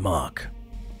and remark.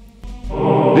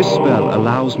 This spell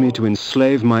allows me to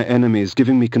enslave my enemies,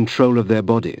 giving me control of their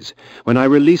bodies. When I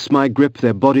release my grip,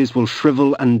 their bodies will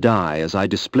shrivel and die as I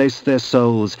displace their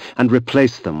souls and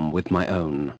replace them with my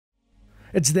own.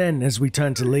 It's then, as we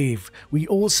turn to leave, we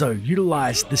also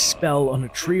utilize the spell on a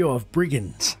trio of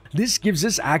brigands. This gives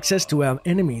us access to our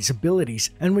enemies' abilities,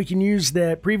 and we can use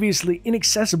their previously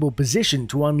inaccessible position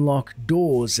to unlock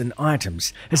doors and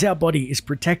items, as our body is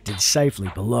protected safely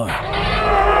below.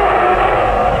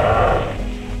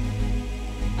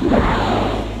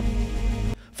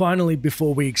 Finally,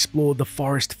 before we explore the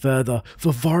forest further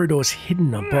for Vorador's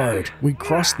hidden abode, we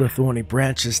cross the thorny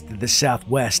branches to the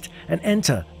southwest and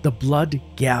enter the Blood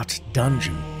Gout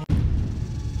Dungeon.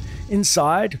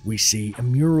 Inside, we see a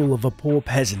mural of a poor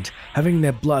peasant having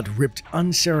their blood ripped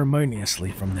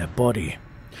unceremoniously from their body.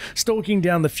 Stalking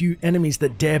down the few enemies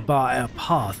that dare bar our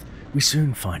path, we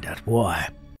soon find out why.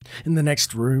 In the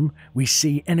next room, we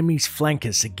see enemies flank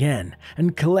us again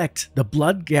and collect the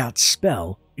Blood Gout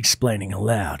spell, explaining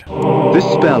aloud. This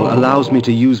spell allows me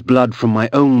to use blood from my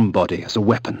own body as a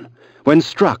weapon. When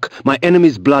struck, my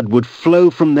enemy's blood would flow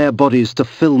from their bodies to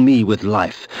fill me with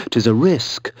life. 'Tis a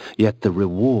risk, yet the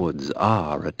rewards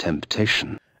are a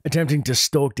temptation. Attempting to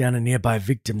stalk down a nearby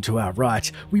victim to our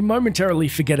right, we momentarily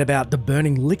forget about the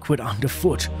burning liquid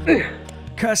underfoot.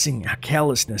 Cursing our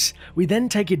carelessness, we then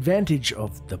take advantage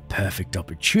of the perfect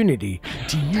opportunity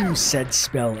to use said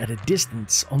spell at a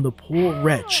distance on the poor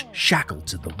wretch shackled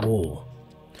to the wall.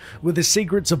 With the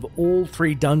secrets of all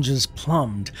three dungeons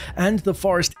plumbed and the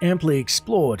forest amply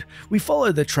explored, we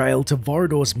follow the trail to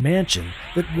Vorador's mansion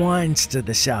that winds to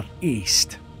the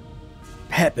southeast.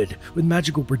 Peppered with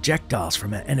magical projectiles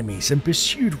from our enemies and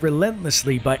pursued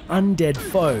relentlessly by undead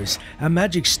foes, our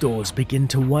magic stores begin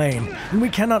to wane, and we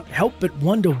cannot help but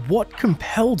wonder what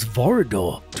compelled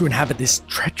Vorador to inhabit this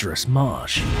treacherous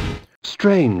marsh.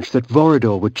 Strange that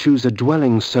Vorador would choose a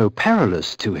dwelling so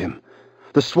perilous to him.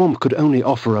 The swamp could only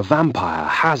offer a vampire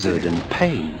hazard and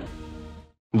pain.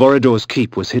 Vorador's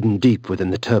keep was hidden deep within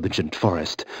the turbulent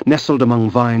forest, nestled among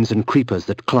vines and creepers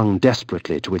that clung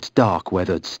desperately to its dark,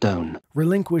 weathered stone.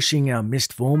 Relinquishing our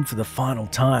mist form for the final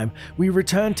time, we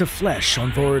return to flesh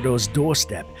on Vorador's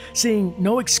doorstep, seeing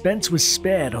no expense was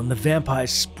spared on the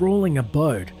vampire's sprawling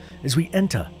abode as we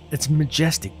enter its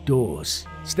majestic doors.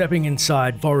 Stepping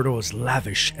inside Vorador's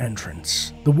lavish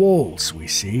entrance, the walls we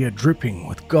see are dripping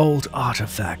with gold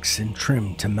artifacts and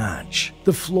trim to match.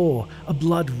 The floor a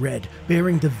blood red,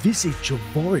 bearing the visage of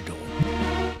Vorador.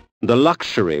 The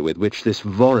luxury with which this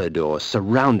Vorador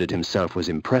surrounded himself was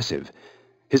impressive.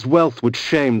 His wealth would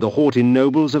shame the haughty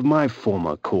nobles of my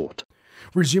former court.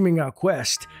 Resuming our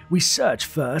quest, we search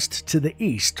first to the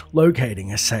east,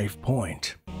 locating a safe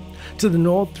point. To the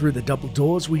north, through the double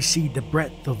doors, we see the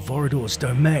breadth of Vorador's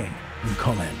domain and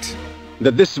comment.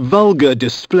 That this vulgar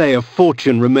display of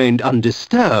fortune remained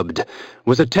undisturbed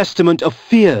was a testament of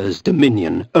fear's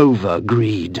dominion over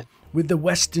greed. With the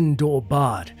western door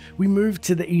barred, we move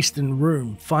to the eastern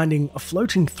room, finding a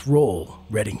floating thrall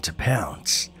ready to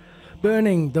pounce.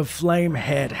 Burning the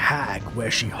flame-haired hag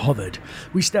where she hovered,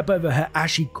 we step over her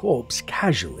ashy corpse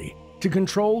casually to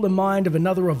control the mind of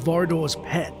another of Vorador's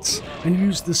pets and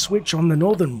use the switch on the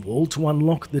northern wall to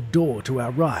unlock the door to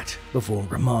our right before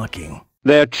remarking.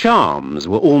 Their charms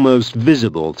were almost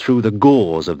visible through the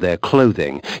gauze of their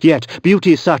clothing, yet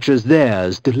beauty such as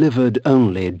theirs delivered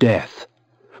only death.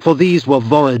 For these were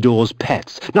Vorador's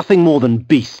pets, nothing more than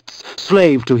beasts,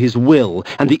 slave to his will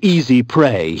and the easy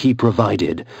prey he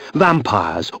provided.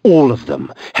 Vampires, all of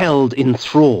them, held in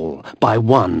thrall by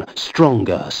one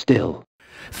stronger still.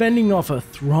 Fending off a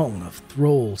throng of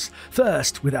thralls,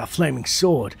 first with our flaming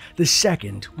sword, the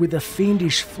second with a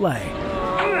fiendish flame.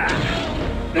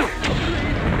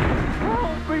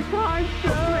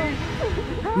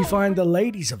 We find the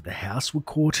ladies of the house were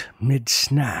caught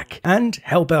mid-snack, and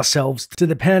help ourselves to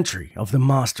the pantry of the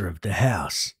master of the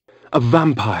house. A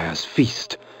vampire's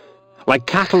feast. Like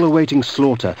cattle awaiting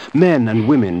slaughter, men and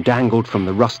women dangled from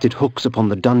the rusted hooks upon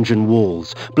the dungeon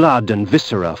walls. Blood and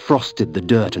viscera frosted the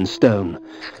dirt and stone.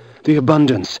 The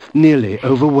abundance nearly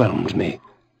overwhelmed me,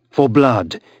 for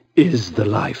blood is the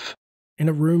life. In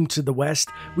a room to the west,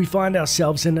 we find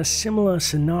ourselves in a similar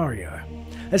scenario.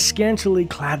 A scantily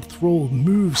clad thrall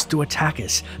moves to attack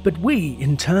us, but we,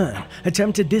 in turn,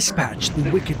 attempt to dispatch the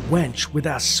wicked wench with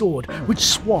our sword, which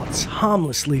swats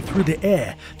harmlessly through the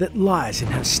air that lies in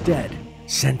her stead.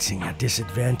 Sensing our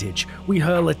disadvantage, we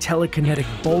hurl a telekinetic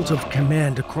bolt of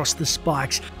command across the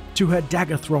spikes to her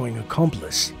dagger-throwing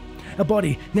accomplice. A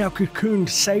body now cocooned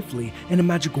safely in a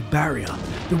magical barrier,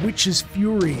 the witch's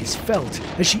fury is felt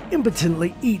as she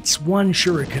impotently eats one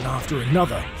shuriken after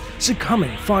another,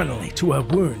 succumbing finally to her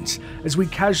wounds, as we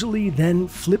casually then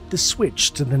flip the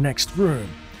switch to the next room,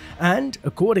 and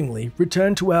accordingly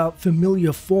return to our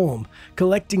familiar form,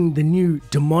 collecting the new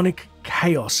demonic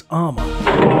chaos armor.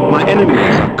 My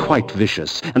enemies are quite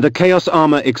vicious, and the chaos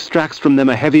armor extracts from them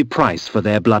a heavy price for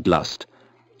their bloodlust.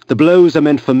 The blows are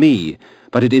meant for me,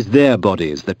 but it is their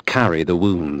bodies that carry the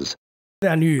wounds. With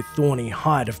our new thorny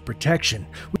hide of protection,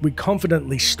 we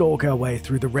confidently stalk our way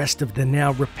through the rest of the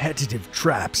now repetitive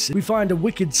traps. We find a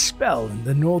wicked spell in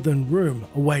the northern room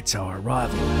awaits our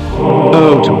arrival.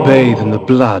 Oh, to bathe in the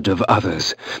blood of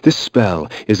others. This spell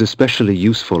is especially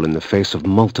useful in the face of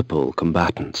multiple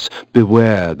combatants.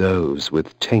 Beware those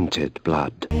with tainted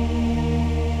blood.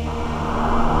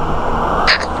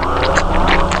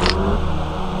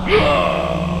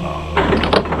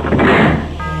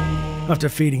 After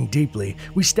feeding deeply,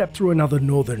 we step through another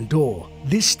northern door,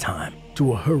 this time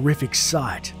to a horrific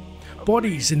sight.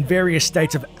 Bodies in various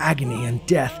states of agony and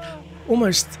death,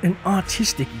 almost an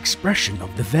artistic expression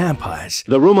of the vampires.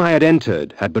 The room I had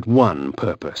entered had but one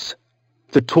purpose: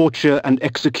 the torture and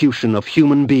execution of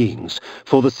human beings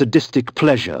for the sadistic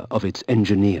pleasure of its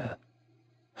engineer.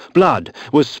 Blood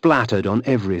was splattered on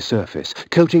every surface,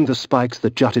 coating the spikes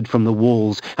that jutted from the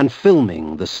walls and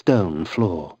filming the stone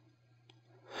floor.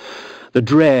 The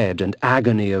dread and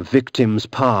agony of victims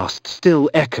past still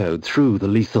echoed through the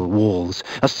lethal walls.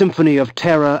 A symphony of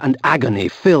terror and agony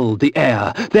filled the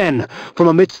air. Then, from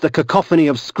amidst the cacophony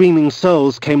of screaming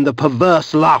souls came the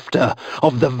perverse laughter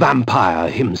of the vampire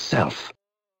himself.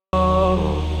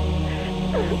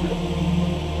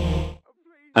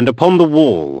 And upon the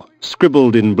wall,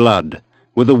 scribbled in blood,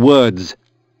 were the words,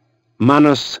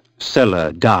 "Manus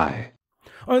Celer Die."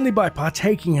 Only by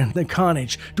partaking in the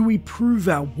carnage do we prove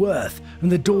our worth,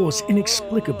 and the doors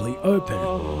inexplicably open.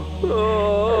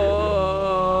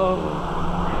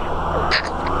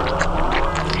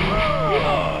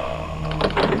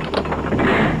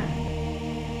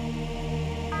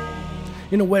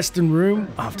 In a western room,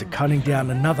 after cutting down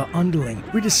another underling,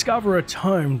 we discover a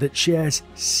tome that shares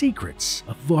secrets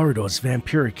of Vorador's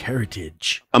vampiric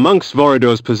heritage. Amongst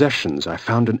Vorador's possessions, I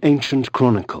found an ancient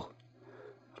chronicle.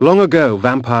 Long ago,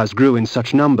 vampires grew in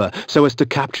such number so as to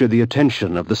capture the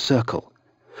attention of the Circle.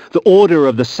 The Order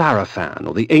of the Sarafan,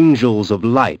 or the Angels of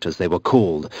Light as they were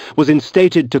called, was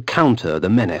instated to counter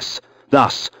the menace.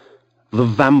 Thus, the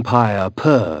vampire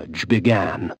purge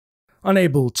began.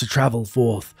 Unable to travel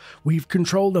forth, we've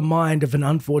controlled the mind of an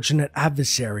unfortunate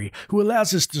adversary who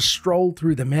allows us to stroll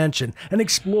through the mansion and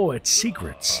explore its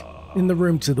secrets. In the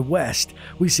room to the west,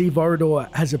 we see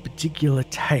Vorador has a particular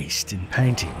taste in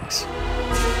paintings.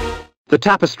 The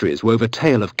tapestries wove a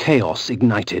tale of chaos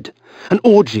ignited, an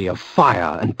orgy of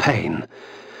fire and pain.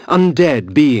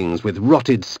 Undead beings with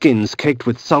rotted skins caked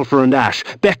with sulphur and ash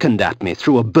beckoned at me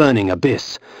through a burning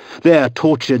abyss. Their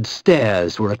tortured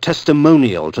stares were a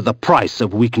testimonial to the price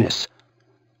of weakness.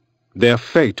 Their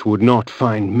fate would not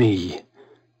find me.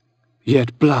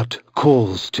 Yet blood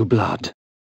calls to blood.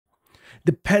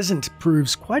 The peasant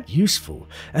proves quite useful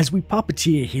as we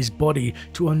puppeteer his body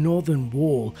to a northern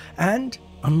wall and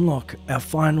unlock our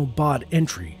final barred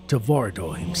entry to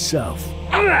Vorador himself.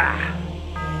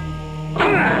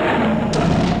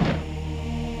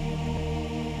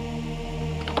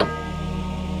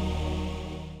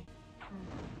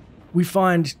 we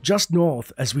find just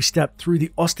north as we step through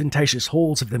the ostentatious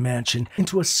halls of the mansion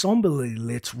into a somberly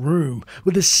lit room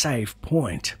with a safe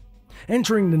point.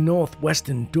 Entering the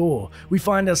northwestern door, we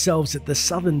find ourselves at the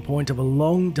southern point of a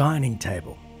long dining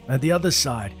table. At the other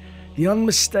side, the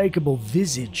unmistakable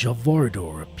visage of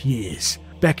Vorador appears,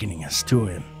 beckoning us to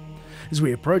him. As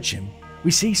we approach him,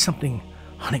 we see something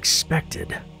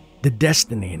unexpected, the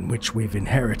destiny in which we've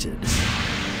inherited.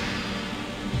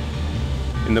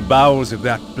 In the bowels of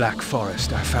that black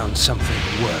forest, I found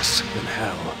something worse than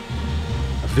hell.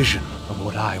 A vision of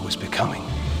what I was becoming.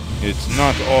 It's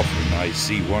not often I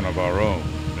see one of our own,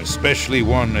 especially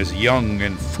one as young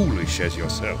and foolish as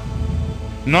yourself.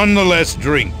 Nonetheless,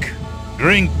 drink.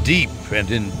 Drink deep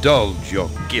and indulge your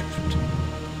gift.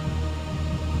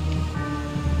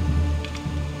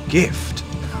 Gift?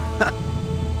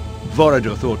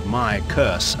 Vorador thought my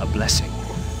curse a blessing.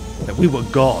 That we were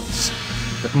gods.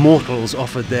 That mortals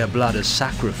offered their blood as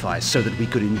sacrifice so that we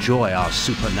could enjoy our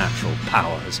supernatural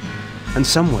powers. And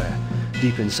somewhere,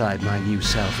 deep inside my new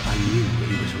self, I knew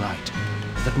he was right.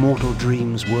 That mortal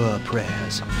dreams were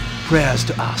prayers. Prayers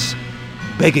to us,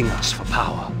 begging us for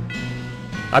power.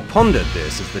 I pondered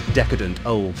this as the decadent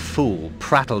old fool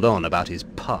prattled on about his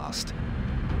past.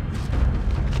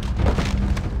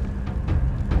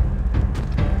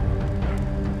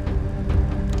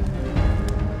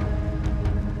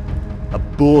 A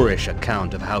boorish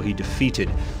account of how he defeated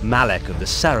Malek of the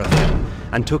Seraphim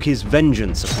and took his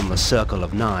vengeance upon the Circle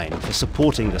of Nine for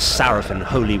supporting the Seraphim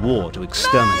Holy War to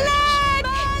exterminate us.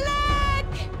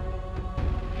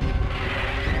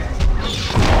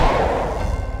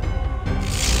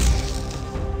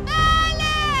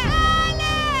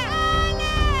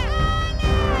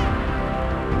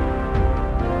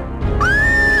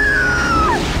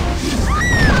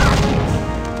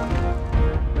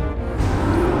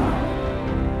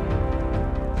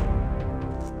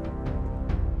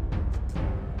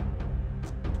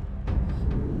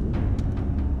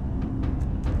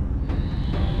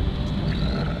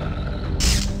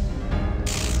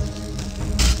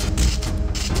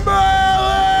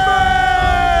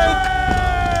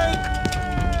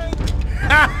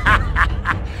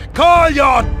 Call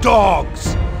your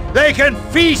dogs! They can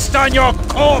feast on your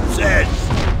corpses!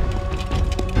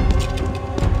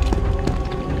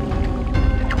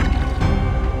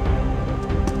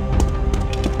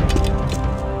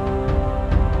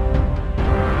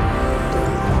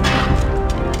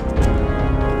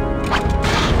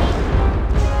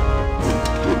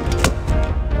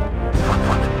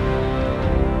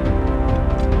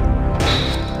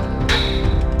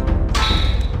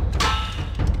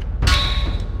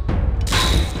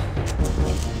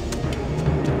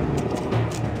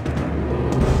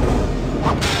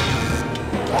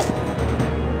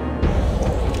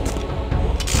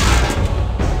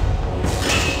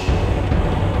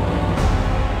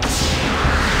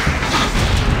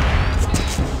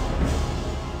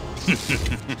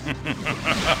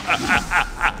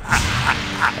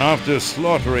 After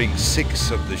slaughtering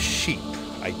 6 of the sheep,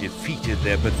 I defeated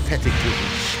their pathetic little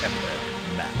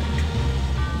shepherd,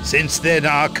 Malek. Since then,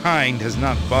 our kind has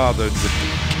not bothered with the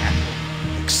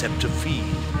cattle, except to feed.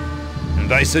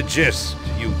 And I suggest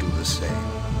you do the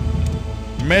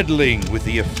same. Meddling with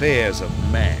the affairs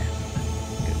of man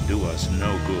can do us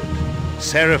no good.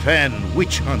 Seraphim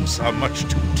witch hunts are much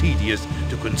too tedious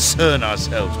to concern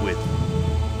ourselves with.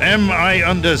 Am I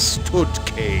understood,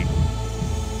 Kain?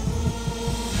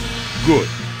 Good.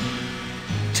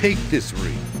 Take this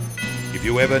ring. If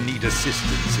you ever need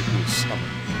assistance, it will summon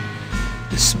me.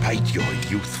 Despite your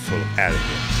youthful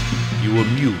arrogance, you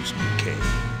amuse me, Kain.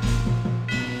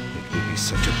 It would be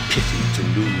such a pity to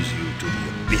lose you to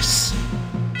the abyss.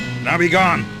 Now be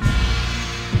gone!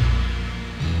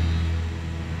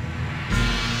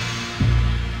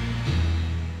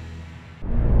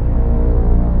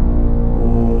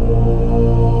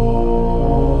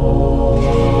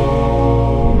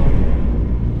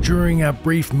 During our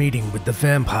brief meeting with the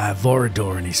vampire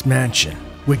Vorador in his mansion,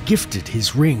 we're gifted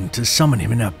his ring to summon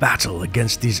him in our battle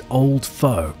against his old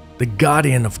foe, the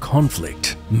Guardian of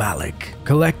Conflict, Malek.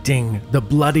 Collecting the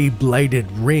bloody bladed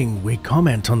ring, we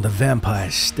comment on the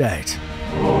vampire's state.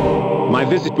 My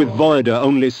visit with Vorador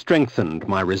only strengthened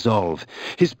my resolve.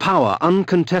 His power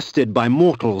uncontested by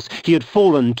mortals, he had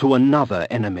fallen to another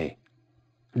enemy.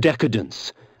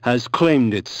 Decadence has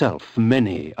claimed itself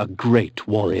many a great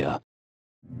warrior.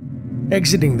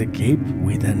 Exiting the keep,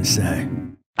 we then say.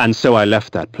 And so I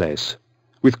left that place,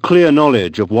 with clear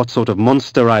knowledge of what sort of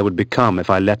monster I would become if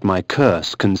I let my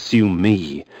curse consume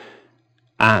me,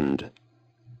 and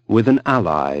with an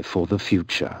ally for the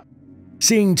future.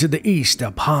 Seeing to the east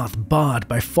our path barred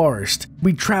by forest,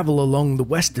 we travel along the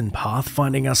western path,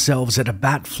 finding ourselves at a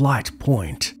bat flight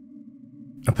point.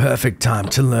 A perfect time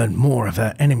to learn more of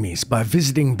our enemies by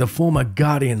visiting the former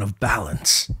Guardian of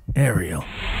Balance, Ariel.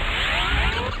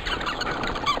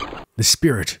 The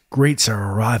spirit greets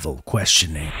our arrival,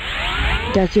 questioning.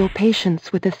 Does your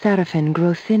patience with the Seraphim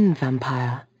grow thin,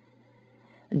 vampire?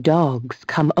 Dogs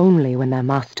come only when their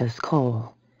masters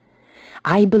call.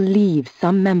 I believe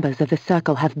some members of the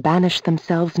Circle have banished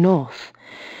themselves north.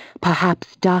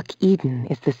 Perhaps Dark Eden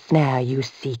is the snare you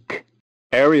seek.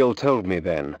 Ariel told me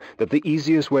then that the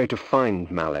easiest way to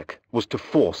find Malek was to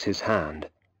force his hand.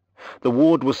 The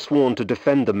ward was sworn to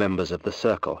defend the members of the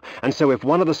Circle, and so if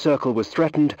one of the Circle was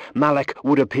threatened, Malek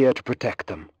would appear to protect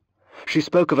them. She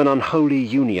spoke of an unholy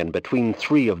union between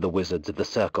 3 of the wizards of the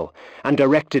Circle, and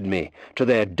directed me to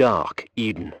their Dark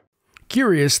Eden.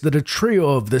 Curious that a trio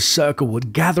of the Circle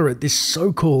would gather at this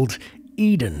so-called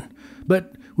Eden,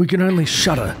 but we can only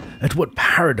shudder at what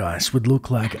paradise would look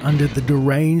like under the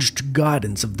deranged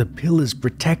guidance of the Pillar's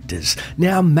protectors,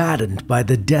 now maddened by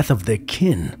the death of their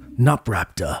kin,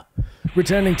 Nupraptor.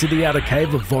 Returning to the outer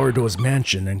cave of Vorador's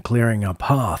mansion and clearing our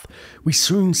path, we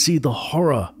soon see the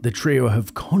horror the trio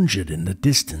have conjured in the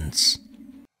distance.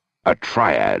 A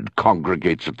triad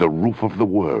congregates at the roof of the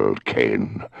world,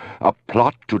 Kain. A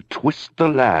plot to twist the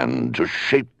land, to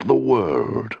shape the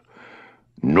world.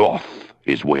 North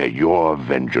is where your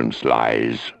vengeance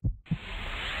lies.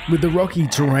 With the rocky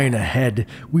terrain ahead,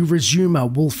 we resume our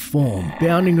wolf form,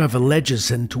 bounding over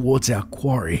ledges and towards our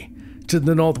quarry. To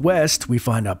the northwest, we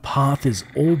find our path is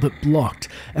all but blocked,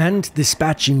 and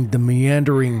dispatching the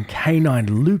meandering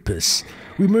canine lupus,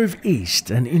 we move east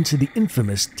and into the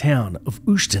infamous town of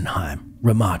Ustenheim,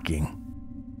 remarking,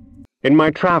 In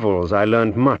my travels I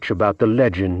learned much about the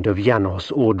legend of Janos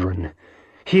Audron.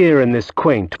 Here in this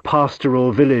quaint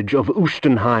pastoral village of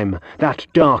Ustenheim, that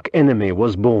dark enemy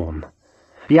was born.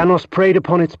 Janos preyed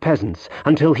upon its peasants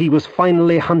until he was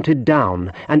finally hunted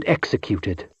down and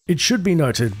executed. It should be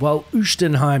noted, while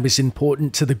Ustenheim is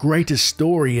important to the greater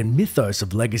story and mythos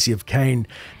of Legacy of Kain,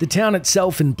 the town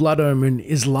itself in Blood Omen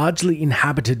is largely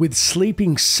inhabited with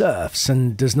sleeping serfs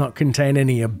and does not contain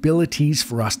any abilities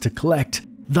for us to collect.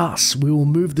 Thus, we will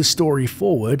move the story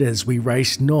forward as we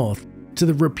race north to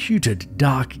the reputed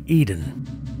Dark Eden.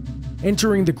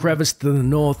 Entering the crevice to the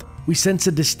north, we sense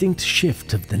a distinct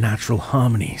shift of the natural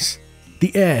harmonies.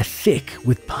 The air thick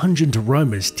with pungent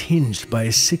aromas tinged by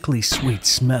a sickly sweet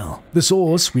smell. The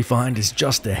source we find is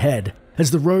just ahead,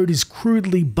 as the road is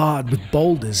crudely barred with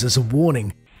boulders as a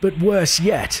warning, but worse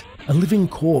yet, a living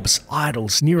corpse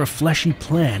idles near a fleshy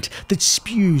plant that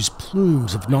spews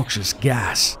plumes of noxious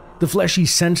gas. The fleshy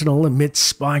sentinel emits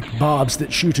spiked barbs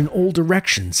that shoot in all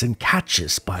directions and catch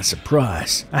us by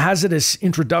surprise. A hazardous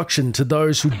introduction to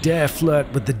those who dare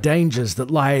flirt with the dangers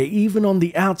that lie even on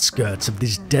the outskirts of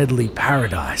this deadly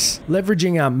paradise.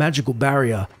 Leveraging our magical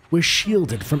barrier, we're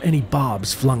shielded from any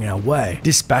barbs flung our way,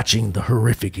 dispatching the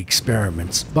horrific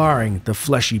experiments, barring the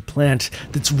fleshy plant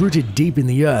that's rooted deep in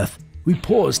the earth. We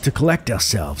pause to collect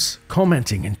ourselves,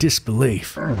 commenting in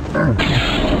disbelief.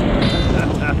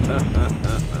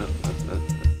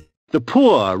 The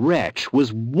poor wretch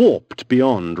was warped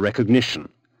beyond recognition.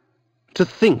 To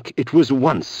think it was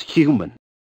once human.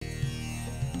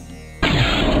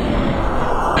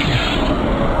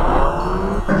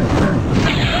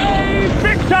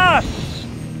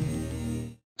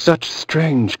 Such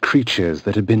strange creatures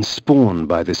that had been spawned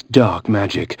by this dark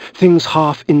magic, things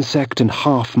half insect and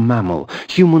half mammal,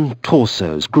 human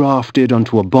torsos grafted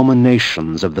onto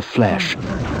abominations of the flesh.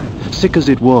 Sick as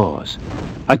it was,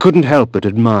 I couldn't help but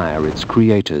admire its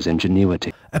creator's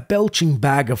ingenuity. A belching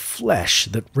bag of flesh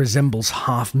that resembles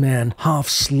half man, half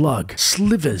slug,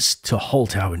 slivers to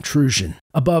halt our intrusion.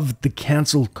 Above the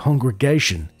cancelled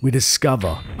congregation, we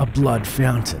discover a blood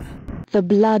fountain. The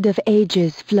blood of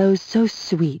ages flows so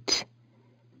sweet.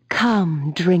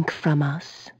 Come, drink from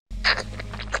us.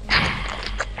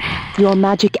 Your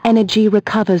magic energy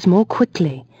recovers more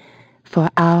quickly, for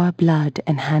our blood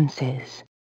enhances.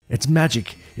 Its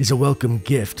magic is a welcome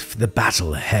gift for the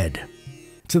battle ahead.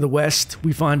 To the west,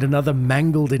 we find another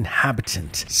mangled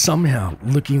inhabitant, somehow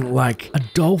looking like a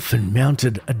dolphin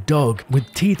mounted a dog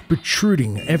with teeth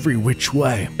protruding every which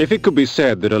way. If it could be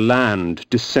said that a land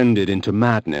descended into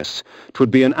madness,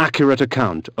 'twould be an accurate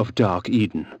account of Dark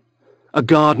Eden. A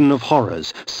garden of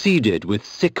horrors, seeded with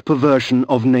sick perversion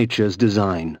of nature's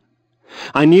design.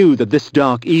 I knew that this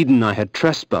Dark Eden I had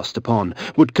trespassed upon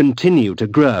would continue to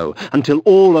grow until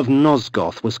all of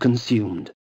Nosgoth was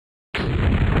consumed.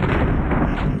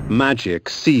 Magic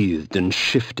seethed and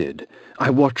shifted. I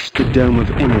watched the dome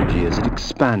of energy as it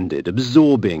expanded,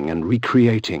 absorbing and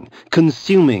recreating,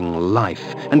 consuming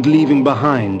life and leaving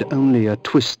behind only a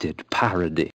twisted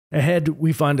parody. Ahead,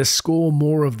 we find a score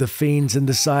more of the fiends and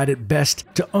decide it best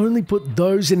to only put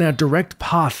those in our direct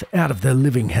path out of their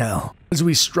living hell. As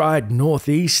we stride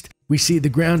northeast, we see the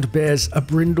ground bears a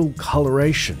brindle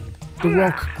coloration. The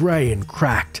rock grey and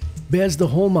cracked bears the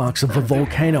hallmarks of a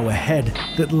volcano ahead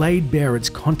that laid bare its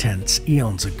contents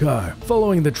eons ago.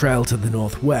 Following the trail to the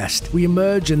northwest, we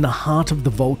emerge in the heart of the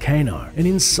volcano, and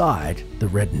inside the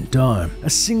reddened dome, a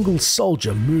single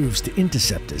soldier moves to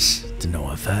intercept us, to no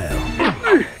avail.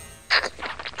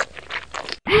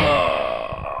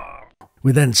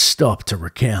 We then stop to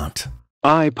recount.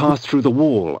 I passed through the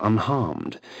wall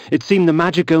unharmed. It seemed the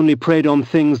magic only preyed on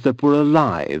things that were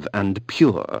alive and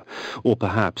pure, or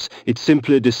perhaps it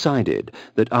simply decided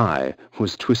that I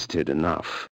was twisted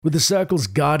enough. With the Circle's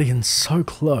guardians so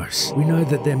close, we know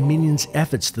that their minions'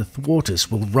 efforts to thwart us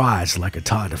will rise like a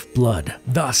tide of blood.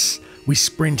 Thus, we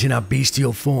sprint in our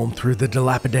bestial form through the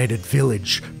dilapidated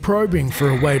village, probing for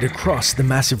a way to cross the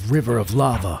massive river of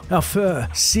lava, our fur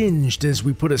singed as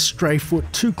we put a stray foot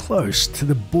too close to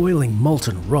the boiling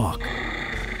molten rock.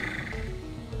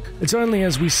 It's only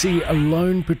as we see a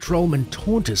lone patrolman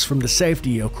taunt us from the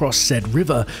safety across said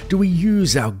river do we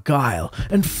use our guile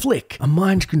and flick a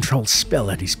mind control spell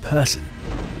at his person.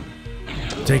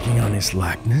 Taking on his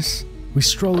likeness, we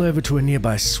stroll over to a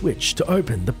nearby switch to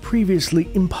open the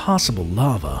previously impassable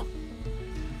lava.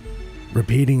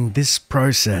 Repeating this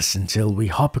process until we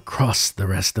hop across the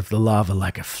rest of the lava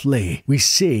like a flea, we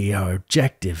see our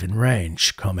objective in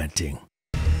range commenting.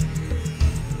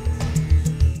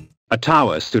 A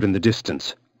tower stood in the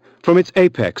distance. From its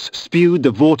apex spewed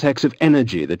the vortex of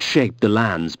energy that shaped the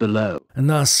lands below. And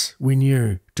thus, we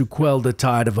knew, to quell the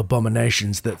tide of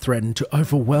abominations that threatened to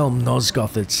overwhelm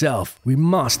Nosgoth itself, we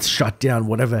must shut down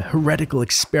whatever heretical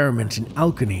experiment in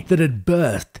alchemy that had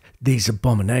birthed these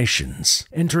abominations.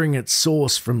 Entering its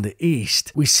source from the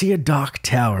east, we see a dark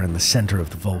tower in the center of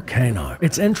the volcano.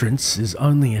 Its entrance is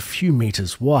only a few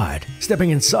meters wide. Stepping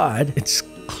inside, it's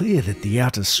clear that the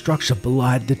outer structure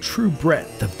belied the true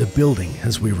breadth of the building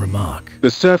as we remark.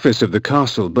 The surface of the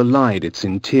castle belied its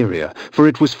interior, for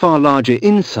it was far larger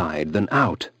inside than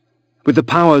out. With the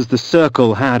powers the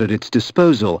Circle had at its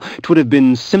disposal, it would have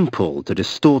been simple to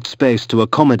distort space to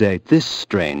accommodate this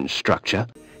strange structure.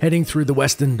 Heading through the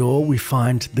western door, we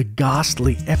find the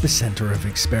ghastly epicenter of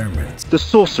experiments. The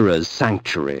sorcerer's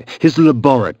sanctuary, his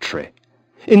laboratory.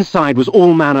 Inside was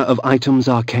all manner of items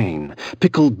arcane,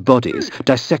 pickled bodies,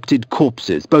 dissected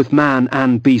corpses, both man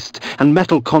and beast, and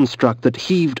metal construct that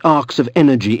heaved arcs of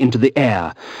energy into the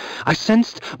air. I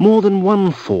sensed more than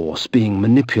one force being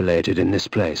manipulated in this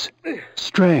place.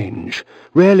 Strange.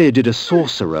 Rarely did a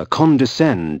sorcerer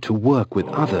condescend to work with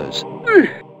others.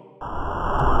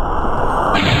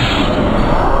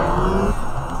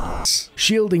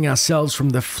 Shielding ourselves from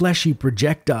the fleshy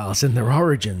projectiles and their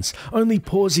origins, only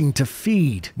pausing to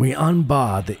feed, we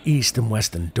unbar the east and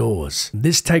western doors.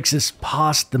 This takes us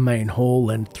past the main hall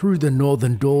and through the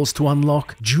northern doors to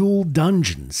unlock dual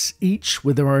dungeons, each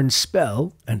with their own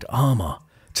spell and armor.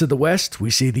 To the west,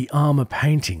 we see the armor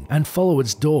painting and follow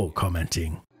its door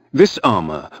commenting. This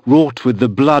armor, wrought with the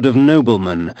blood of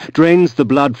noblemen, drains the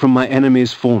blood from my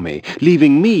enemies for me,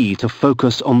 leaving me to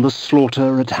focus on the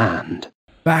slaughter at hand.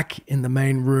 Back in the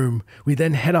main room, we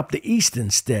then head up the eastern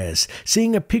stairs,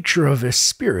 seeing a picture of a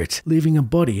spirit leaving a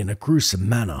body in a gruesome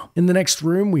manner. In the next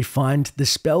room, we find the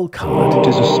spell card. It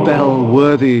is a spell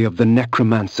worthy of the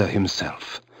necromancer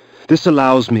himself. This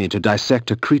allows me to dissect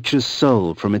a creature's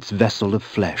soul from its vessel of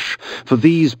flesh. For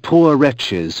these poor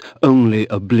wretches, only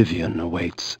oblivion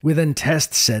awaits. We then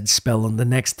test said spell on the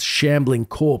next shambling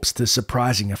corpse to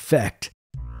surprising effect.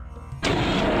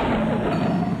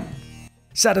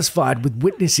 Satisfied with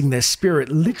witnessing their spirit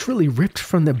literally ripped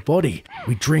from their body,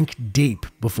 we drink deep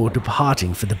before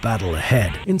departing for the battle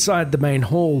ahead. Inside the main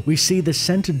hall, we see the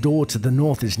center door to the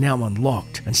north is now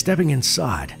unlocked, and stepping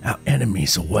inside, our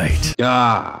enemies await.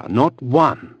 Ah, not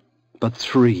one, but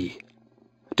three.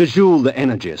 Dejul the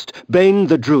Energist, Bane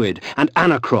the Druid, and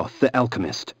Anacroth the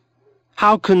Alchemist.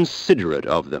 How considerate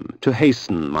of them to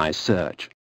hasten my search.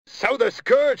 So the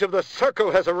Scourge of the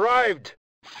Circle has arrived!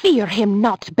 Fear him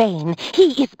not, Bane.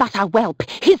 He is but a whelp.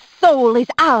 His soul is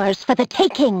ours for the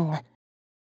taking.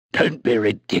 Don't be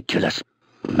ridiculous.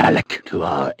 Malek to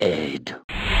our aid.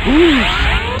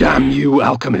 Damn you,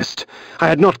 Alchemist. I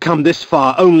had not come this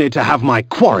far only to have my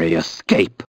quarry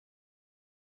escape.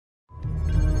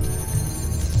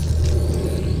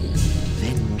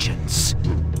 Vengeance.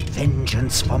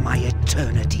 Vengeance for my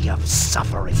eternity of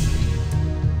suffering.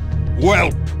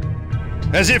 Whelp!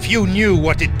 As if you knew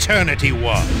what eternity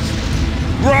was.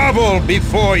 Grovel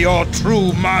before your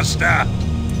true master!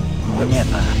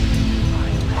 Never.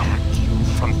 I'll hack you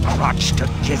from crotch to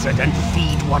gizzard and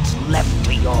feed what's left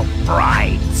to your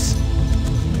brides.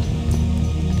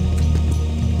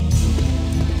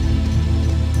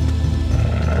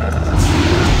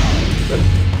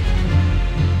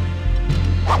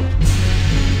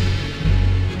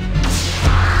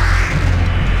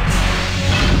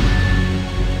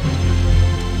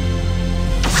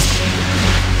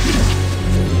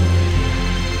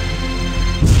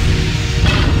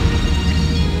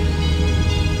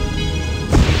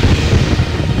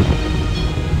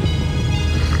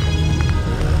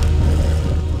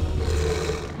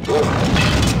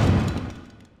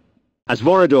 As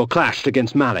Vorador clashed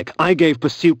against Malek, I gave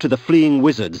pursuit to the fleeing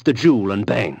wizards, the Jewel and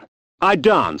Bane. I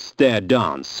danced their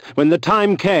dance. When the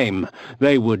time came,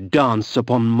 they would dance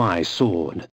upon my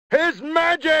sword. His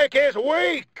magic is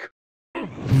weak!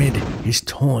 Amid his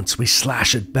taunts, we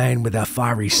slash at Bane with our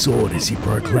fiery sword as he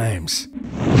proclaims,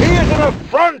 He is an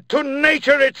affront to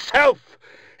nature itself!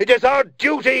 It is our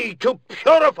duty to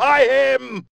purify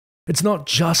him! It's not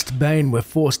just Bane we're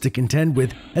forced to contend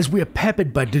with, as we are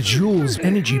peppered by Dejul's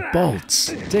energy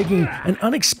bolts. Taking an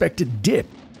unexpected dip,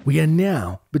 we are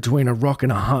now between a rock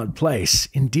and a hard place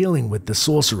in dealing with the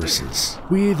sorceresses.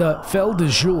 We either fell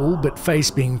Dejul but face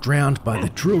being drowned by the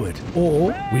druid,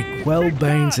 or we quell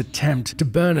Bane's attempt to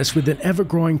burn us with an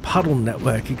ever-growing puddle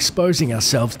network, exposing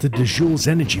ourselves to Dejul's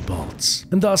energy bolts.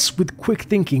 And thus, with quick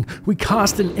thinking, we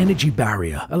cast an energy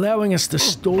barrier, allowing us to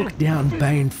stalk down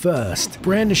Bane first,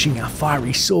 brandishing our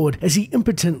fiery sword as he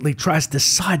impotently tries to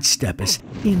sidestep us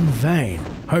in vain,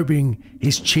 hoping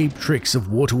his cheap tricks of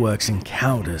waterworks and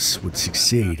cowardice would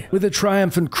succeed. With a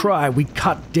triumphant cry, we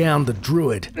cut down the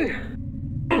druid.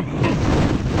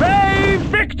 Hey,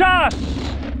 Victus!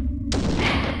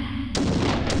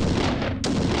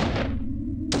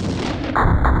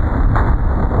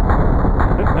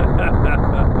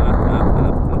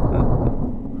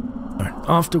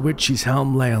 After which his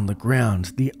helm lay on the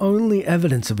ground, the only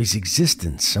evidence of his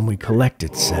existence, and we collect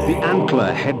it, saying, The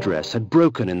antler headdress had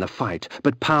broken in the fight,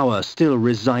 but power still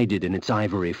resided in its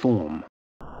ivory form.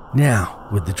 Now,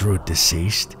 with the druid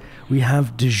deceased, we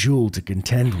have Dejul to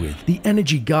contend with. The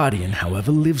energy guardian,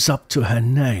 however, lives up to her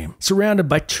name. Surrounded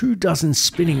by 24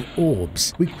 spinning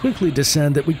orbs, we quickly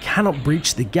discern that we cannot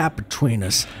breach the gap between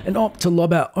us and opt to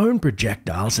lob our own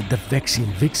projectiles at the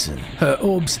vexing vixen. Her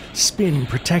orbs spin,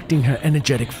 protecting her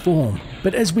energetic form,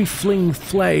 but as we fling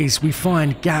flays, we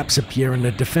find gaps appear in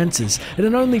her defenses, and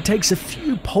it only takes a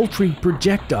few paltry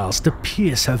projectiles to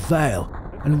pierce her veil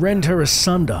and rend her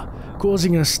asunder,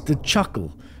 causing us to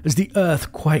chuckle as the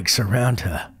earth quakes around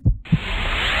her.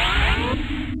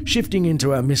 Shifting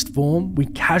into our mist form, we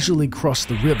casually cross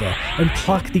the river and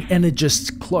pluck the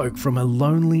Energist's cloak from a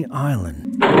lonely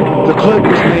island. The cloak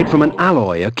was made from an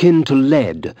alloy akin to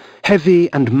lead,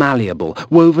 heavy and malleable,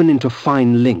 woven into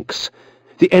fine links.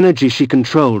 The energy she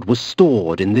controlled was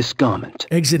stored in this garment.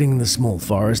 Exiting the small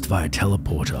forest via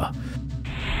teleporter,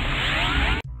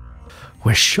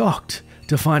 we're shocked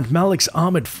to find Malek's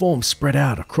armored form spread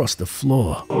out across the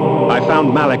floor. I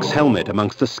found Malek's helmet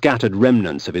amongst the scattered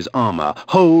remnants of his armor,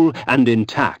 whole and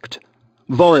intact.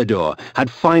 Vorador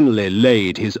had finally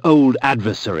laid his old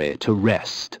adversary to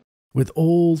rest. With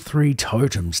all 3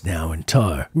 totems now in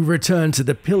tow, we return to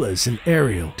the pillars and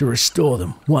Ariel to restore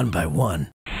them one by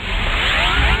one.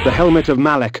 The helmet of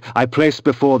Malek I placed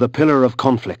before the Pillar of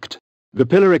Conflict. The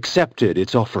pillar accepted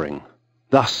its offering.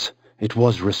 Thus it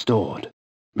was restored.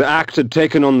 The act had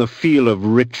taken on the feel of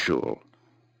ritual.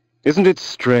 Isn't it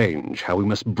strange how we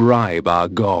must bribe our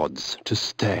gods to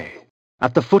stay?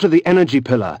 At the foot of the energy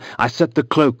pillar, I set the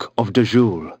cloak of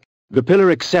Dejul. The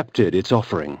pillar accepted its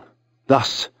offering.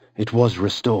 Thus it was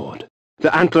restored.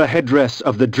 The antler headdress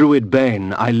of the druid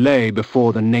Bane I lay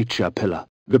before the nature pillar.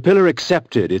 The pillar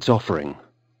accepted its offering.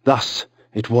 Thus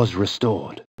it was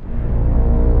restored.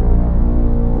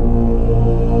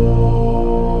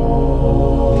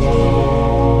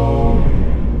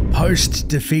 Post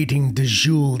defeating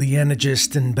Dejul the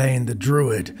Energist and Bane the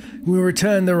Druid, we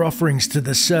return their offerings to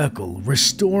the circle,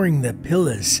 restoring their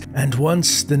pillars, and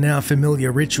once the now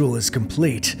familiar ritual is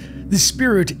complete, the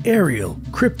spirit Ariel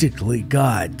cryptically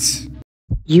guides.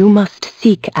 You must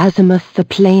seek Azimuth the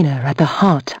Planer at the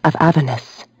heart of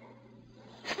Avernus.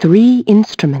 3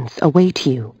 instruments await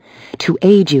you to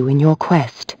aid you in your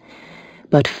quest,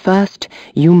 but first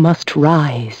you must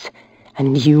rise,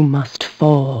 and you must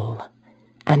fall,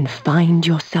 and find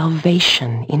your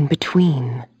salvation in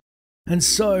between. And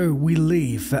so we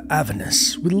leave for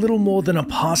Avernus with little more than a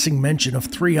passing mention of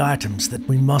 3 items that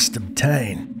we must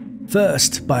obtain.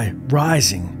 First by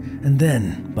rising, and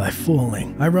then by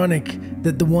falling. Ironic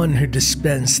that the one who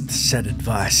dispensed said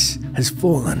advice has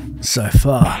fallen so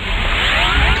far.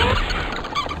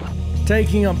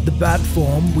 Taking up the bat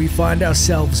form, we find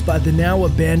ourselves by the now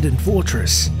abandoned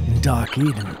fortress in Dark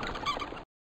Eden.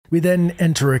 We then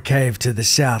enter a cave to the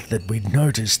south that we'd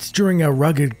noticed during our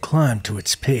rugged climb to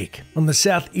its peak. On the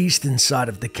southeastern side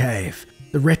of the cave,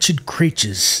 the wretched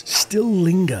creatures still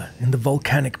linger in the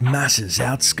volcanic mass's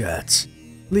outskirts.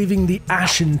 Leaving the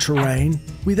ashen terrain,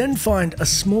 we then find a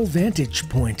small vantage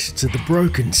point to the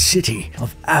broken city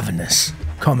of Avernus,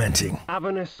 commenting,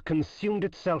 Avernus consumed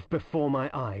itself before my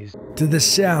eyes. To the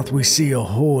south we see a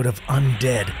horde of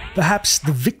undead, perhaps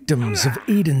the victims of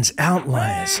Eden's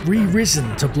outliers,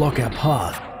 re-risen to block our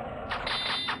path.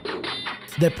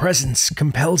 Their presence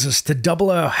compels us to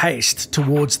double our haste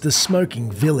towards the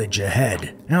smoking village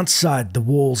ahead. Outside the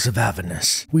walls of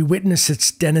Avernus, we witness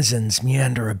its denizens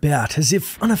meander about as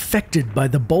if unaffected by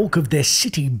the bulk of their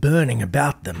city burning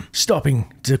about them,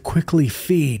 stopping to quickly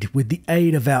feed with the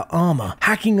aid of our armor,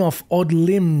 hacking off odd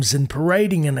limbs and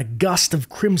parading in a gust of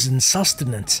crimson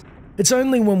sustenance. It's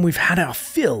only when we've had our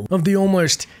fill of the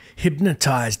almost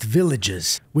hypnotized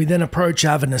villagers, we then approach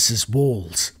Avernus's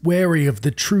walls, wary of the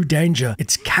true danger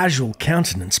its casual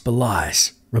countenance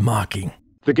belies, remarking,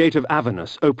 The gate of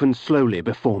Avernus opened slowly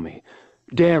before me,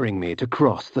 daring me to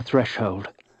cross the threshold.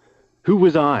 Who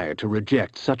was I to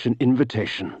reject such an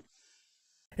invitation?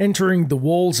 Entering the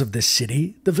walls of this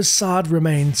city, the facade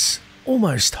remains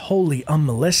almost wholly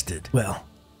unmolested. Well,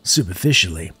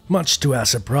 superficially. Much to our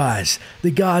surprise,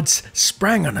 the guards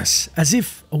sprang on us as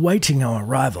if awaiting our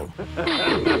arrival.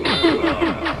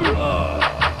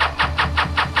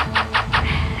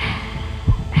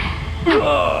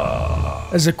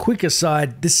 As a quick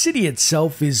aside, the city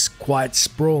itself is quite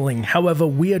sprawling, however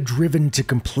we are driven to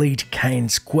complete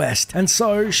Kain's quest, and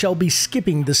so shall be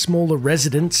skipping the smaller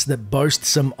residents that boast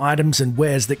some items and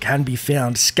wares that can be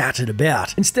found scattered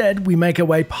about. Instead, we make our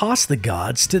way past the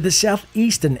guards to the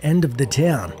southeastern end of the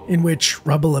town, in which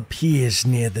rubble appears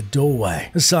near the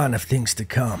doorway, a sign of things to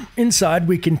come. Inside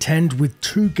we contend with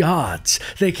two guards,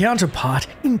 their counterpart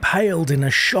impaled in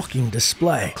a shocking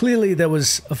display. Clearly there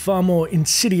was a far more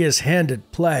insidious hand at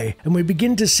play, and we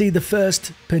begin to see the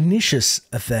first pernicious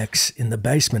effects in the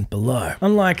basement below.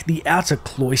 Unlike the outer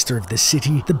cloister of the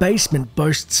city, the basement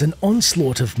boasts an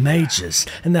onslaught of mages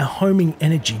and their homing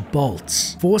energy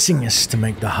bolts, forcing us to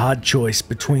make the hard choice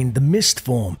between the mist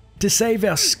form to save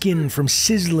our skin from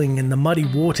sizzling in the muddy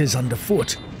waters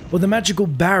underfoot, or the magical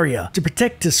barrier to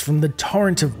protect us from the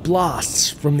torrent of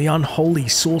blasts from the unholy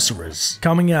sorcerers.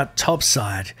 Coming out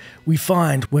topside, we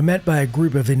find we're met by a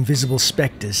group of invisible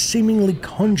spectres seemingly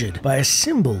conjured by a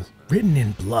symbol written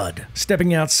in blood.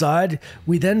 Stepping outside,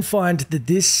 we then find that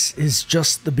this is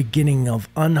just the beginning of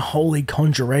unholy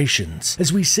conjurations,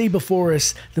 as we see before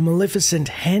us the maleficent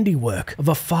handiwork of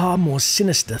a far more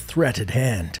sinister threat at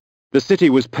hand. The city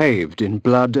was paved in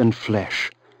blood and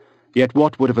flesh. Yet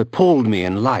what would have appalled me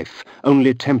in life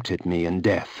only tempted me in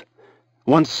death.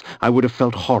 Once I would have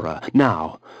felt horror,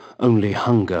 now only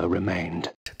hunger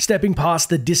remained. Stepping past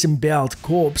the disemboweled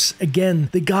corpse, again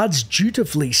the guards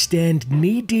dutifully stand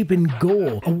knee-deep in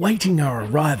gore, awaiting our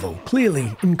arrival,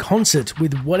 clearly in concert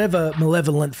with whatever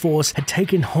malevolent force had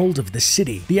taken hold of the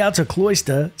city. The outer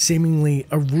cloister seemingly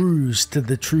a ruse to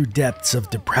the true depths of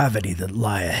depravity that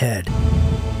lie ahead.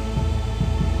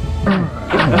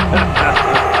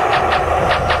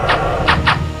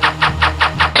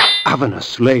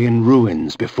 Avernus lay in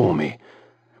ruins before me.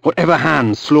 Whatever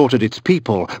hand slaughtered its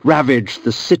people ravaged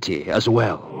the city as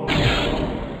well.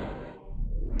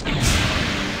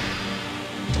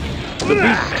 The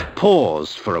beast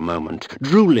paused for a moment,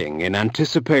 drooling in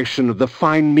anticipation of the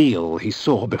fine meal he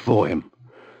saw before him.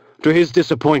 To his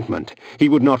disappointment, he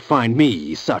would not find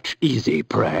me such easy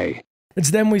prey.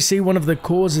 It's then we see one of the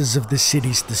causes of the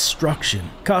city's destruction.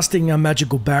 Casting our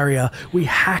magical barrier, we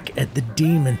hack at the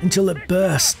demon until it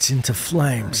bursts into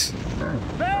flames.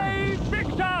 They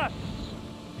picked us!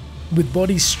 With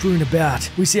bodies strewn about,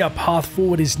 we see our path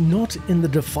forward is not in the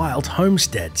defiled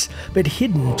homesteads, but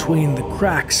hidden between the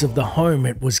cracks of the home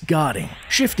it was guarding.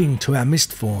 Shifting to our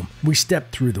mist form, we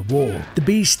step through the wall. The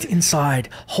beast inside,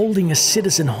 holding a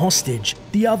citizen hostage,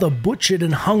 the other butchered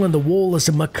and hung on the wall as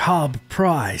a macabre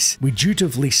prize. We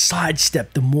dutifully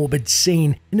sidestep the morbid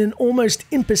scene in an almost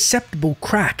imperceptible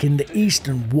crack in the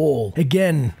eastern wall.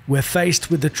 Again, we're faced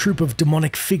with a troop of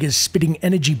demonic figures spitting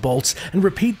energy bolts and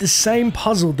repeat the same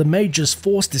puzzle the mages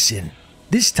forced us in,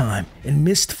 this time in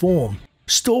mist form,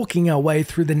 stalking our way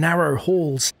through the narrow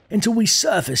halls until we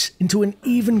surface into an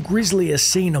even grislier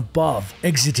scene above.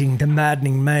 Exiting the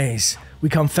maddening maze, we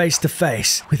come face to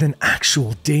face with an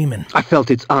actual demon. I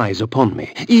felt its eyes upon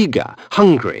me, eager,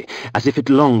 hungry, as if it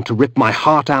longed to rip my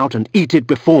heart out and eat it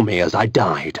before me as I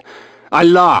died. I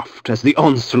laughed as the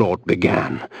onslaught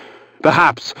began.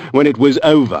 Perhaps, when it was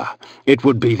over, it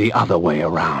would be the other way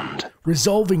around.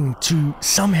 Resolving to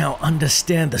somehow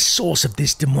understand the source of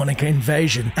this demonic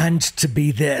invasion and to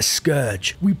be their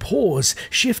scourge, we pause,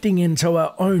 shifting into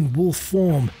our own wolf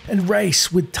form and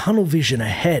race with tunnel vision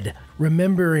ahead,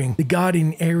 remembering the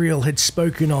guardian Ariel had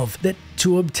spoken of, that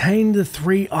to obtain the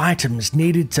 3 items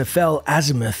needed to fell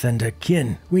Azimuth and her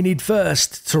kin, we need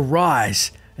first to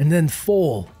rise and then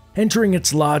fall. Entering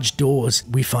its large doors,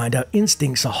 we find our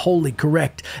instincts are wholly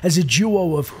correct as a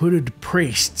duo of hooded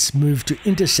priests move to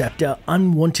intercept our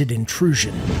unwanted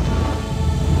intrusion.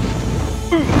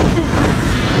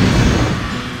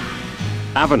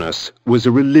 Avernus was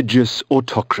a religious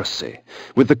autocracy,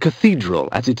 with the cathedral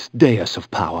as its dais of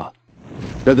power.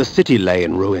 Though the city lay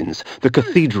in ruins, the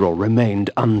cathedral remained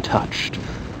untouched.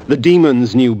 The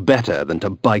demons knew better than to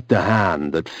bite the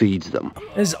hand that feeds them.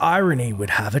 As irony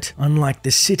would have it, unlike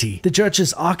the city, the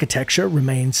church's architecture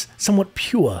remains somewhat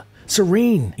pure,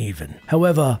 serene even.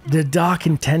 However, the dark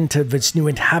intent of its new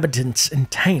inhabitants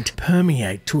and taint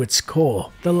permeate to its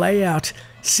core. The layout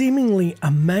seemingly a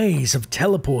maze of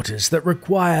teleporters that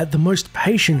require the most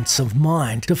patience of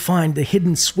mind to find the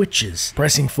hidden switches.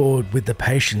 Pressing forward with the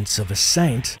patience of a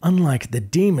saint, unlike the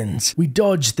demons, we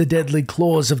dodge the deadly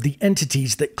claws of the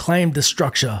entities that claimed the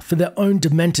structure for their own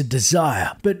demented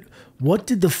desire. But what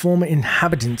did the former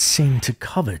inhabitants seem to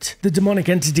covet? The demonic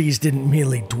entities didn't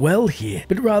merely dwell here,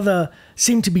 but rather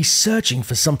seemed to be searching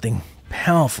for something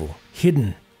powerful,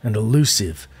 hidden, and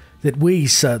elusive that we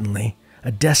certainly are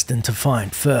destined to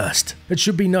find first. It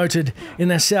should be noted,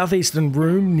 in our southeastern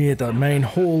room near the main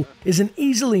hall is an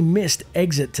easily missed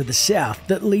exit to the south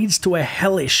that leads to a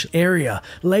hellish area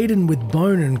laden with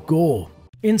bone and gore.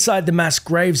 Inside the mass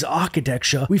graves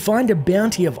architecture, we find a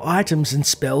bounty of items and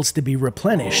spells to be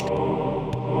replenished.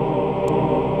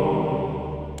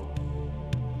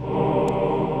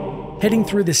 Heading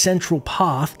through the central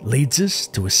path leads us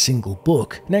to a single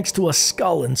book, next to a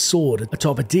skull and sword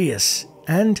atop a dais,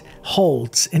 and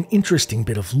holds an interesting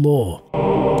bit of lore.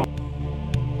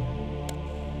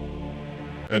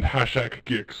 And Hashak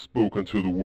Gix spoke unto the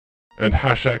world. And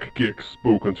Hashak Gix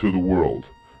spoke unto the world,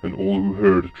 and all who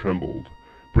heard trembled.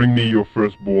 Bring me your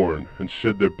firstborn, and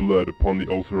shed their blood upon the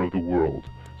altar of the world,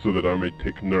 so that I may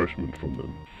take nourishment from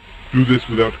them. Do this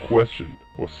without question,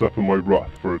 or suffer my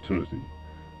wrath for eternity.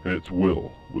 And its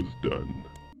will was done.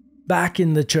 Back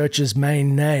in the church's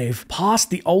main nave, past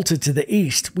the altar to the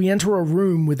east, we enter a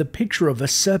room with a picture of a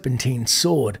serpentine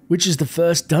sword, which is the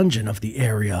first dungeon of the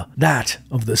area, that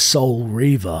of the Soul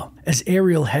Reaver. As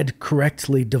Ariel had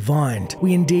correctly divined,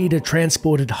 we indeed are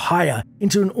transported higher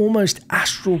into an almost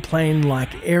astral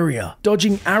plane-like area,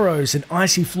 dodging arrows and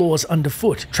icy floors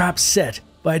underfoot, traps set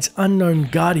by its unknown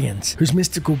guardians, whose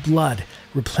mystical blood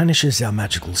replenishes our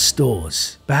magical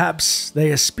stores. Perhaps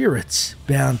they are spirits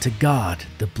bound to guard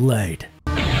the blade.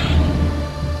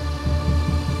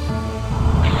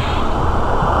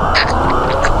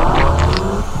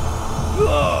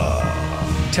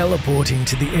 Teleporting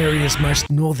to the area's most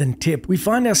northern tip, we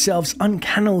find ourselves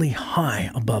uncannily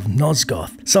high above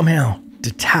Nosgoth, somehow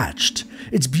detached,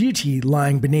 its beauty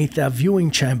lying beneath our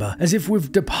viewing chamber, as if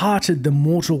we've departed the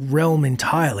mortal realm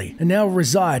entirely and now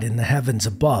reside in the heavens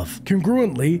above.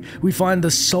 Congruently, we find the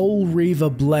Soul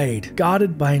Reaver blade,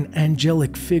 guarded by an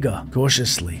angelic figure.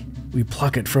 Cautiously, we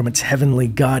pluck it from its heavenly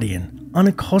guardian,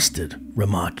 unaccosted,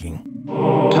 remarking,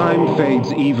 Time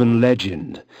fades even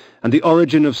legend, and the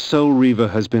origin of Soul Reaver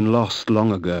has been lost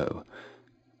long ago.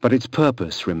 But its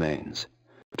purpose remains.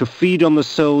 To feed on the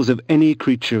souls of any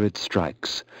creature it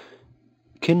strikes.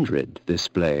 Kindred, this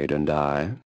blade and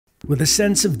I. With a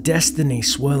sense of destiny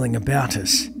swirling about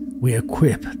us, we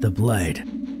equip the blade.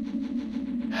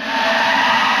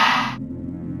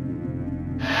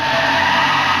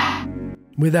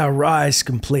 With our rise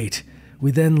complete,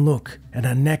 we then look at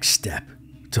our next step,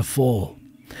 to fall.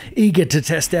 Eager to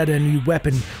test out our new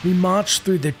weapon, we march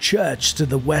through the church to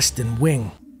the western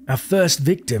wing. Our first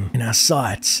victim in our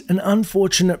sights, an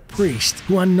unfortunate priest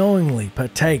who unknowingly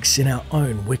partakes in our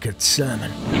own wicked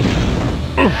sermon.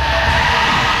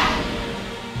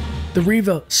 The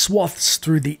Reaver swaths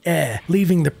through the air,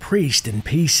 leaving the priest in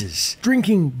pieces,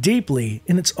 drinking deeply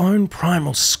in its own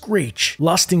primal screech,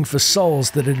 lusting for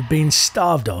souls that it had been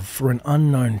starved of for an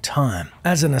unknown time.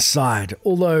 As an aside,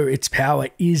 although its power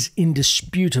is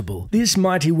indisputable, this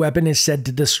mighty weapon is said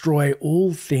to destroy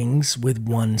all things with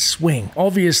one swing.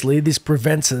 Obviously, this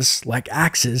prevents us, like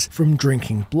axes, from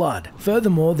drinking blood.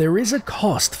 Furthermore, there is a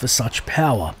cost for such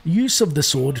power. Use of the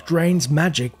sword drains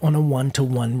magic on a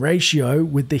 1-to-1 ratio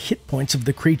with the hit points of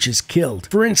the creatures killed.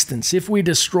 For instance, if we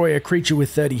destroy a creature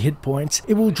with 30 hit points,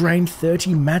 it will drain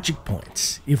 30 magic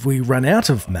points. If we run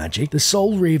out of magic, the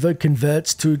Soul Reaver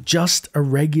converts to just a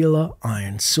regular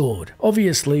iron sword.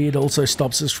 Obviously, it also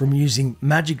stops us from using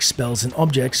magic spells and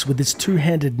objects with its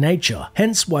two-handed nature,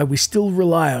 hence why we still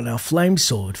rely on our flame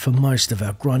sword for most of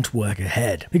our grunt work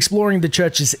ahead. Exploring the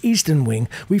church's eastern wing,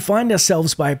 we find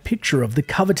ourselves by a picture of the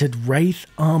coveted Wraith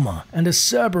armor and a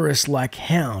Cerberus-like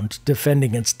hound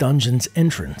defending its dungeon's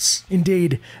entrance.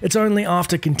 Indeed, it's only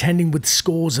after contending with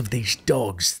scores of these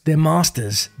dogs, their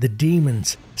masters, the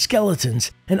demons,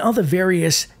 skeletons, and other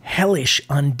various hellish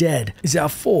undead is our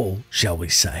fall, shall we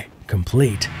say,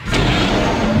 complete.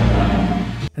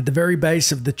 At the very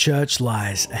base of the church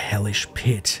lies a hellish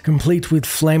pit, complete with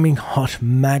flaming hot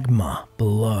magma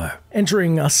below.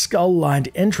 Entering a skull-lined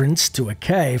entrance to a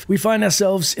cave, we find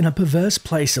ourselves in a perverse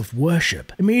place of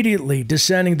worship, immediately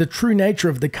discerning the true nature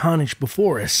of the carnage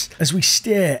before us as we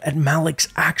stare at Malek's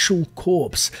actual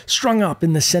corpse strung up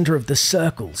in the center of the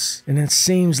circles. And it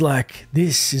seems like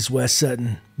this is where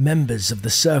certain members of the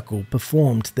circle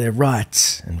performed their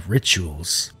rites and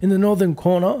rituals. In the northern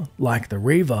corner, like the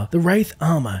Reaver, the Wraith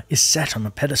armor is set on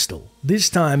a pedestal, this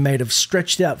time made of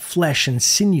stretched out flesh and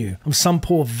sinew of some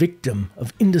poor victim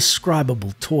of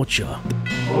indescribable torture.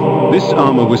 This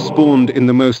armor was spawned in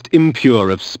the most impure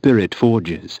of spirit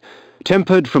forges,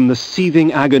 tempered from the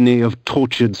seething agony of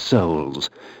tortured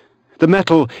souls. The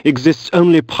metal exists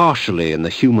only partially in the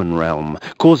human realm,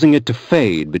 causing it to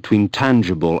fade between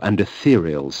tangible and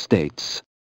ethereal states.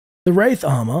 The Wraith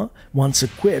armor, once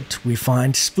equipped, we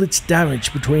find splits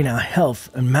damage between our health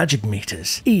and magic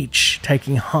meters, each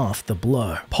taking half the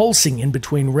blow. Pulsing in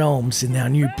between realms in our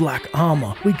new black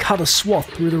armor, we cut a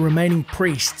swath through the remaining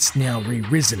priests now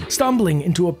re-risen, stumbling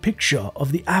into a picture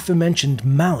of the aforementioned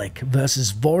Malek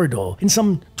versus Vorador in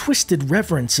some twisted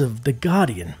reverence of the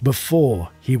Guardian, before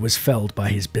he was felled by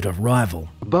his bitter rival.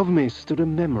 Above me stood a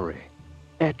memory,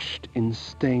 etched in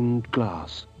stained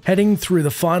glass. Heading through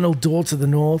the final door to the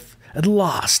north, at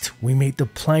last we meet the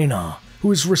Planar,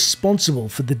 who is responsible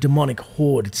for the demonic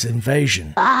horde's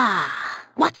invasion. Ah,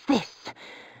 what's this?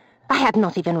 I had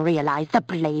not even realized the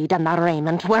blade and the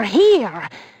raiment were here.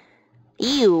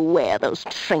 You wear those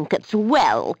trinkets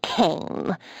well,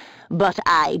 Kain, but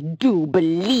I do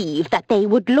believe that they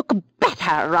would look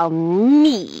better on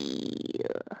me.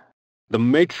 The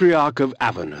matriarch of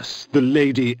Avernus, the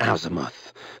Lady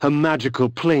Azimuth. Her magical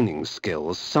planing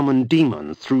skills summon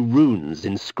demons through runes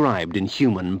inscribed in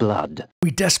human blood.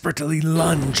 We desperately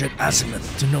lunge at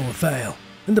Azimuth to no avail,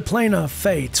 and the Planar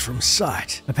fades from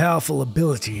sight. A powerful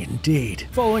ability indeed.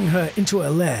 Following her into her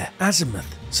lair,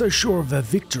 Azimuth, so sure of her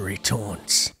victory,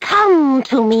 taunts. Come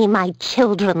to me, my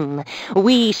children.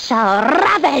 We shall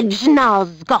ravage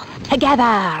Nosgoth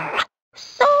together.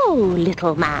 So,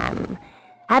 little man,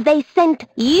 have they sent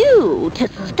you to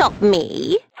stop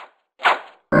me?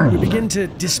 We begin to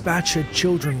dispatch her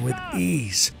children with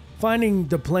ease, finding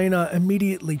the Planar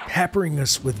immediately peppering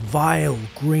us with vile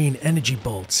green energy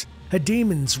bolts, her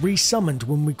demons resummoned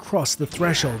when we cross the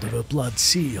threshold of her blood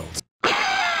seals.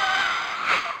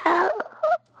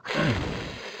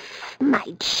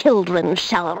 My children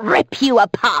shall rip you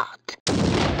apart.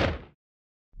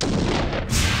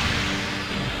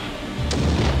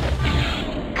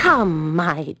 Come,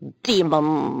 my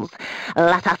demons,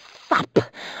 let us sup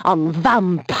on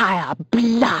vampire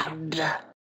blood.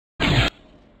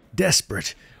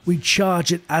 Desperate, we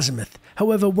charge at Azimuth.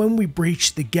 However, when we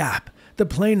breach the gap, the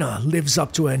Planar lives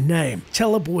up to her name,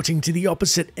 teleporting to the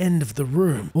opposite end of the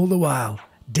room, all the while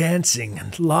dancing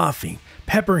and laughing,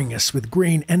 peppering us with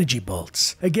green energy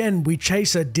bolts. Again, we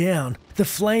chase her down. The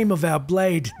flame of our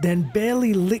blade then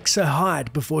barely licks her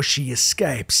hide before she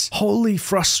escapes. Wholly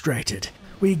frustrated,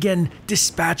 we again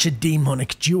dispatch a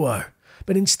demonic duo,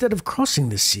 but instead of crossing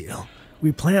the seal,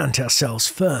 we plant ourselves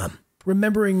firm.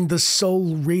 Remembering the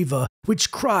Soul Reaver,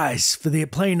 which cries for the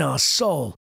Planar's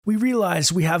soul, we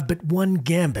realize we have but one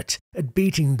gambit at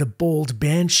beating the bald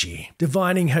Banshee.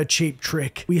 Divining her cheap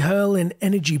trick, we hurl an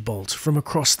energy bolt from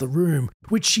across the room,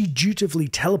 which she dutifully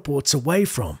teleports away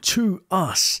from, to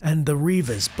us and the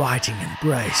Reaver's biting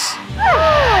embrace.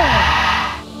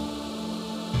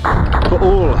 For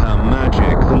all her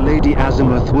magic, the Lady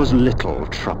Azimuth was little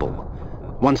trouble.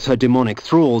 Once her demonic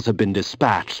thralls had been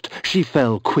dispatched, she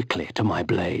fell quickly to my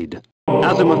blade.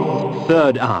 Azimuth's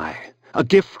third eye, a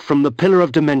gift from the Pillar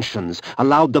of Dimensions,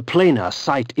 allowed the planar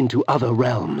sight into other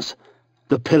realms.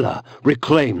 The pillar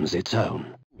reclaims its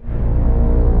own.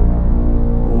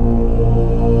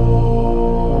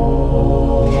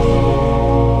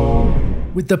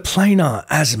 With the planar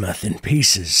Azimuth in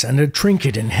pieces and a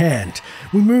trinket in hand,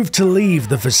 we move to leave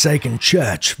the Forsaken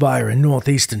Church via a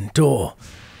northeastern door.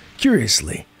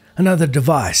 Curiously, another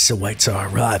device awaits our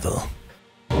arrival.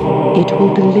 It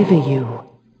will deliver you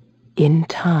in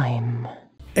time.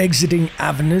 Exiting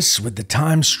Avernus with the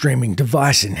time-streaming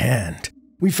device in hand,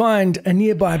 we find a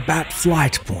nearby bat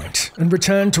flight point and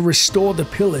return to restore the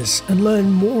pillars and learn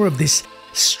more of this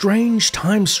strange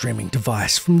time-streaming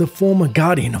device from the former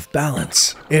Guardian of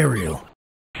Balance, Ariel.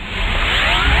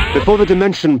 Before the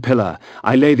Dimension Pillar,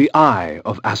 I lay the Eye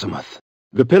of Azimuth.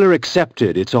 The pillar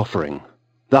accepted its offering.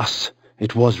 Thus,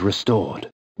 it was restored.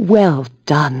 Well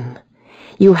done.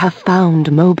 You have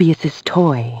found Mobius's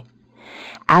toy.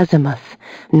 Azimuth,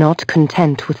 not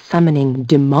content with summoning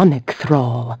demonic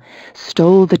thrall,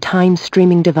 stole the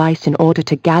time-streaming device in order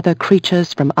to gather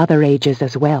creatures from other ages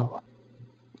as well.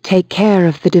 Take care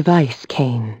of the device,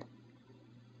 Kain.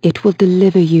 It will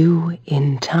deliver you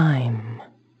in time.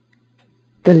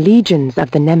 The legions of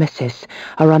the Nemesis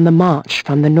are on the march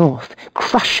from the north,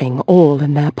 crushing all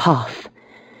in their path.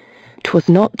 'Twas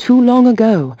not too long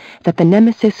ago that the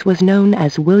Nemesis was known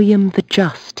as William the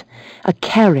Just, a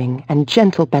caring and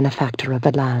gentle benefactor of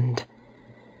the land.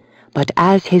 But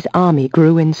as his army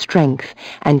grew in strength,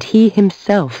 and he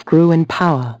himself grew in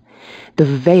power, the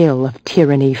veil of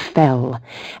tyranny fell,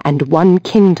 and one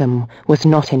kingdom was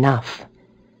not enough.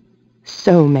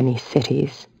 So many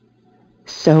cities,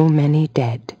 so many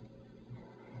dead.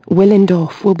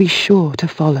 Willendorf will be sure to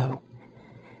follow.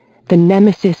 The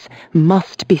Nemesis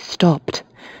must be stopped,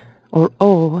 or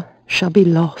all shall be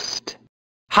lost.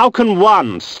 How can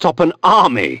one stop an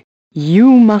army?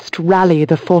 You must rally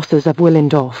the forces of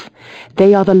Willendorf.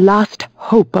 They are the last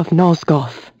hope of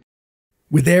Nosgoth.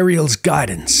 With Ariel's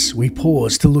guidance, we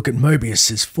pause to look at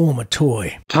Mobius's former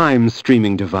toy.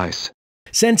 Time-streaming device.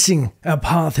 Sensing our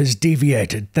path has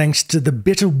deviated thanks to the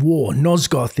bitter war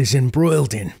Nosgoth is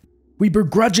embroiled in, we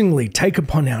begrudgingly take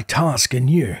upon our task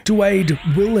anew to aid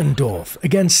Willendorf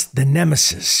against the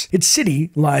Nemesis. Its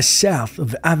city lies south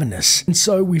of Avernus, and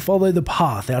so we follow the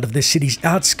path out of the city's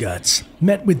outskirts,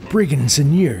 met with brigands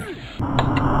anew.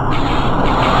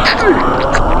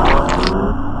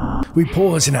 We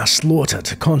pause in our slaughter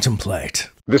to contemplate.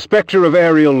 The spectre of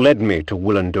Ariel led me to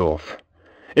Willendorf.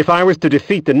 If I was to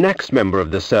defeat the next member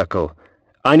of the Circle,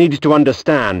 I needed to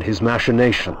understand his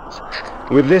machinations.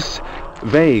 With this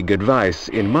vague advice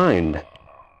in mind,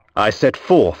 I set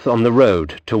forth on the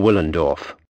road to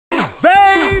Willendorf.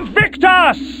 Ve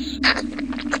Victus!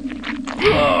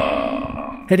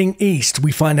 Heading east,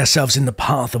 we find ourselves in the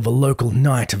path of a local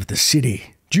knight of the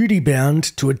city,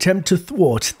 duty-bound to attempt to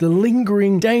thwart the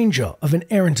lingering danger of an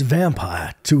errant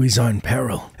vampire to his own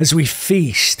peril. As we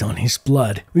feast on his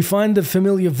blood, we find the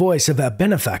familiar voice of our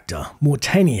benefactor,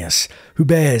 Mortanius, who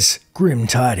bears grim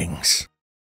tidings.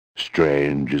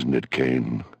 Strange, isn't it,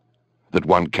 Kain, that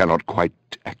one cannot quite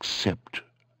accept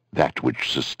that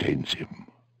which sustains him.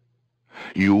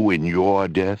 You in your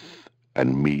death,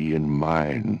 and me in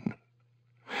mine.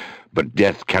 But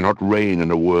death cannot reign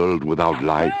in a world without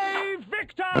life.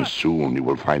 And soon you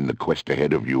will find the quest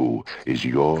ahead of you is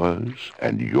yours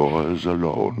and yours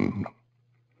alone.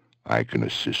 I can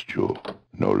assist you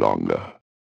no longer.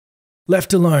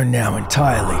 Left alone now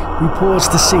entirely, we pause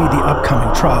to see the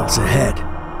upcoming trials ahead.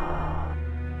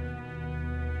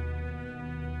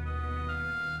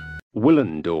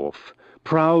 Willendorf,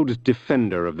 proud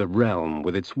defender of the realm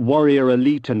with its warrior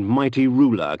elite and mighty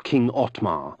ruler, King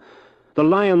Ottmar. The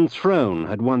Lion Throne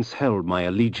had once held my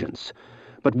allegiance,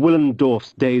 but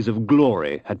Willendorf's days of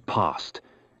glory had passed.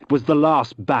 It was the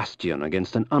last bastion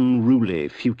against an unruly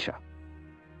future.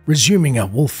 Resuming our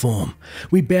wolf form,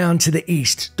 we bound to the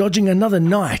east, dodging another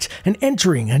knight and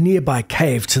entering a nearby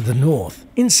cave to the north.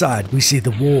 Inside, we see the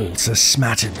walls are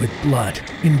smattered with blood,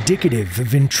 indicative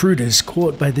of intruders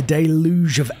caught by the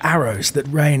deluge of arrows that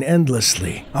rain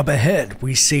endlessly. Up ahead,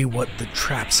 we see what the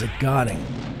traps are guarding,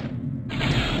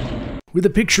 with a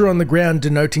picture on the ground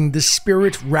denoting the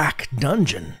Spirit Rack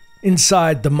Dungeon.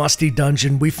 Inside the musty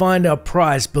dungeon, we find our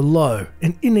prize below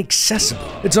and inaccessible.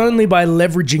 It's only by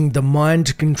leveraging the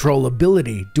mind control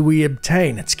ability do we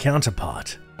obtain its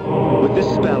counterpart. With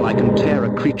this spell, I can tear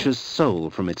a creature's soul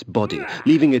from its body,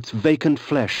 leaving its vacant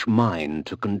flesh mine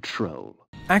to control.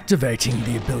 Activating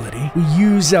the ability, we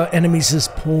use our enemies as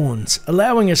pawns,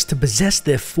 allowing us to possess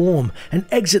their form and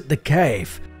exit the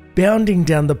cave, bounding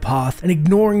down the path and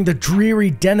ignoring the dreary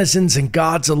denizens and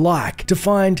guards alike to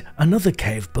find another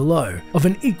cave below of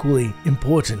an equally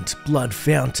important blood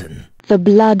fountain. The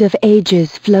blood of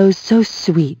ages flows so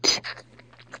sweet.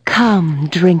 Come,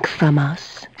 drink from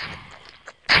us.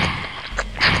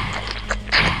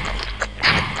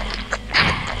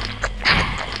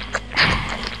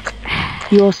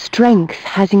 Your strength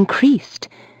has increased,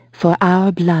 for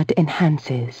our blood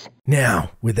enhances.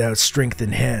 Now, with our strength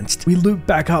enhanced, we loop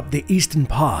back up the eastern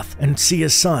path and see a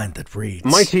sign that reads,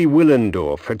 Mighty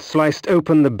Willendorf had sliced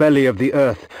open the belly of the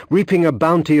earth, reaping a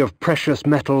bounty of precious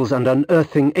metals and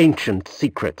unearthing ancient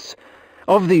secrets.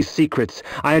 Of these secrets,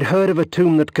 I had heard of a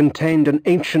tomb that contained an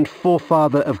ancient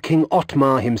forefather of King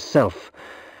Ottmar himself.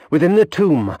 Within the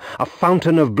tomb, a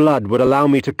fountain of blood would allow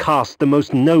me to cast the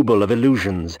most noble of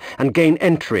illusions and gain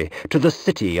entry to the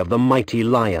city of the mighty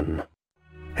lion.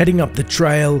 Heading up the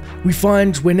trail, we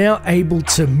find we're now able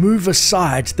to move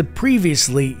aside the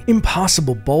previously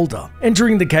impassable boulder.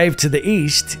 Entering the cave to the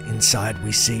east, inside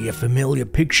we see a familiar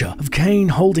picture of Kain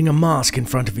holding a mask in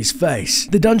front of his face.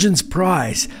 The dungeon's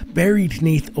prize, buried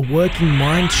neath a working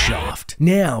mine shaft,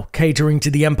 now catering to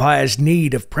the Empire's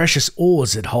need of precious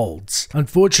ores it holds.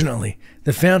 Unfortunately,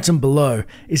 the fountain below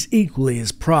is equally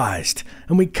as prized,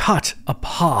 and we cut a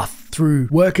path through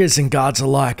workers and guards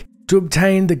alike to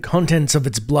obtain the contents of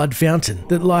its blood fountain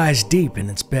that lies deep in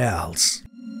its bowels.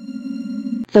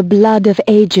 The blood of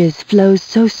ages flows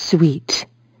so sweet.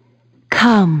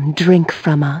 Come, drink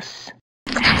from us.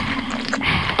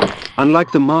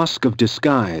 Unlike the Mask of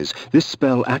Disguise, this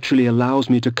spell actually allows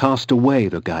me to cast away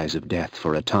the guise of death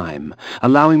for a time,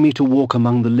 allowing me to walk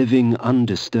among the living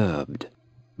undisturbed.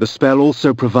 The spell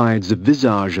also provides a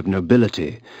visage of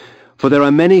nobility, for there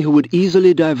are many who would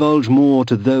easily divulge more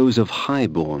to those of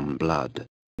high-born blood.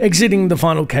 Exiting the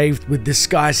final cave with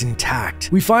disguise intact,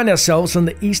 we find ourselves on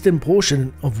the eastern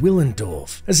portion of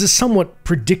Willendorf. As a somewhat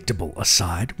predictable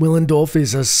aside, Willendorf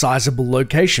is a sizable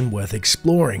location worth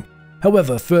exploring.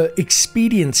 However, for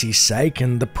expediency's sake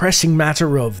and the pressing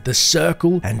matter of the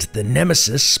Circle and the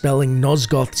Nemesis spelling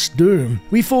Nosgoth's doom,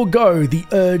 we forego the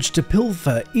urge to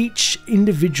pilfer each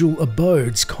individual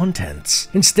abode's contents.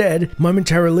 Instead,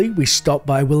 momentarily we stop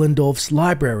by Willendorf's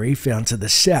library found to the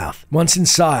south. Once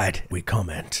inside, we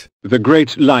comment. The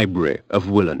great library of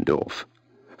Willendorf,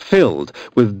 filled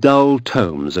with dull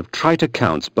tomes of trite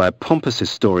accounts by pompous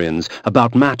historians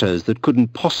about matters that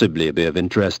couldn't possibly be of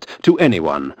interest to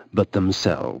anyone but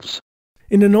themselves.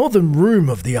 In the northern room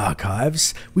of the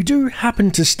archives, we do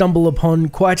happen to stumble upon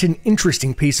quite an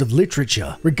interesting piece of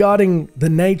literature regarding the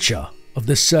nature of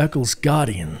the Circle's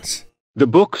guardians. The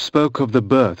book spoke of the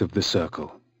birth of the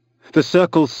Circle. The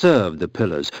Circle served the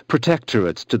Pillars,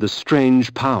 protectorates to the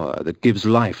strange power that gives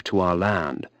life to our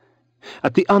land.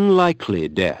 At the unlikely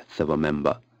death of a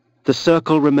member, the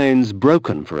Circle remains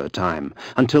broken for a time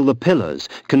until the Pillars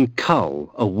can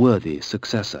cull a worthy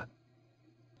successor.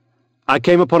 I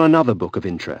came upon another book of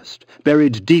interest,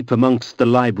 buried deep amongst the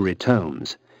library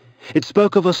tomes. It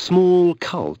spoke of a small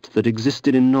cult that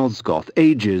existed in Nosgoth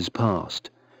ages past.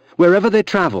 Wherever they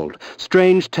travelled,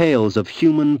 strange tales of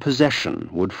human possession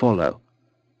would follow.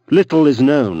 Little is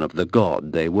known of the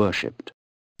god they worshipped.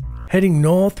 Heading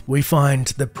north, we find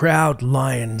the proud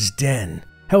lion's den.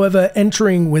 However,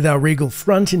 entering with our regal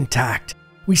front intact,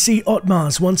 we see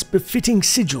Ottmar's once befitting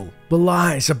sigil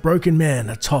belies a broken man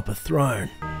atop a throne.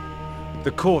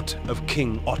 The court of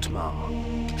King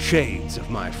Ottmar, shades of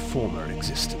my former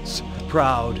existence,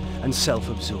 proud and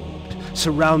self-absorbed,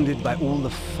 surrounded by all the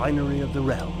finery of the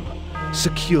realm,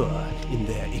 secure in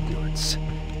their ignorance.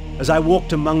 As I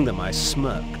walked among them, I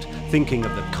smirked, thinking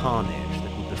of the carnage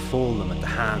befall them at the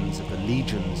hands of the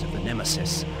legions of the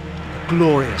Nemesis, the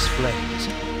glorious flames,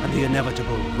 and the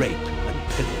inevitable rape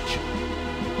and pillage.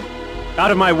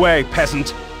 Out of my way,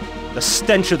 peasant! The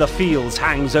stench of the fields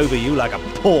hangs over you like a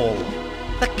pall.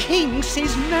 The king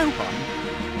sees no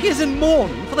one. He is in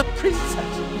mourning for the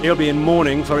princess. He'll be in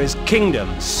mourning for his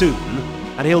kingdom soon,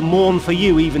 and he'll mourn for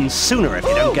you even sooner if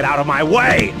you don't get out of my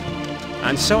way!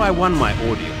 And so I won my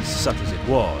audience, such as it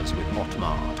was, with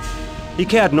Ottmar. He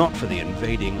cared not for the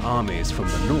invading armies from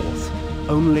the north,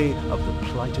 only of the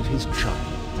plight of his child.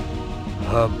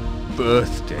 Her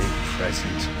birthday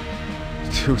present.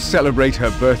 To celebrate her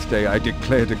birthday, I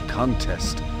declared a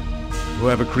contest.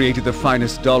 Whoever created the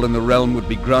finest doll in the realm would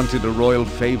be granted a royal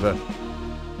favor.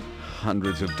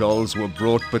 Hundreds of dolls were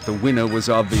brought, but the winner was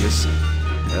obvious.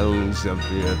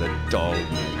 Elzevir, the doll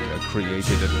maker,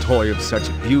 created a toy of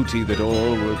such beauty that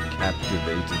all were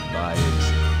captivated by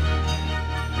it.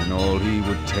 And and all he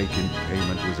would take in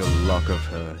payment was a lock of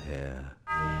her hair.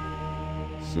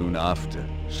 Soon after,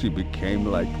 she became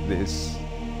like this,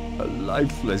 a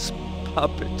lifeless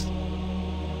puppet.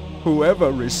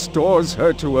 Whoever restores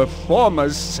her to her former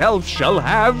self shall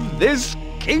have this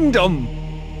kingdom.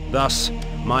 Thus,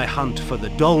 my hunt for the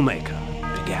Dollmaker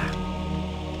began.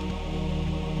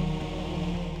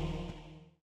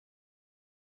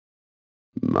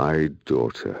 My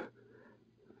daughter.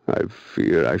 I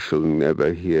fear I shall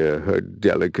never hear her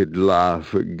delicate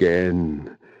laugh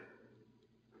again.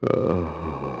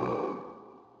 Oh.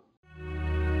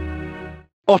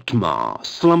 Ottmar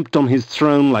slumped on his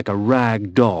throne like a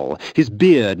rag doll, his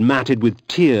beard matted with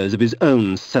tears of his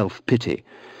own self-pity.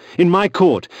 In my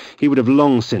court, he would have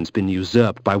long since been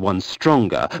usurped by one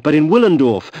stronger, but in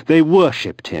Willendorf they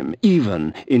worshipped him,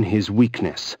 even in his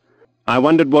weakness. I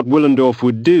wondered what Willendorf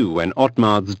would do when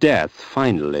Ottmar's death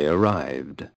finally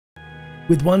arrived.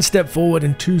 With one step forward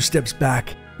and two steps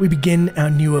back, we begin our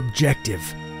new objective,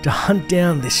 to hunt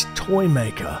down this toy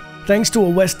maker, thanks to a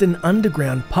western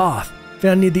underground path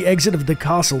found near the exit of the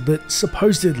castle that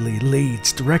supposedly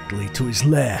leads directly to his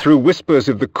lair. Through whispers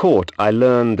of the court, I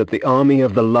learned that the army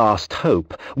of the Last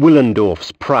Hope,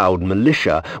 Willendorf's proud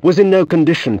militia, was in no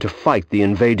condition to fight the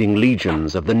invading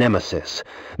legions of the Nemesis.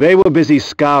 They were busy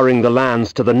scouring the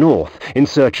lands to the north in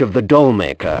search of the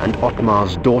Dollmaker and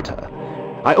Ottmar's daughter.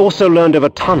 I also learned of a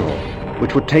tunnel,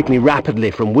 which would take me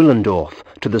rapidly from Willendorf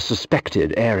to the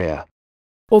suspected area.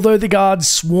 Although the guards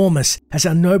swarm us as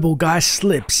our noble guy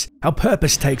slips, our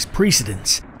purpose takes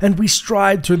precedence, and we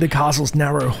stride through the castle's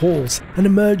narrow halls and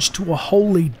emerge to a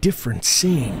wholly different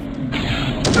scene.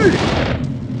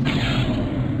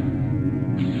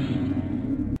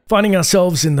 Finding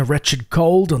ourselves in the wretched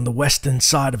cold on the western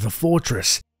side of a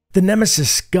fortress, the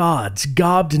Nemesis guards,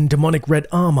 garbed in demonic red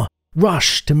armor,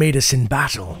 rush to meet us in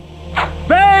battle.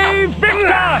 Be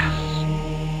victor!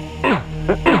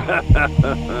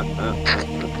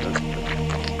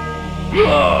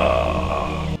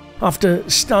 After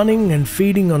stunning and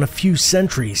feeding on a few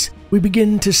sentries, we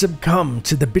begin to succumb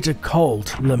to the bitter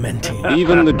cold, lamenting.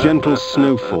 Even the gentle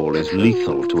snowfall is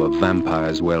lethal to a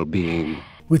vampire's well-being.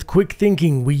 With quick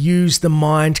thinking, we use the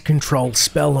mind control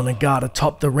spell on a guard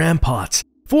atop the ramparts,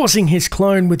 forcing his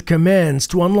clone with commands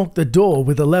to unlock the door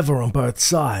with a lever on both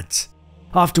sides.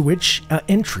 After which, our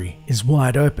entry is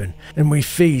wide open, and we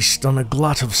feast on a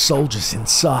glut of soldiers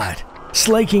inside,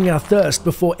 slaking our thirst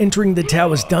before entering the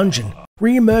tower's dungeon,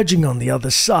 re-emerging on the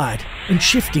other side, and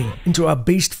shifting into our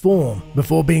beast form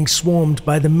before being swarmed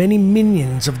by the many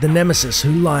minions of the Nemesis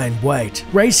who lie in wait.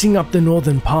 Racing up the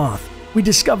northern path, we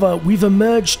discover we've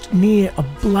emerged near a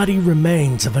bloody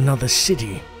remains of another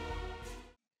city.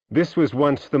 This was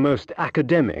once the most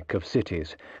academic of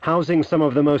cities, housing some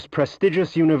of the most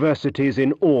prestigious universities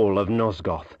in all of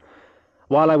Nosgoth.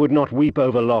 While I would not weep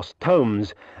over lost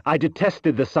tomes, I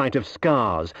detested the sight of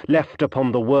scars left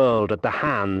upon the world at the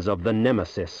hands of the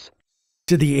Nemesis.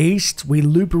 To the east, we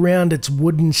loop around its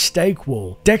wooden stake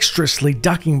wall, dexterously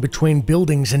ducking between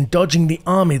buildings and dodging the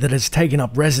army that has taken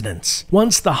up residence.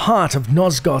 Once the heart of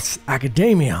Nosgoth's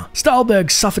academia,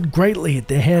 Stalberg suffered greatly at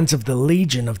the hands of the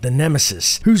Legion of the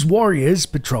Nemesis, whose warriors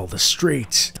patrol the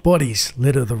streets. Bodies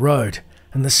litter the road,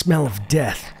 and the smell of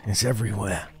death is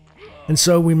everywhere. And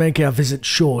so we make our visit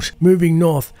short, moving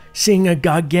north, seeing a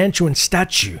gargantuan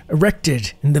statue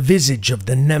erected in the visage of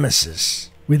the Nemesis.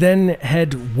 We then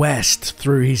head west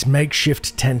through his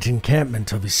makeshift tent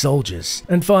encampment of his soldiers,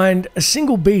 and find a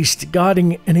single beast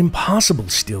guarding an impassable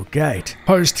steel gate,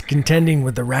 post contending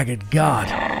with the ragged guard.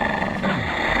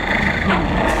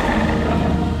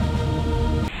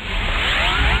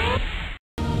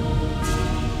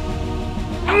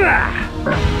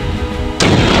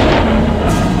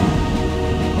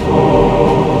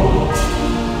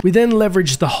 We then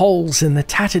leverage the holes in the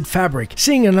tattered fabric,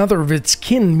 seeing another of its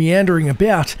kin meandering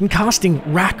about and casting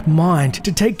Rack Mind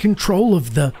to take control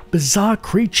of the bizarre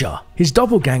creature. His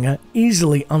doppelganger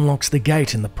easily unlocks the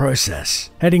gate in the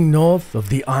process. Heading north of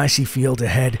the icy field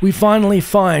ahead, we finally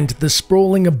find the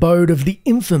sprawling abode of the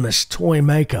infamous toy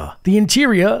maker. The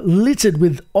interior littered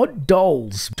with odd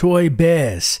dolls, toy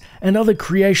bears, and other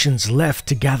creations left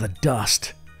to gather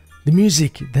dust. The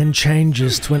music then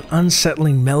changes to an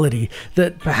unsettling melody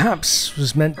that perhaps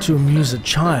was meant to amuse a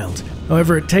child.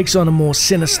 However, it takes on a more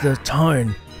sinister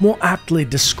tone, more aptly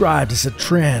described as a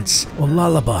trance or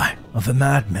lullaby of a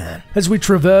madman. As we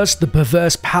traverse the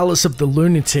perverse palace of the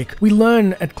lunatic, we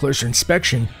learn at closer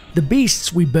inspection the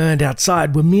beasts we burned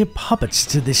outside were mere puppets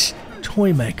to this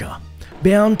toy maker,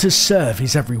 bound to serve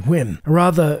his every whim. A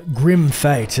rather grim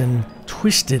fate and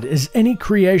twisted as any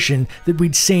creation that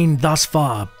we'd seen thus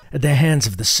far, at the hands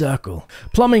of the Circle.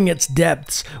 Plumbing its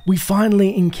depths, we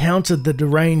finally encounter the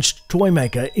deranged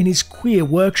toymaker in his queer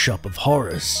workshop of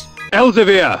horrors.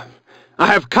 Elzevir, I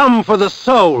have come for the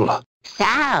soul.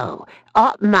 So,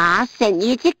 Ottmar sent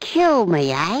you to kill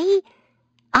me, eh?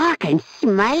 I can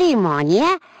smell him on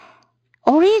you.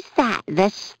 Or is that the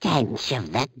stench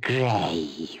of the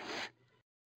grave?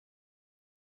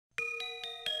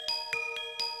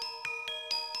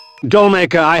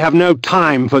 Dollmaker, I have no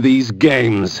time for these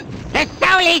games. The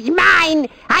soul is mine!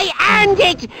 I earned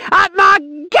it! Ottmar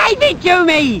gave it to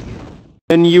me!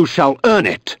 Then you shall earn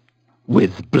it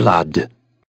with blood.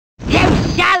 You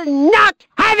shall not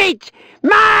have it!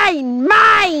 Mine!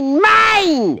 Mine!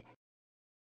 Mine!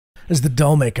 As the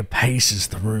dollmaker paces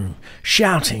the room,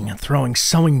 shouting and throwing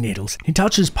sewing needles, he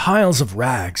touches piles of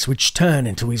rags which turn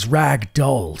into his rag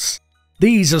dolls.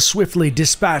 These are swiftly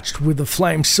dispatched with a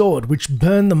flame sword which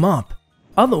burn them up.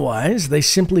 Otherwise, they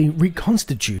simply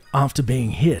reconstitute after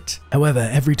being hit. However,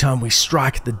 every time we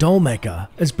strike the dollmaker,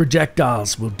 as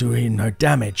projectiles will do him no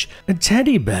damage, a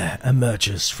teddy bear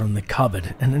emerges from the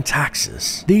cupboard and attacks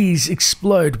us. These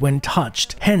explode when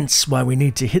touched, hence why we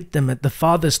need to hit them at the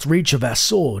farthest reach of our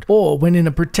sword, or when in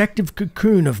a protective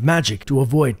cocoon of magic to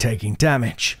avoid taking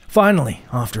damage. Finally,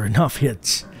 after enough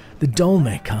hits, the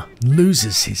dollmaker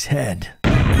loses his head.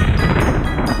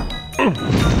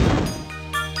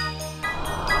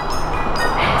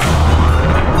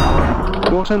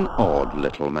 What an odd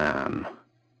little man.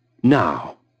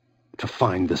 Now, to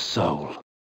find the soul.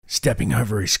 Stepping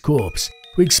over his corpse,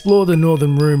 we explore the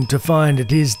northern room to find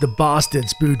it is the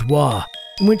bastard's boudoir,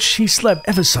 in which he slept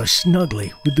ever so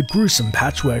snugly with the gruesome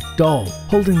patchwork doll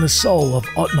holding the soul of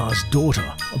Ottmar's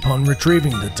daughter. Upon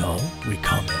retrieving the doll, we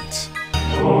comment.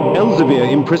 Elzevir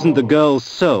imprisoned the girl's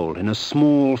soul in a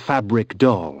small fabric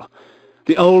doll.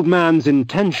 The old man's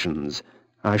intentions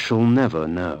I shall never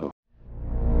know.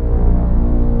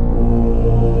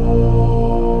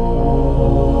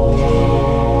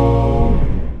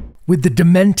 With the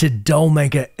demented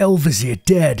dollmaker Elvizir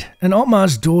dead, and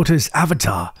Ottmar's daughter's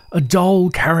avatar, a doll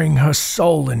carrying her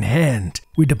soul in hand,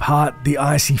 we depart the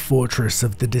icy fortress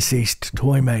of the deceased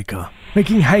toymaker,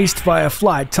 making haste via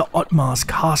flight to Ottmar's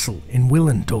castle in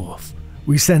Willendorf.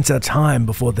 We sense our time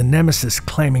before the nemesis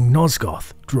claiming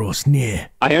Nosgoth draws near.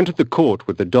 I entered the court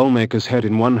with the dollmaker's head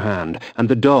in one hand and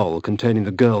the doll containing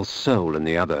the girl's soul in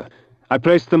the other. I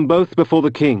placed them both before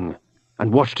the king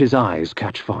and watched his eyes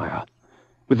catch fire.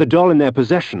 With the doll in their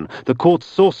possession, the court's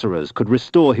sorcerers could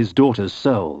restore his daughter's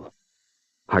soul.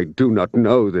 I do not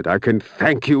know that I can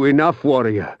thank you enough,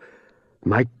 warrior.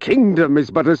 My kingdom is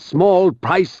but a small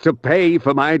price to pay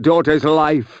for my daughter's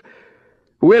life.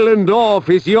 Willendorf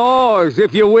is yours,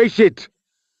 if you wish it.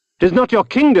 'Tis not your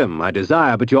kingdom I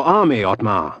desire, but your army,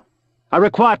 Ottmar. I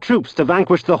require troops to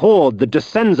vanquish the horde that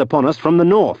descends upon us from the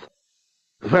north.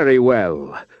 Very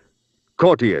well.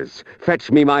 Courtiers, fetch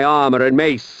me my armor and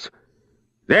mace.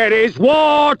 There is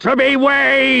war to be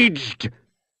waged!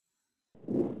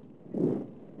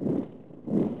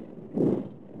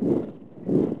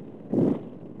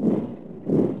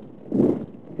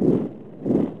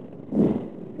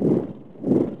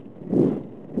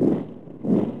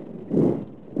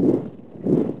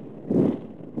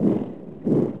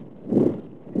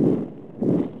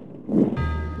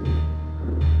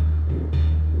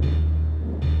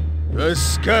 The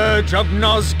scourge of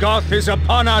Nosgoth is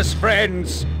upon us,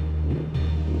 friends.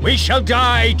 We shall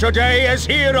die today as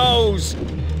heroes,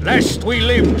 lest we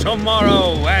live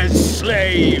tomorrow as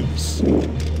slaves.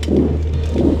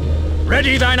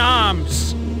 Ready thine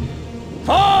arms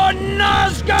for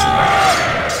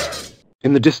Nosgoth!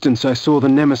 In the distance I saw the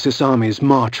Nemesis armies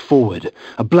march forward,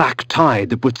 a black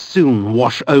tide that would soon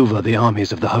wash over the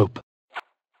armies of the Hope.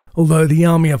 Although the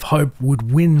Army of Hope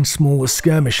would win smaller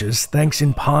skirmishes thanks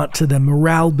in part to their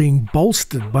morale being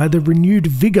bolstered by the renewed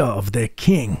vigour of their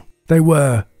king, they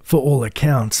were, for all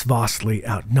accounts, vastly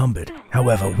outnumbered.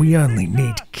 However, we only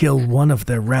need kill one of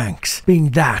their ranks,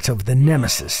 being that of the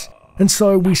Nemesis, and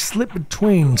so we slip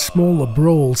between smaller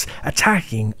brawls,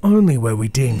 attacking only where we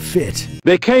deem fit.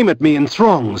 They came at me in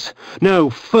throngs, no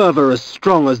fervour as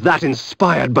strong as that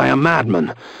inspired by a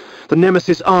madman. The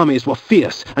Nemesis armies were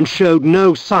fierce and showed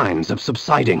no signs of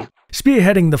subsiding.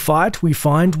 Spearheading the fight, we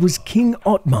find, was King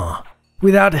Ottmar.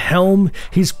 Without helm,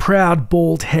 his proud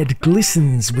bald head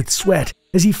glistens with sweat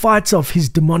as he fights off his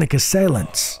demonic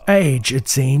assailants. Age, it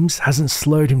seems, hasn't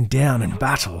slowed him down in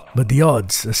battle, but the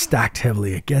odds are stacked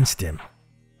heavily against him.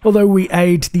 Although we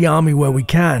aid the army where we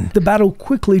can, the battle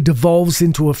quickly devolves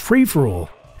into a free-for-all,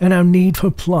 and our need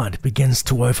for blood begins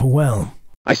to overwhelm.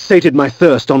 I sated my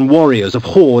thirst on warriors of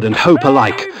horde and hope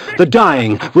alike, the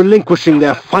dying relinquishing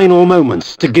their final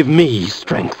moments to give me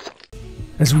strength.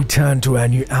 As we turn to our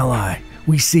new ally,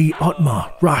 we see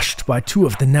Ottmar rushed by two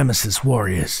of the Nemesis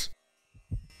warriors.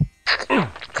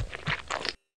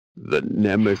 The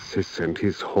Nemesis and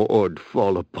his horde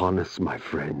fall upon us, my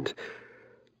friend.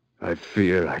 I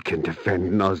fear I can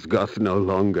defend Nosgoth no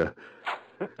longer.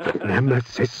 The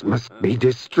Nemesis must be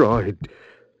destroyed.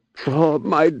 For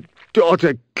my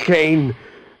daughter Kain.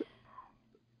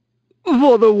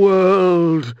 For the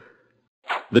world.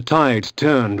 The tide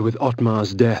turned with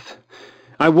Ottmar's death.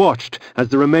 I watched as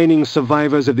the remaining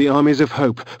survivors of the armies of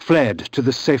hope fled to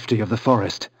the safety of the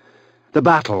forest. The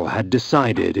battle had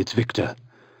decided its victor.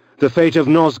 The fate of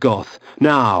Nosgoth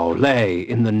now lay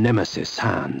in the Nemesis'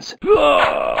 hands.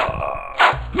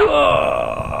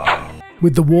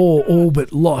 With the war all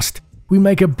but lost, we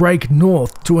make a break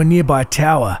north to a nearby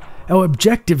tower, our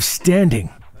objective standing.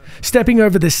 Stepping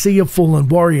over the sea of fallen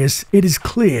warriors, it is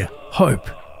clear hope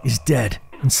is dead,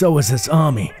 and so is its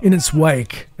army. In its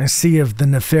wake, a sea of the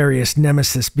nefarious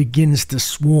Nemesis begins to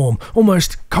swarm,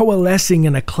 almost coalescing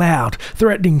in a cloud,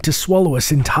 threatening to swallow us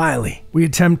entirely. We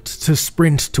attempt to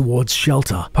sprint towards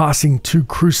shelter, passing two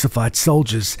crucified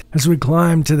soldiers. As we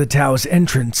climb to the tower's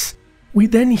entrance, we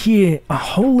then hear a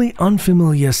wholly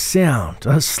unfamiliar sound,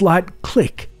 a slight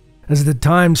click, as the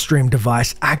time stream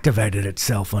device activated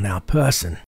itself on our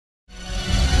person.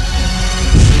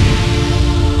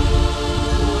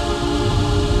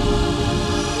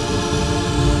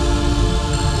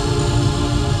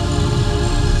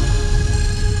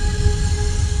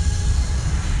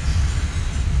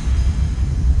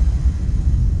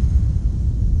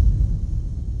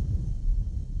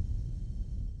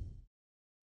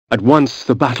 At once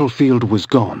the battlefield was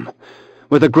gone.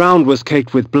 Where the ground was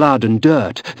caked with blood and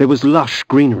dirt, there was lush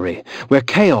greenery. Where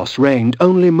chaos reigned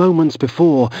only moments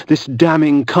before, this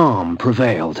damning calm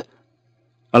prevailed.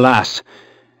 Alas,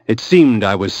 it seemed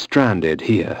I was stranded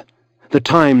here. The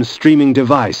time-streaming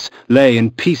device lay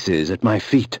in pieces at my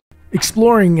feet.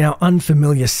 Exploring our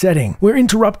unfamiliar setting, we're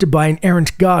interrupted by an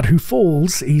errant guard who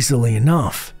falls easily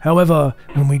enough. However,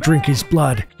 when we drink his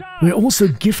blood, we're also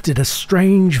gifted a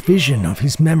strange vision of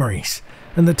his memories,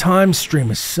 and the time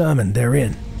streamer's sermon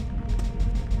therein.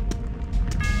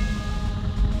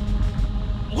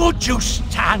 Would you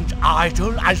stand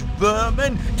idle as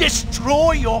vermin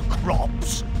destroy your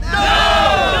crops? No!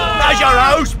 Has your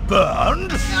house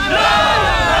burned?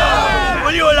 No!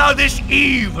 Will you allow this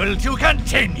evil to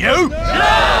continue?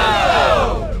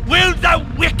 No! Will the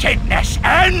wickedness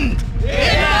end?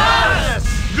 It must!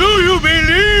 Do you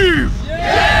believe?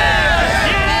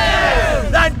 Yes!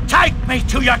 Then take me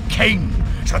to your king,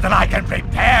 so that I can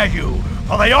prepare you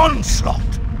for the onslaught.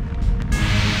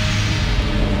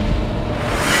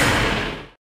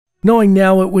 Knowing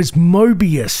now it was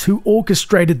Mobius who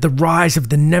orchestrated the rise of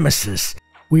the Nemesis,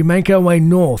 we make our way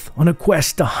north on a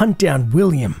quest to hunt down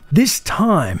William, this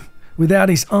time without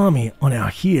his army on our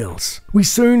heels. We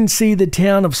soon see the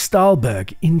town of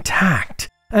Stahlberg intact,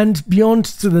 and beyond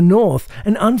to the north,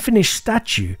 an unfinished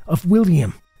statue of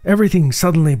William. Everything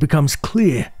suddenly becomes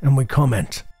clear, and we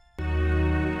comment.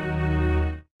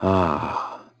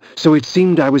 Ah, so it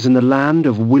seemed I was in the land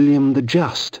of William the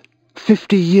Just.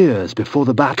 50 years before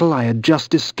the battle I had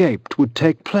just escaped would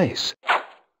take place.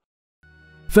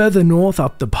 Further north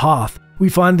up the path, we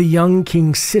find the young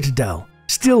king's citadel,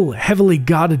 still heavily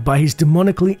guarded by his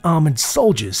demonically armored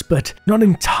soldiers, but not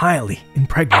entirely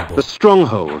impregnable. The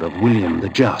stronghold of William the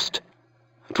Just.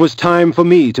 'Twas time for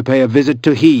me to pay a visit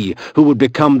to he who would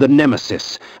become the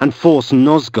Nemesis and force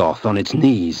Nosgoth on its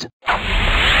knees.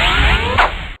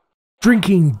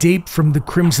 Drinking deep from the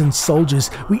Crimson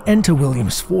Soldiers, we enter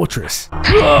William's fortress.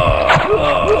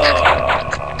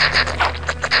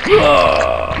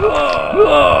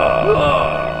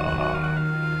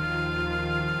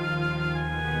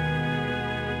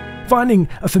 Finding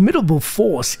a formidable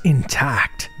force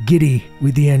intact, giddy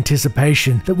with the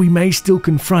anticipation that we may still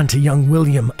confront a young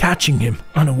William, catching him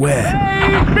unaware.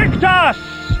 Victus!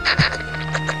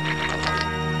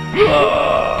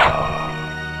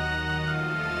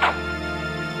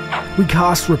 We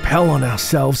cast Repel on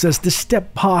ourselves as to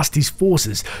step past his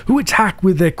forces, who attack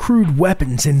with their crude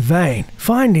weapons in vain,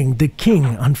 finding the king,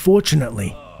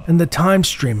 unfortunately, and the time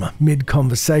streamer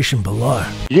mid-conversation below.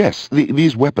 Yes,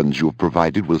 these weapons you've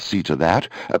provided will see to that.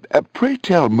 Pray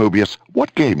tell, Mobius,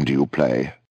 what game do you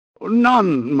play?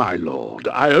 None, my lord.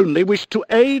 I only wish to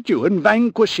aid you in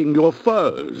vanquishing your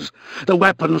foes. The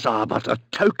weapons are but a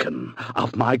token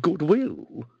of my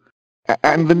goodwill.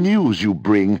 And the news you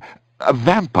bring, a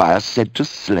vampire sent to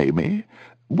slay me?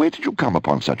 Where did you come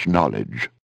upon such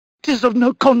knowledge? 'Tis of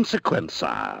no consequence,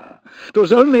 sire.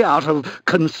 'Twas only out of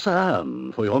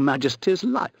concern for your Majesty's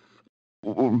life.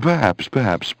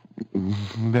 Perhaps.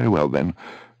 Very well, then.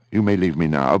 You may leave me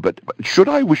now, but should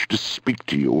I wish to speak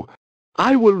to you...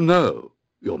 I will know,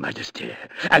 your Majesty,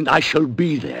 and I shall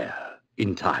be there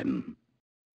in time.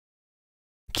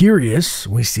 Curious,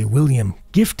 we see William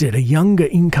gifted a younger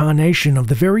incarnation of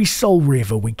the very Soul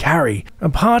Reaver we carry, a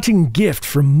parting gift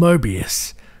from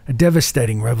Mobius. A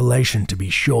devastating revelation, to be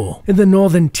sure. In the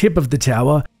northern tip of the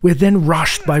tower, we're then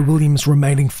rushed by William's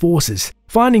remaining forces,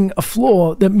 finding a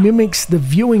floor that mimics the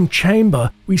viewing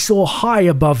chamber we saw high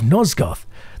above Nosgoth,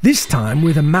 this time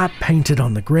with a map painted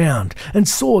on the ground, and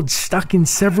swords stuck in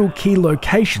several key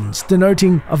locations,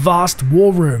 denoting a vast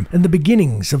war room and the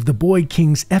beginnings of the Boy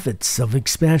King's efforts of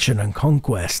expansion and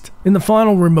conquest. In the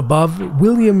final room above,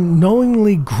 William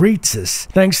knowingly greets us,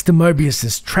 thanks to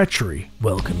Mobius's treachery,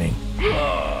 welcoming.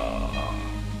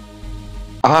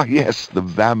 Ah, yes, the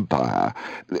vampire.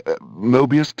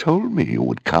 Mobius told me you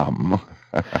would come.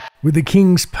 With the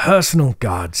king's personal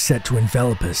guard set to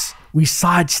envelop us, we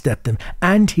sidestep them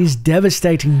and his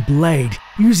devastating blade,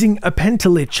 using a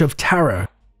pentalich of tarot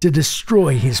to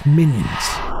destroy his minions.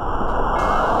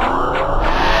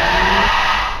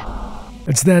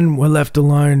 It's then we're left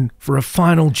alone for a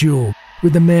final duel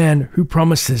with the man who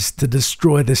promises to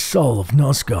destroy the soul of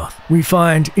Nosgoth. We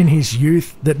find in his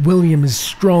youth that William is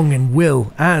strong in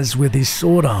will, as with his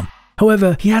sword arm.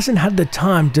 However, he hasn't had the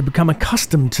time to become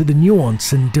accustomed to the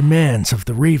nuance and demands of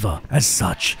the Reaver. As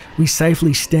such, we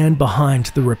safely stand behind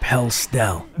the Repel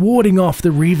Stele, warding off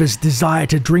the Reaver's desire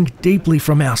to drink deeply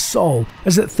from our soul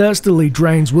as it thirstily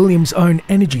drains William's own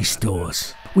energy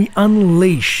stores. We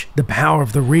unleash the power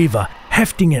of the Reaver,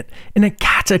 hefting it in a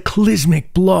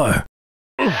cataclysmic blow.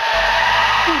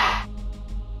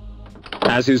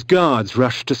 As his guards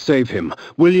rushed to save him,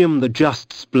 William the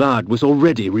Just's blood was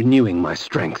already renewing my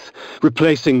strength,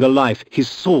 replacing the life his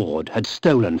sword had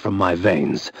stolen from my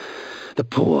veins. The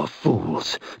poor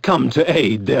fools, come to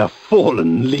aid their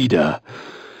fallen leader.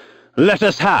 Let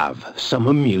us have some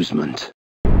amusement.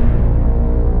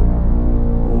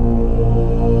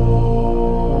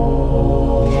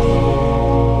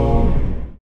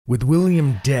 With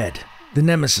William dead, the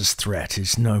Nemesis threat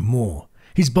is no more.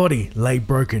 His body lay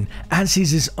broken, as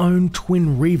is his own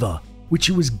twin Reaver, which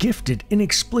he was gifted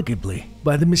inexplicably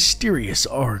by the mysterious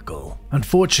Oracle.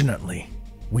 Unfortunately,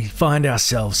 we find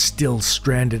ourselves still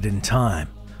stranded in time.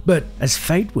 But as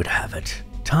fate would have it,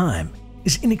 time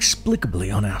is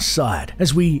inexplicably on our side.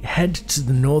 As we head to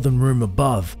the northern room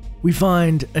above, we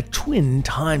find a twin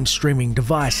time-streaming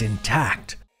device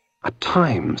intact. A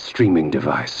time-streaming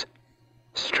device?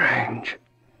 Strange.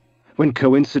 When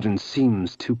coincidence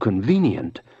seems too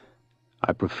convenient,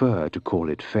 I prefer to call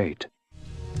it fate.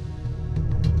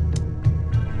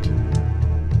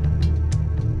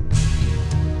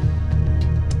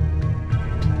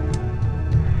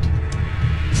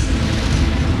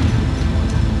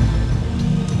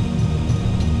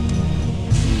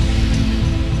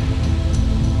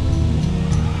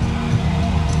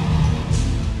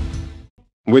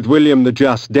 With William the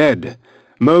Just dead,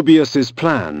 Mobius's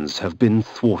plans have been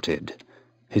thwarted.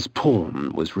 His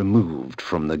pawn was removed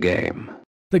from the game.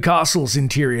 The castle's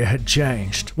interior had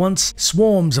changed. Once,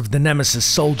 swarms of the Nemesis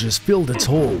soldiers filled its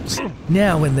halls.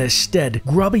 Now in their stead,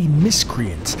 grubby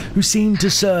miscreants who seemed to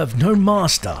serve no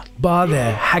master, bar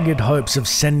their haggard hopes of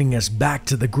sending us back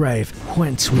to the grave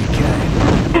whence we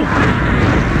came.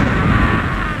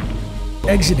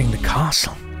 Exiting the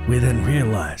castle, we then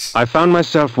realized I found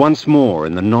myself once more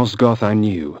in the Nosgoth I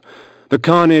knew. The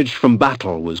carnage from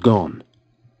battle was gone.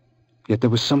 Yet there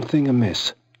was something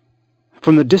amiss.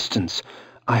 From the distance,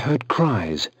 I heard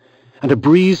cries, and a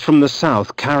breeze from the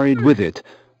south carried with it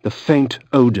the faint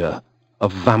odor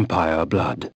of vampire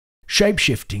blood.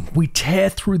 Shapeshifting, we tear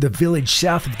through the village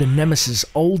south of the Nemesis'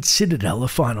 old citadel a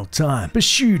final time,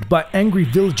 pursued by angry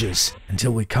villagers,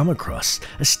 until we come across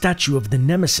a statue of the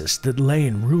Nemesis that lay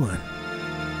in ruin.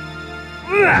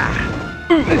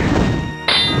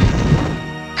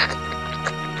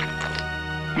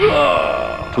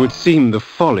 Twould seem the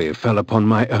folly fell upon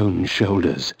my own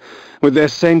shoulders. With their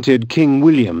sainted King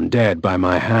William dead by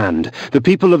my hand, the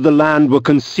people of the land were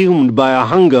consumed by a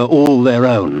hunger all their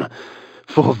own,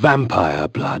 for vampire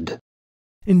blood.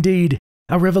 Indeed,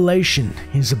 our revelation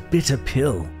is a bitter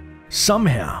pill.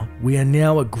 Somehow, we are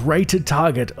now a greater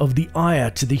target of the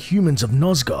ire to the humans of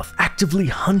Nosgoth, actively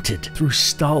hunted through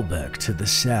Stalberg to the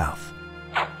south.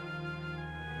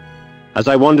 As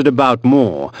I wandered about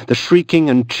more, the shrieking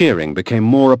and cheering became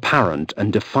more apparent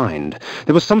and defined.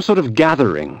 There was some sort of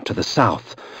gathering to the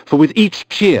south, for with each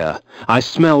cheer I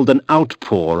smelled an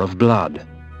outpour of blood.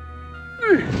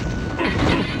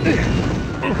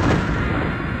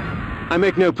 I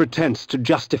make no pretense to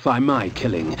justify my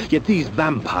killing, yet these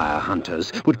vampire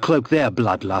hunters would cloak their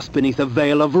bloodlust beneath a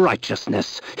veil of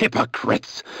righteousness.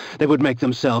 Hypocrites! They would make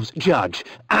themselves judge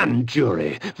and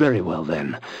jury. Very well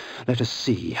then. Let us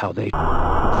see how they...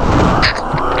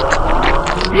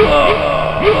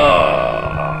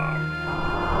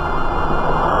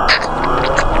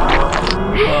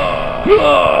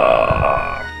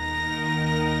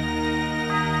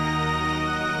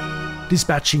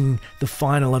 Dispatching the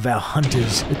final of our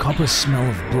hunters, the copper smell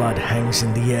of blood hangs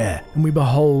in the air, and we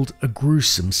behold a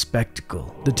gruesome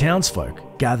spectacle. The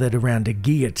townsfolk gathered around a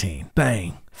guillotine,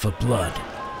 baying for blood.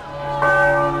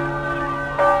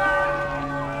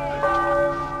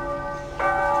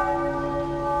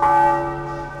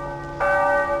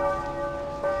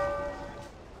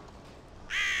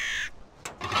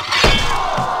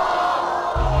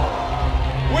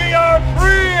 We are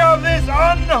free of this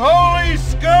unholy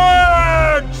scourge!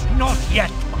 Not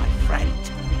yet, my friend.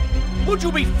 Would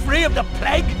you be free of the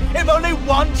plague if only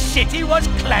one city was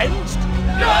cleansed?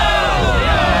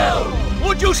 No!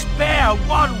 Would you spare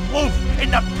one wolf in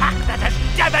the pack that has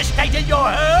devastated your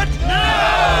herd?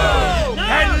 No!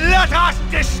 Then let us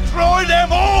destroy them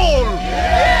all!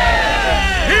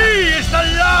 Yes! He is the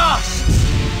last!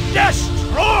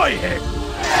 Destroy him!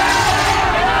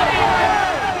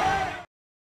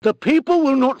 The people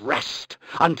will not rest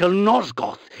until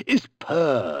Nosgoth is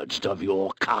purged of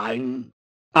your kind.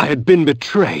 I had been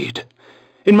betrayed.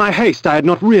 In my haste, I had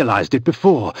not realized it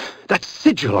before. That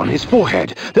sigil on his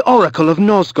forehead, the Oracle of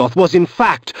Nosgoth, was in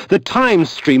fact the time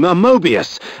streamer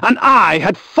Mobius, and I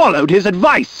had followed his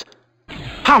advice.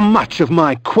 How much of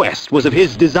my quest was of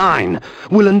his design?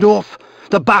 Willendorf?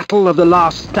 The Battle of the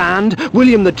Last Stand?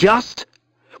 William the Just?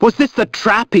 Was this the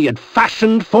trap he had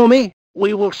fashioned for me?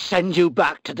 We will send you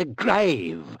back to the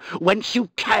grave, whence you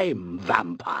came,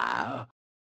 vampire.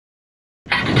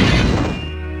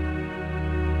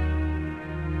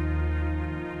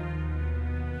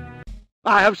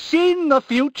 I have seen the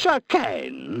future,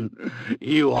 Kain.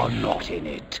 You are not in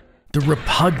it. The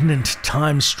repugnant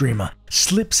time streamer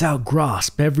slips our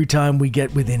grasp every time we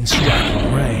get within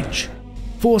striking range,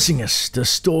 forcing us to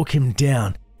stalk him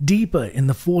down deeper in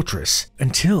the fortress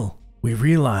until we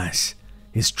realize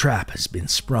his trap has been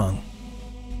sprung.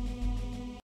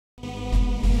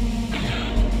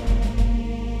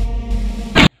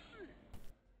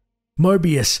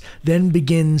 Mobius then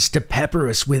begins to pepper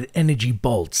us with energy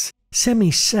bolts,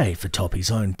 semi-safe atop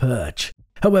his own perch.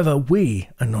 However, we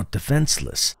are not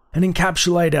defenseless and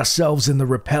encapsulate ourselves in the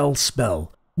repel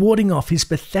spell, warding off his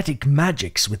pathetic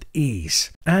magics with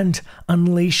ease, and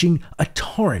unleashing a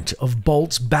torrent of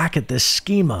bolts back at the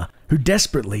schemer who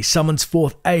desperately summons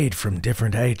forth aid from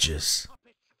different ages.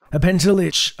 A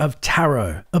Pentalich of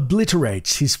Tarot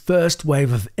obliterates his first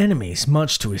wave of enemies,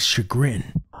 much to his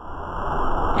chagrin.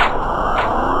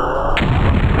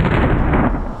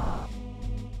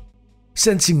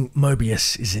 Sensing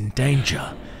Mobius is in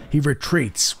danger, he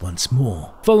retreats once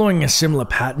more. Following a similar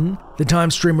pattern, the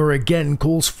time streamer again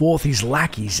calls forth his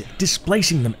lackeys,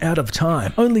 displacing them out of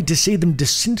time, only to see them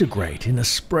disintegrate in a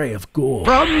spray of gore.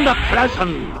 From the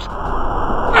present!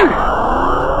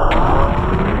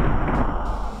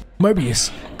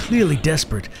 Mobius, clearly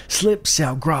desperate, slips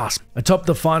our grasp atop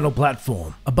the final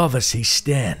platform. Above us he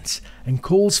stands and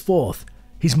calls forth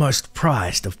his most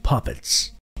prized of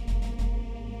puppets.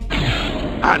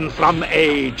 And from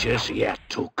ages yet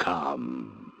to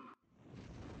come.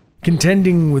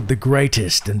 Contending with the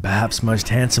greatest and perhaps most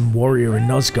handsome warrior in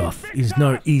Nosgoth is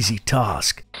no easy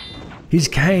task. His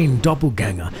Kain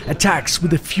doppelganger attacks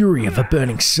with the fury of a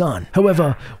burning sun.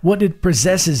 However, what it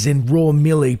possesses in raw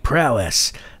melee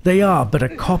prowess, they are but a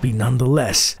copy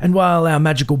nonetheless. And while our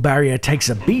magical barrier takes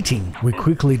a beating, we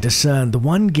quickly discern the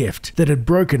one gift that had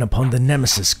broken upon the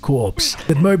Nemesis corpse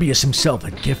that Mobius himself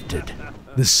had gifted.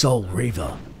 The Soul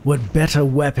Reaver. What better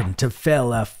weapon to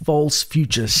fell our false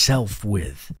future self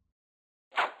with?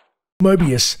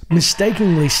 Mobius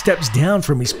mistakenly steps down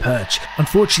from his perch,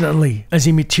 unfortunately, as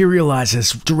he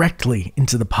materializes directly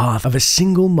into the path of a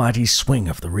single mighty swing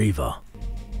of the Reaver.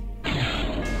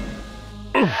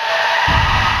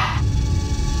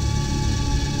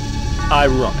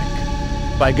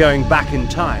 Ironic. By going back in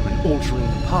time and altering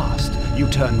the past, you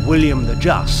turn William the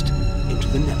Just into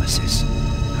the Nemesis.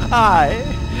 Aye,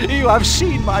 you have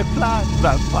seen my plan,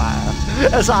 vampire,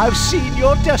 as I have seen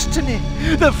your destiny.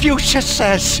 The future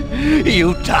says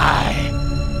you die.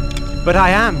 But I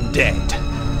am dead.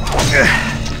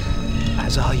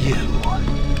 As are you.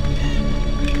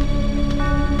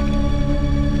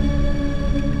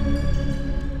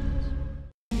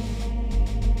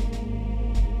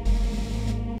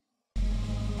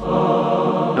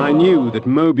 I knew that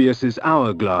Mobius's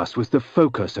hourglass was the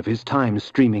focus of his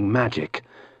time-streaming magic.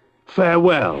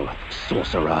 Farewell,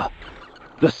 sorcerer.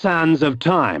 The sands of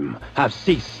time have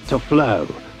ceased to flow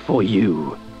for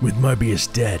you. With Mobius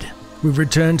dead, we've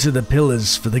returned to the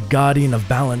pillars for the Guardian of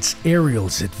Balance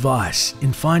Ariel's advice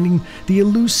in finding the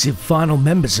elusive final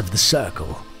members of the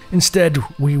Circle. Instead,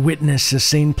 we witness a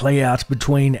scene play out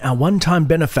between our one-time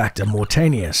benefactor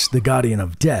Mortanius, the Guardian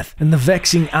of Death, and the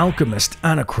vexing alchemist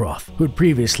Anacroth, who had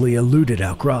previously eluded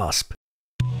our grasp.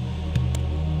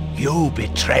 You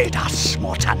betrayed us,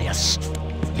 Mortanius.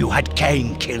 You had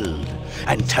Kain killed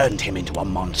and turned him into a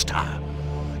monster.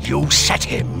 You set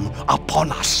him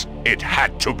upon us. It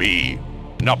had to be.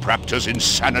 Nupraptor's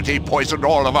insanity poisoned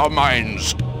all of our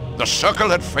minds. The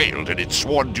Circle had failed in its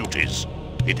sworn duties.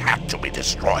 It had to be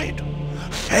destroyed.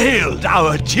 Failed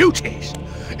our duties?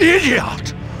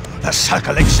 Idiot! The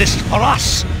Circle exists for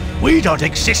us. We don't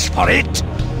exist for it.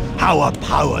 Our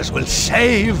powers will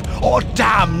save or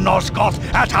damn Nosgoth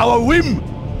at our whim.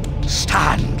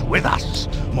 Stand with us,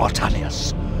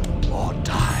 Mortanius, or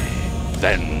die.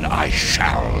 Then I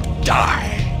shall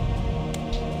die.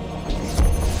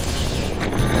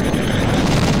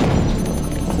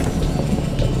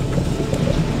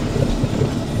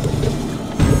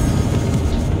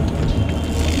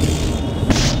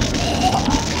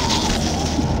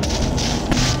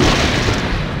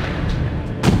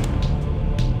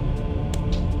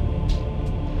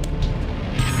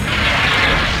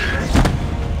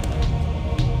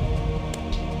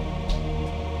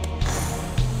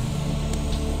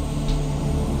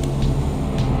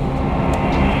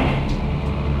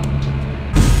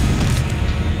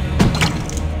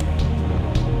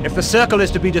 If the Circle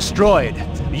is to be destroyed,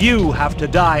 you have to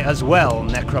die as well,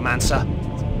 Necromancer.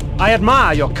 I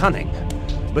admire your cunning,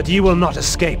 but you will not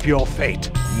escape your fate.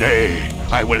 Nay,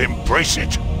 I will embrace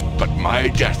it, but my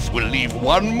death will leave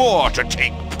one more to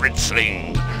take,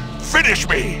 Princeling. Finish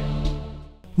me!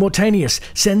 Mortanius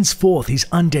sends forth his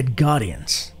undead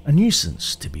guardians. A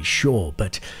nuisance, to be sure,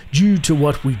 but due to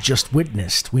what we just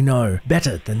witnessed, we know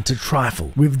better than to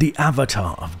trifle with the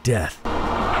Avatar of Death.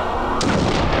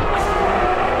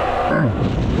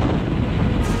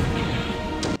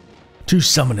 Two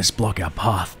summoners block our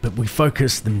path, but we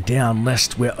focus them down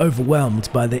lest we're overwhelmed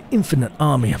by the infinite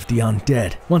army of the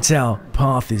undead. Once our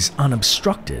path is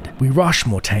unobstructed, we rush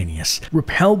Mortanius,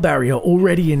 repel barrier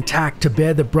already intact to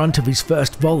bear the brunt of his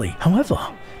first volley. However,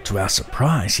 to our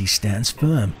surprise, he stands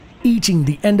firm, eating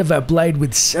the end of our blade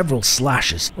with several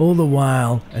slashes, all the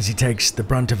while as he takes the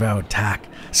brunt of our attack,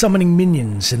 summoning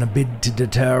minions in a bid to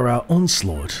deter our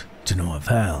onslaught to no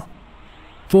avail.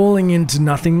 Falling into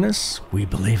nothingness, we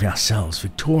believe ourselves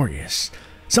victorious,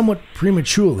 somewhat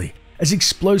prematurely, as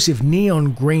explosive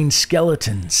neon green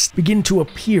skeletons begin to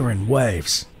appear in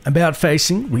waves. About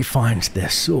facing, we find their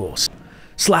source.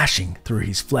 Slashing through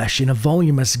his flesh in a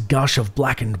voluminous gush of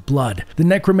blackened blood, the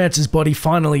necromancer's body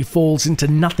finally falls into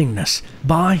nothingness,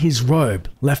 by his robe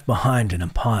left behind in a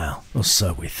pile, or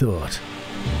so we thought.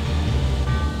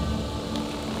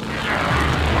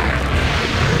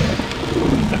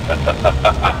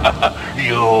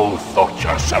 You thought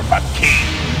yourself a king,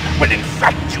 when in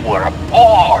fact you were a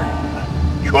pawn.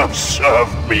 You have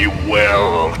served me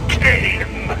well, Kain.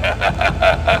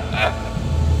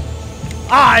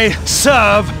 I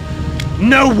serve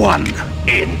no one.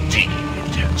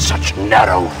 Indeed, such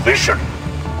narrow vision.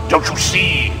 Don't you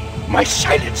see? My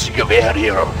silencing of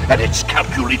Ariel and its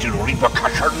calculated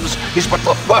repercussions is but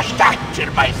the first act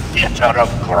in my theater of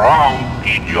grand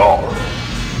guignol.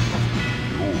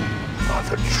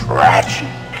 The tragic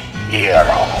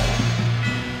hero.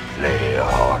 Play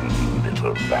on,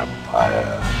 little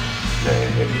vampire.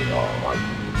 Play on.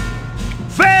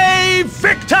 Ve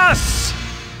Victus!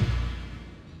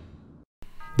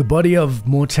 The body of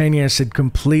Mortanius had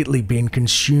completely been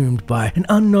consumed by an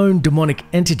unknown demonic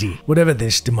entity. Whatever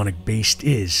this demonic beast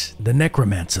is, the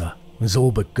necromancer was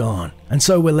all but gone, and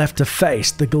so we're left to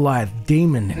face the Goliath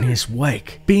demon in his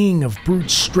wake. Being of brute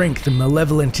strength and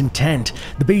malevolent intent,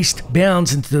 the beast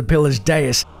bounds into the pillar's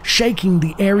dais, shaking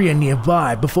the area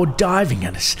nearby before diving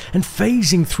at us and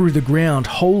phasing through the ground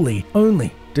wholly,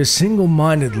 only to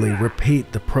single-mindedly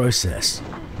repeat the process.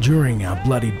 During our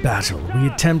bloody battle, we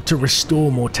attempt to restore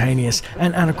Mortanius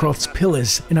and Anacroth's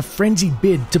pillars in a frenzied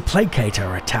bid to placate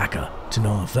our attacker, to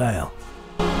no avail.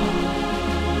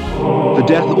 The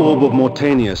death orb of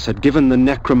Mortanius had given the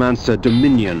necromancer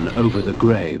dominion over the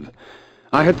grave.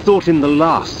 I had thought him the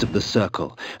last of the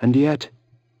Circle, and yet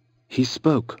he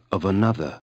spoke of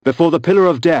another. Before the Pillar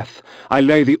of Death, I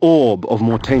lay the orb of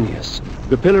Mortanius.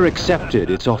 The pillar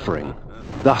accepted its offering.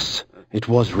 Thus, it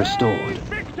was restored.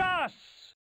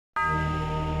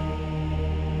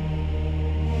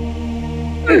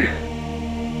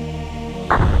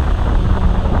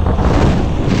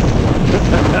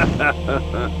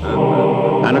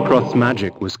 Anacroth's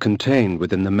magic was contained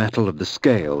within the metal of the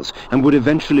scales and would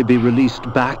eventually be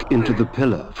released back into the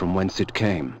pillar from whence it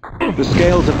came. The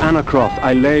scales of Anacroth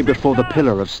I lay before the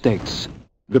Pillar of States.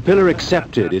 The pillar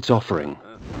accepted its offering.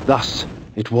 Thus,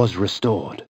 it was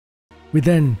restored. We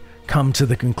then come to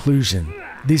the conclusion.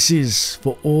 This is,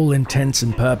 for all intents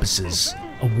and purposes,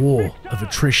 a war of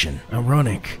attrition.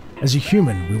 Ironic. As a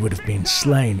human, we would have been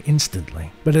slain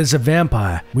instantly. But as a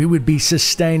vampire, we would be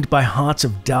sustained by hearts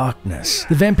of darkness.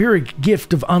 The vampiric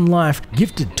gift of unlife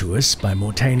gifted to us by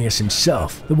Mortanius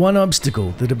himself. The one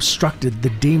obstacle that obstructed the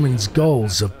demon's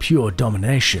goals of pure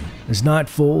domination. As night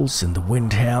falls and the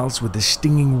wind howls with the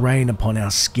stinging rain upon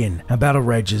our skin, our battle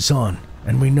rages on.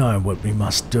 And we know what we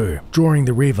must do. Drawing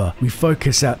the Reaver, we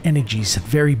focus our energies of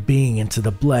very being into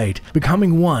the blade,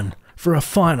 becoming one for a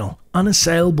final,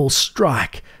 unassailable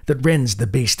strike that rends the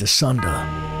beast asunder.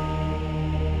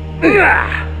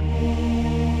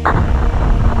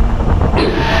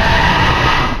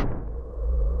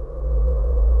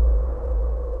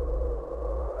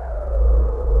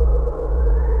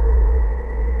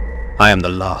 I am the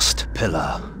last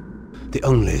pillar, the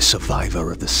only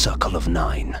survivor of the Circle of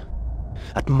Nine.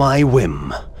 At my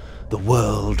whim, the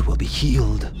world will be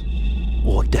healed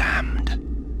or damned.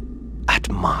 At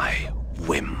my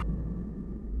whim.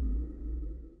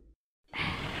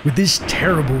 With this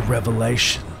terrible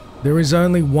revelation, there is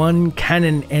only one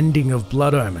canon ending of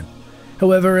Blood Omen.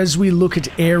 However, as we look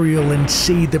at Ariel and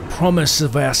see the promise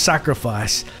of our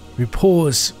sacrifice, we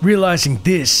pause, realizing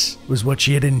this was what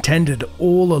she had intended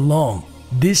all along.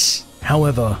 This,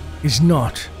 however, is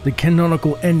not the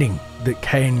canonical ending that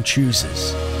Kain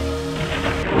chooses.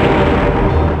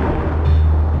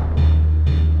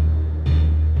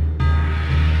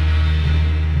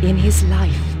 In his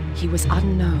life, he was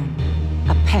unknown,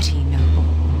 a petty noble.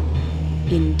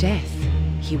 In death,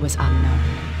 he was unknown.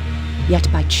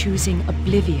 Yet by choosing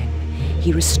oblivion,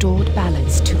 he restored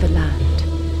balance to the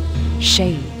land.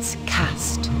 Shades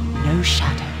cast no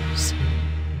shadows.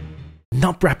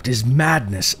 Nupraptor's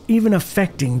madness even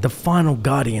affecting the final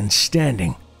Guardian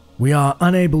standing. We are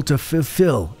unable to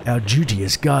fulfill our duty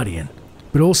as Guardian,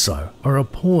 but also are a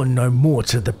pawn no more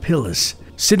to the Pillars,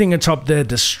 sitting atop their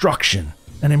destruction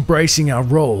and embracing our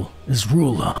role as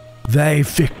ruler. Vae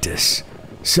Victis,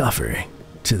 suffering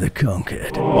to the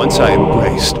conquered. Once I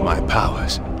embraced my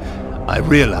powers, I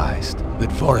realized that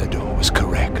Vorador was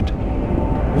correct.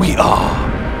 We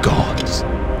are gods.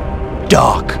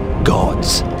 Dark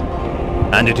gods.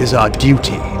 And it is our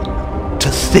duty to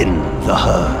thin the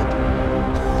herd.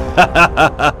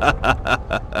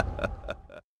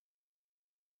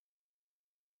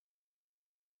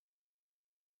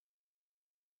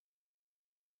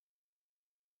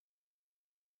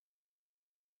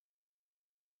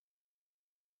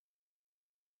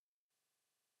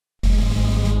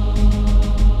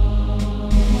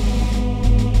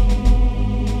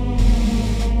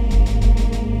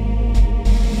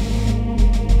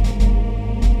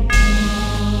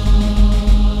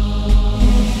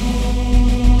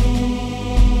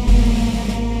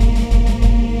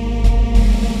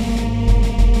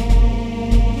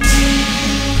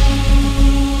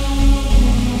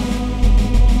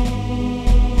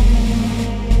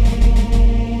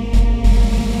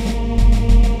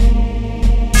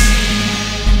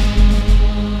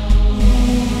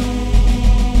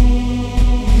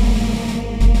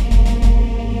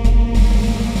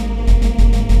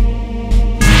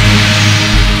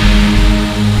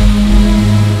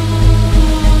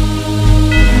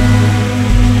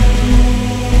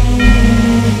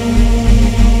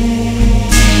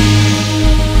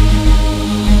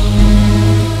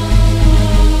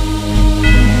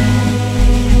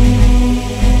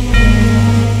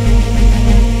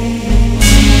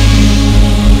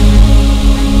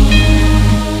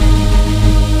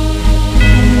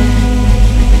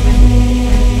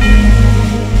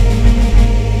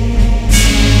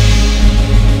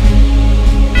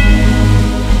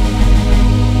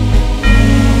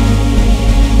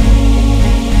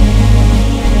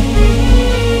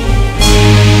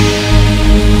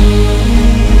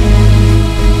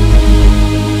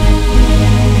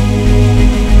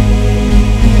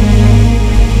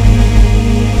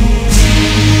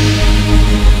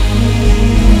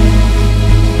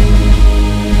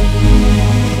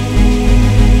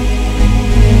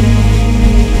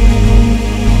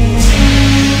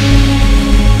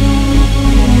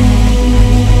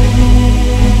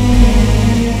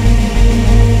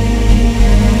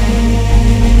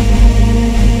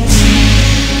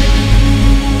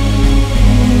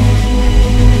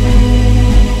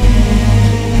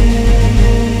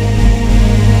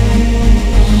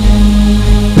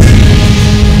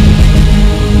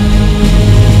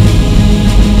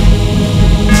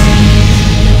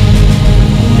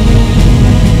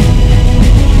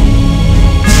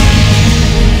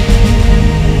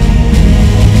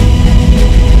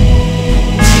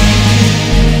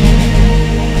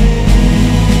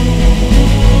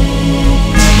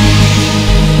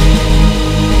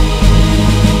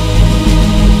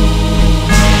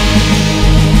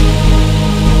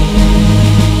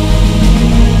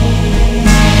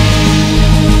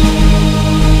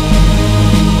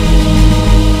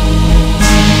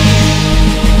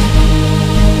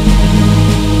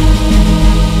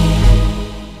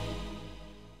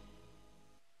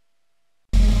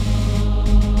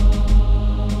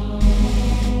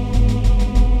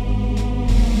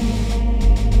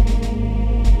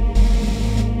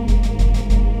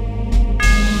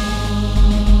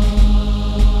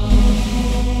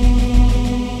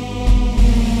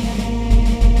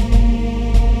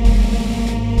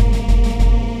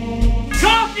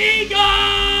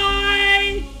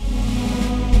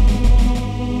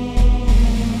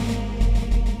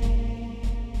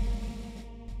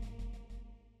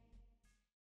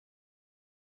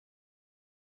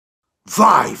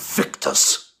 thy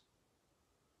victors.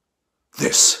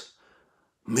 This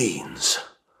means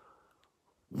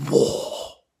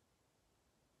war.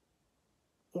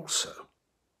 Also,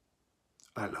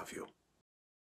 I love you.